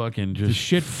shit fucking just the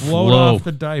shit float off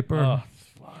the diaper,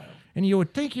 and you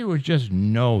would think you would just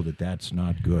know that that's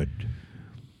not good.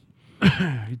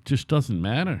 It just doesn't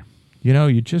matter. You know,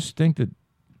 you just think that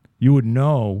you would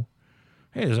know,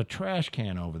 hey, there's a trash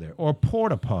can over there, or a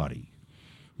porta potty.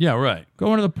 Yeah, right.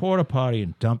 Go into the porta potty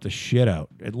and dump the shit out,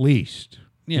 at least.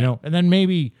 Yeah. You know, and then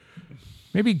maybe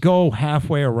go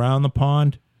halfway around the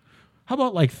pond. How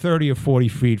about like 30 or 40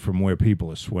 feet from where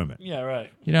people are swimming? Yeah,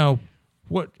 right. You know,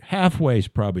 what halfway is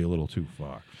probably a little too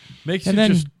far. Makes And it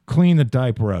then just clean the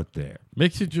diaper out there.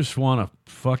 makes you just want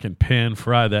to fucking pan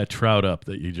fry that trout up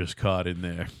that you just caught in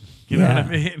there. You know what I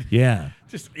mean? Yeah.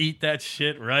 Just eat that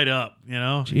shit right up, you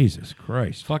know? Jesus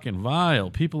Christ. Fucking vile.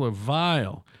 People are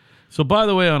vile. So, by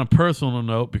the way, on a personal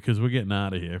note, because we're getting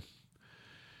out of here,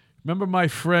 remember my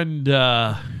friend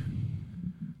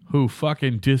who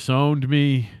fucking disowned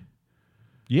me?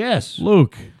 Yes.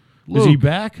 Luke. Is he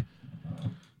back?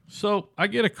 So, I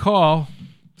get a call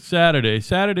Saturday.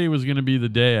 Saturday was going to be the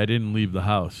day I didn't leave the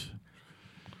house.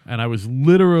 And I was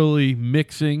literally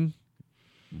mixing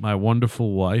my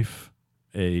wonderful wife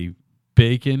a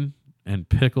bacon and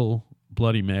pickle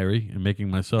Bloody Mary and making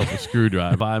myself a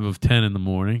screwdriver 5 of 10 in the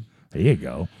morning. There you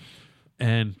go.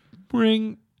 And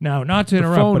bring Now, not to The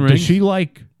interrupt, phone but rings. does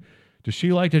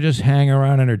she like to just hang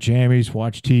around in her jammies,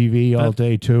 watch TV all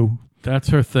day too? that's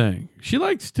her thing. She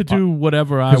likes to do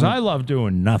whatever Because I love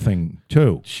doing nothing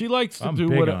too. She likes to I'm do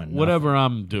big on whatever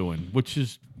I'm doing, which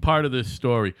is part of this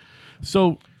story.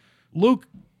 So, Luke,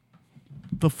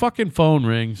 the fucking phone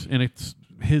rings, and it's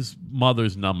his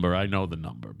mother's number. I know the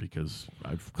number because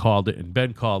I've called it, and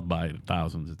been called by it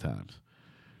thousands of times.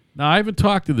 Now, I haven't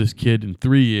talked to this kid in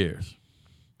 3 years.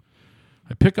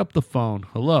 I pick up the phone.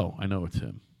 Hello, I know it's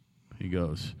him. He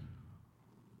goes,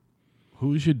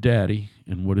 "Who's your daddy,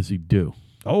 and what does he do?"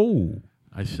 Oh.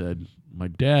 I said, "My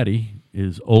daddy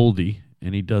is Oldie,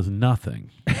 and he does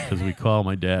nothing," because we call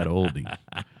my dad Oldie.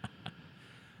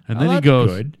 And then that's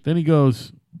good. He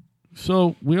goes,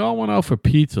 "So we all went out for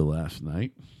pizza last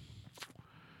night,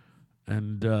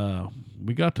 and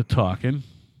we got to talking,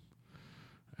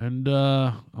 and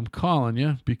I'm calling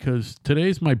you because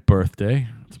today's my birthday.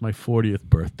 It's my 40th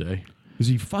birthday, Is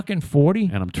he fucking 40?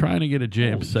 and I'm trying to get a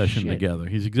jam Holy session shit. together.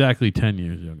 He's exactly 10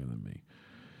 years younger than me.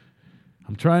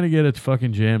 I'm trying to get a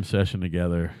fucking jam session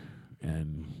together,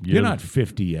 and You're not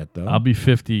 50 yet, though. I'll be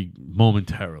 50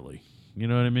 momentarily. You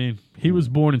know what I mean? He was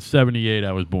born in 78.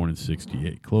 I was born in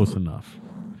 68. Close enough.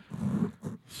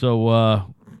 So,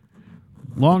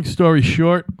 long story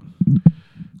short,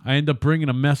 I end up bringing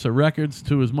a mess of records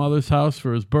to his mother's house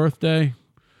for his birthday.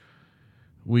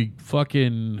 We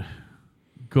fucking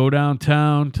go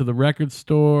downtown to the record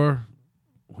store.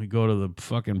 We go to the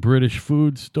fucking British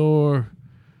food store.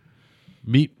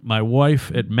 Meet my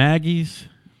wife at Maggie's,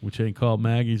 which ain't called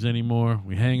Maggie's anymore.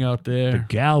 We hang out there.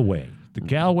 The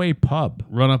Galway pub.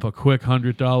 Run up a quick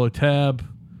 $100 tab,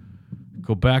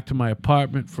 go back to my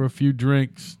apartment for a few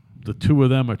drinks. The two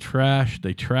of them are trash.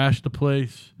 They trashed the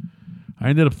place. I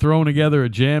ended up throwing together a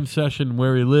jam session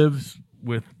where he lives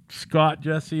with Scott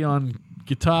Jesse on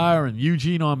guitar and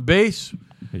Eugene on bass.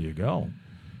 There you go.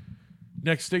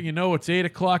 Next thing you know, it's 8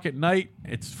 o'clock at night.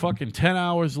 It's fucking 10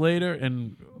 hours later,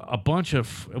 and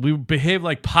we behaved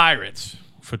like pirates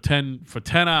for 10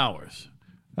 hours.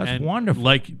 That's And, wonderful.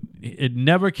 Like, it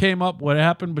never came up what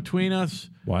happened between us,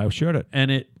 Why should it?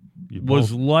 and it You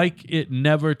was both- like it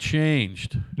never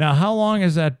changed. Now, how long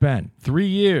has that been? 3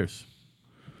 years.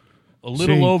 A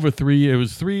little See- over 3 years. It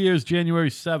was 3 years, January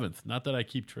 7th. Not that I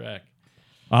keep track.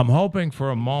 I'm hoping for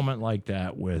a moment like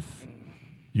that with,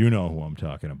 you know who I'm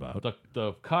talking about,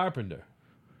 The carpenter.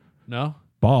 No?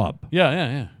 Bob.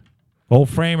 Yeah. Old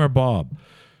framer Bob.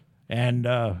 And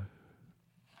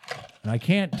I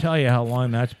can't tell you how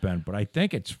long that's been, but I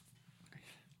think it's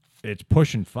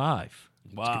pushing 5.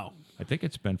 Wow. I think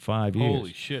it's been 5 years.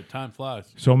 Holy shit, time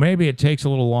flies. So maybe it takes a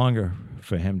little longer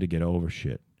for him to get over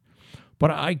shit.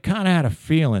 But I kind of had a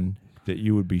feeling that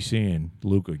you would be seeing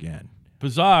Luke again.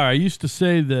 Bizarre. I used to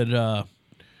say that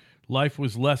life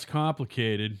was less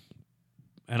complicated,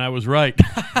 and I was right.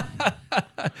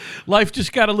 Life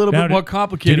just got a little Now, bit more did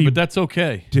complicated, he- but that's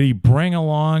okay. Did he bring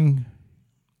along?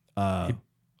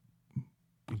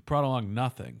 He brought along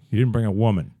nothing. He didn't bring a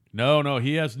woman. No,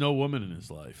 he has no woman in his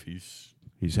life.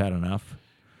 He's had enough.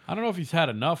 I don't know if he's had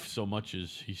enough so much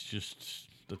as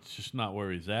that's just not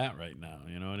where he's at right now.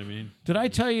 You know what I mean? Did I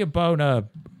tell you about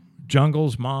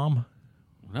Jungle's mom?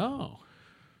 No.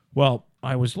 Well,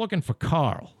 I was looking for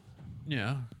Carl.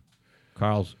 Yeah.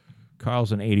 Carl's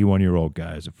an 81-year-old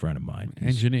guy. Is a friend of mine.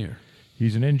 Engineer.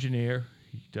 He's an engineer.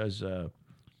 He does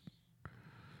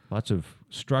lots of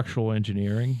structural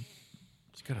engineering.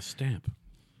 It's got a stamp.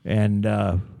 And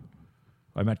I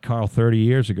met Carl 30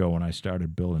 years ago when I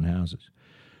started building houses.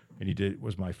 And he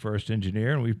was my first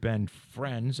engineer, and we've been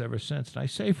friends ever since. And I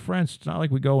say friends, it's not like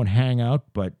we go and hang out,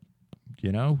 but,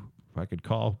 you know, if I could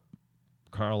call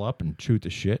Carl up and shoot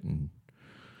the shit, and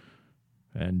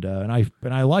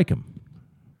I like him.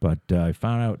 But I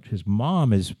found out his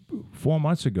mom is 4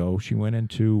 months ago. She went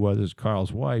into this is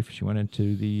Carl's wife. She went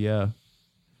into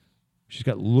she's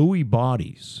got Lewy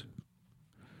bodies,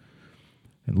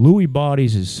 and Lewy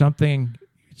bodies is something.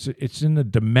 It's in the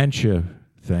dementia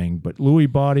thing, but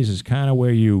Lewy bodies is kind of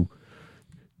where you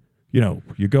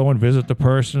go and visit the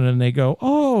person, and they go,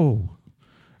 "Oh,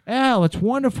 Al, it's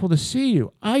wonderful to see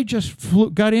you. I just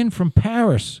got in from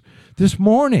Paris this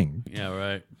morning." Yeah,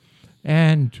 right.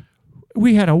 And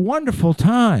we had a wonderful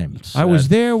time. Sad. I was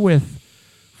there with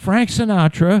Frank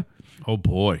Sinatra Oh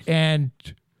boy. and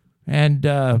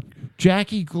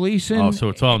Jackie Gleason. Oh, so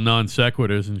it's all non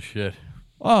sequiturs and shit.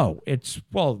 Oh,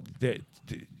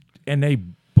 and they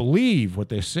believe what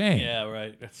they're saying. Yeah,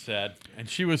 right. That's sad. And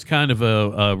she was kind of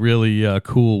a really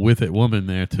cool with it woman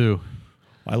there too.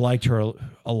 I liked her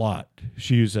a lot.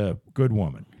 She was a good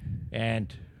woman.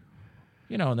 And,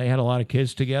 and they had a lot of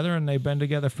kids together, and they've been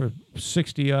together for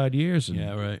 60-odd years. And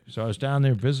Yeah, right. so I was down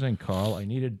there visiting Carl. I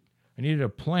needed a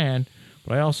plan,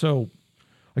 but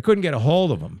I couldn't get a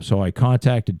hold of him. So I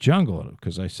contacted Jungle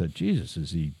because I said, Jesus,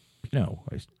 is he,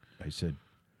 I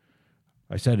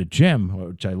said to Jim,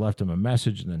 which I left him a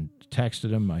message and then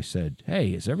texted him. I said, hey,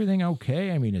 is everything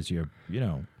okay? I mean, I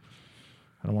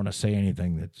don't want to say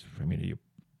anything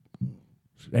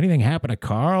anything happen to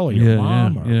Carl or your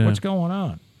mom or what's going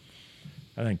on?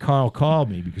 And then Carl called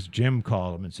me because Jim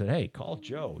called him and said, hey, call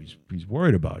Joe. He's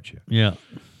worried about you. Yeah.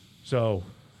 So,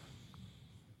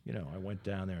 I went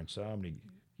down there and saw him.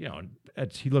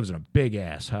 And he lives in a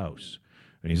big-ass house.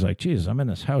 And he's like, Jesus, I'm in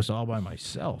this house all by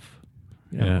myself.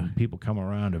 People come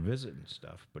around to visit and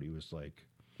stuff. But he was like,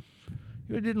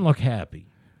 he didn't look happy,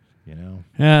 Yeah,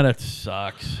 that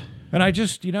sucks. And I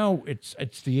just,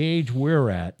 it's the age we're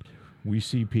at. We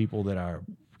see people that are,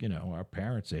 our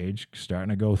parents' age starting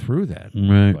to go through that.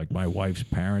 Right. Like my wife's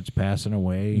parents passing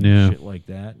away and shit like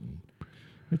that. And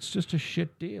it's just a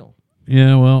shit deal.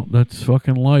 Yeah, well, that's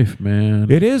fucking life,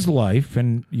 man. It is life,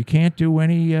 and you can't do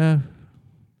any...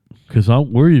 Because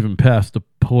we're even past the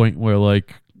point where,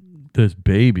 like, there's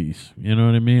babies. You know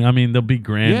what I mean? I mean, there'll be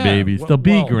grandbabies. There'll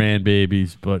be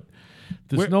grandbabies, but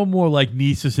there's no more, like,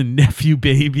 nieces and nephew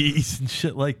babies and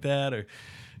shit like that, or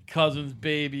cousins'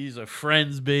 babies, or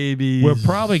friends' babies. We're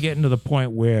probably getting to the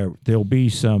point where there'll be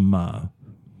some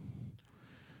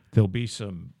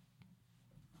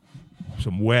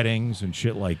weddings and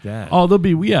shit like that. Oh, there'll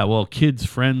be, kids'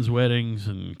 friends' weddings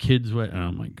and kids' weddings.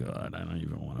 Oh, my God. I don't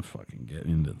even want to fucking get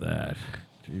into that.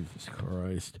 Jesus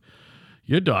Christ.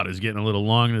 Your daughter's getting a little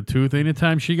long in the tooth.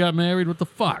 Anytime she got married, what the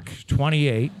fuck? She's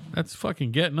 28. That's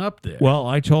fucking getting up there. Well,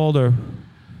 I told her.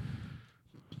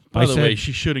 By the way,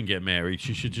 she shouldn't get married.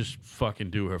 She should just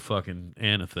fucking do her fucking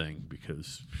Anna thing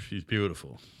because she's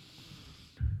beautiful.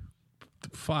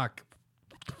 Fuck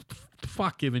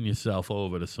giving yourself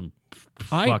over to some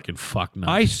fucking fuck nuts.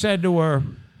 I said to her,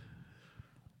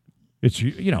 it's,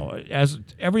 as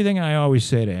everything I always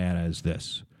say to Anna is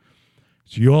this.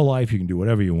 It's your life. You can do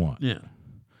whatever you want. Yeah.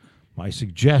 My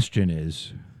suggestion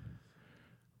is,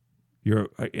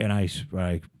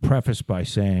 I preface by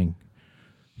saying,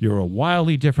 you're a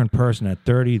wildly different person at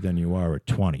 30 than you are at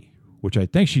 20, which I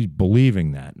think she's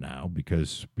believing that now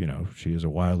because, she is a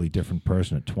wildly different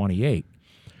person at 28.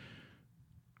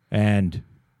 And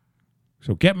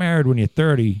so get married when you're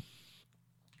 30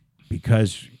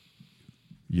 because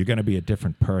you're going to be a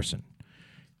different person.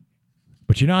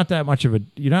 But you're not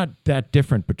that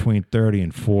different between 30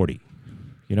 and 40.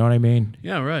 You know what I mean?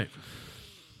 Yeah, right.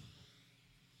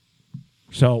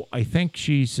 So I think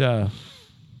she's, she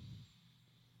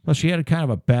had a kind of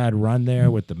a bad run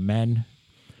there with the men,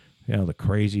 the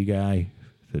crazy guy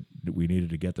that we needed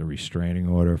to get the restraining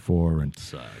order for. And,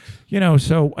 sucks.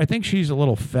 So I think she's a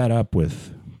little fed up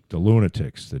with the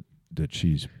lunatics that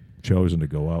she's chosen to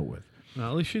go out with. Well,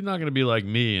 at least she's not going to be like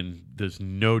me, and there's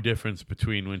no difference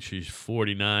between when she's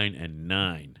 49 and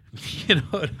 9. You know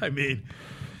what I mean?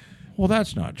 Well,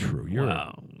 that's not true. You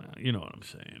know what I'm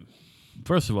saying.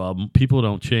 First of all, people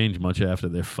don't change much after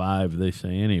they're 5, they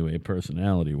say anyway,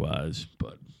 personality-wise.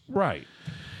 But right.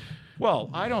 Well,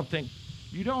 I don't think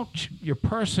your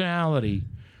personality.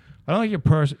 I don't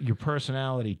think your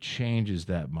personality changes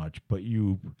that much, but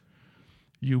you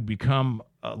become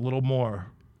a little more.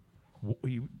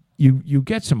 You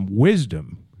get some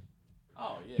wisdom.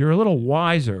 Oh yeah. You're a little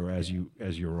wiser as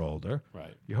you're older.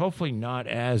 Right. You're hopefully not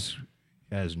as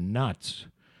nuts.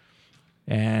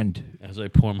 And As I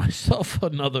pour myself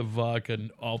another vodka,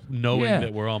 knowing Yeah.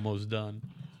 that we're almost done.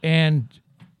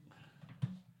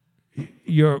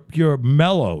 you're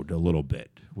mellowed a little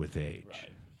bit with age.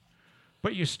 Right.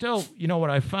 But you still, you know what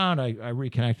I found? I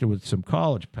reconnected with some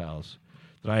college pals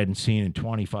that I hadn't seen in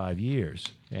 25 years.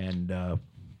 And,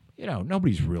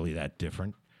 nobody's really that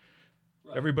different.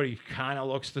 Right. Everybody kind of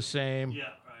looks the same. Yeah,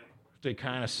 right. They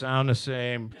kind of sound the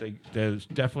same. They're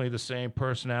definitely the same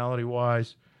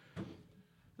personality-wise.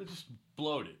 They're just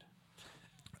bloated.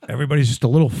 Everybody's just a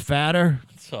little fatter.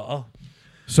 That's all.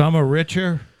 Some are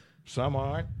richer. Some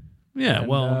aren't. Yeah, And,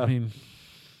 well, I mean...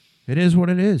 It is what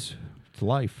it is. It's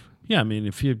life. Yeah, I mean,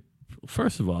 if you're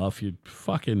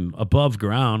fucking above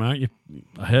ground, aren't you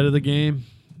ahead of the game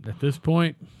at this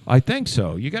point? I think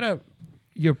so.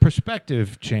 Your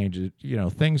perspective changes.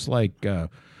 Things like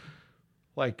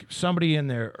somebody in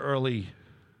their late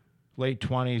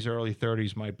 20s, early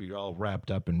 30s might be all wrapped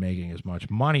up in making as much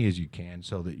money as you can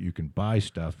so that you can buy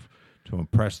stuff to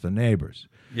impress the neighbors.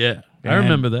 Yeah, I And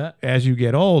remember that. As you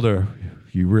get older,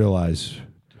 you realize...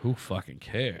 Who fucking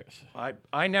cares?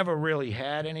 I never really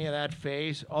had any of that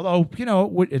phase. Although,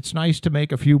 it's nice to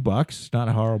make a few bucks. It's not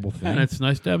a horrible thing. And it's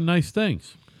nice to have nice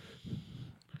things.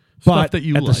 But Stuff that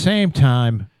you at like. the same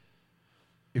time,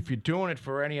 if you're doing it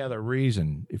for any other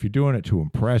reason, if you're doing it to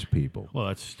impress people, Well,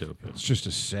 that's stupid. it's just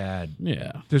a sad...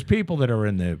 Yeah. There's people that are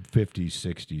in their 50s,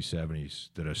 60s, 70s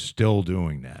that are still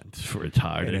doing that. It's for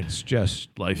retarded. And it's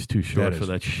just... Life's too short for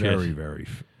that shit. very, very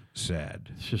sad.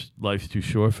 It's just life's too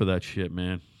short for that shit,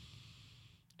 man.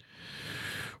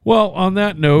 Well, on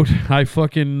that note, I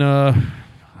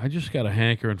just got a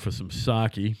hankering for some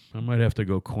sake. I might have to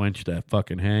go quench that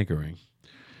fucking hankering.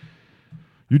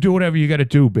 You do whatever you got to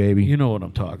do, baby. You know what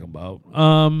I'm talking about.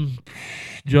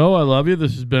 Joe, I love you.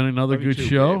 This has been another Love you good too,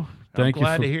 show. babe. Thank I'm you.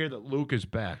 glad to hear that Luke is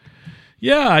back.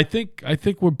 Yeah, I think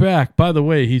we're back. By the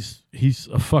way, he's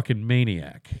a fucking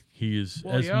maniac. He is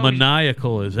Well, as he always-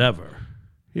 maniacal as ever.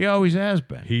 He always has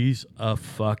been. He's a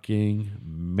fucking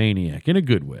maniac in a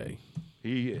good way.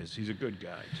 He is. He's a good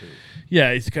guy, too.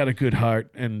 Yeah, he's got a good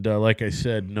heart, and like I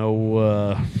said,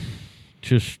 I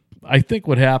think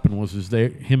what happened was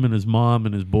him and his mom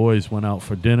and his boys went out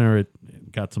for dinner,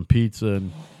 got some pizza,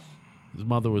 and his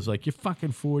mother was like, "You're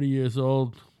fucking 40 years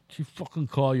old. You fucking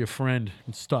call your friend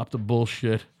and stop the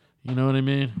bullshit." You know what I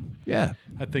mean? Yeah.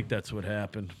 I think that's what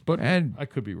happened, but And I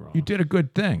could be wrong. You did a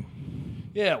good thing.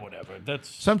 Yeah, whatever. That's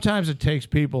Sometimes it takes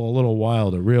people a little while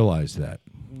to realize that.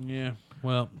 yeah.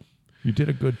 Well, You did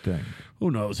a good thing. who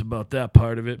knows about that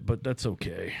part of it, but that's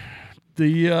okay.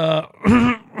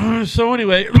 So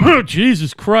anyway,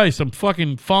 Jesus Christ, I'm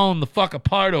fucking falling the fuck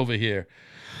apart over here.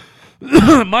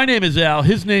 My name is Al.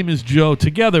 His name is Joe.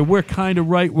 Together, we're kind of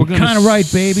right. We're going Kinda Right,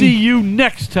 baby. See you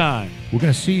next time. We're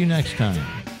going to see you next time.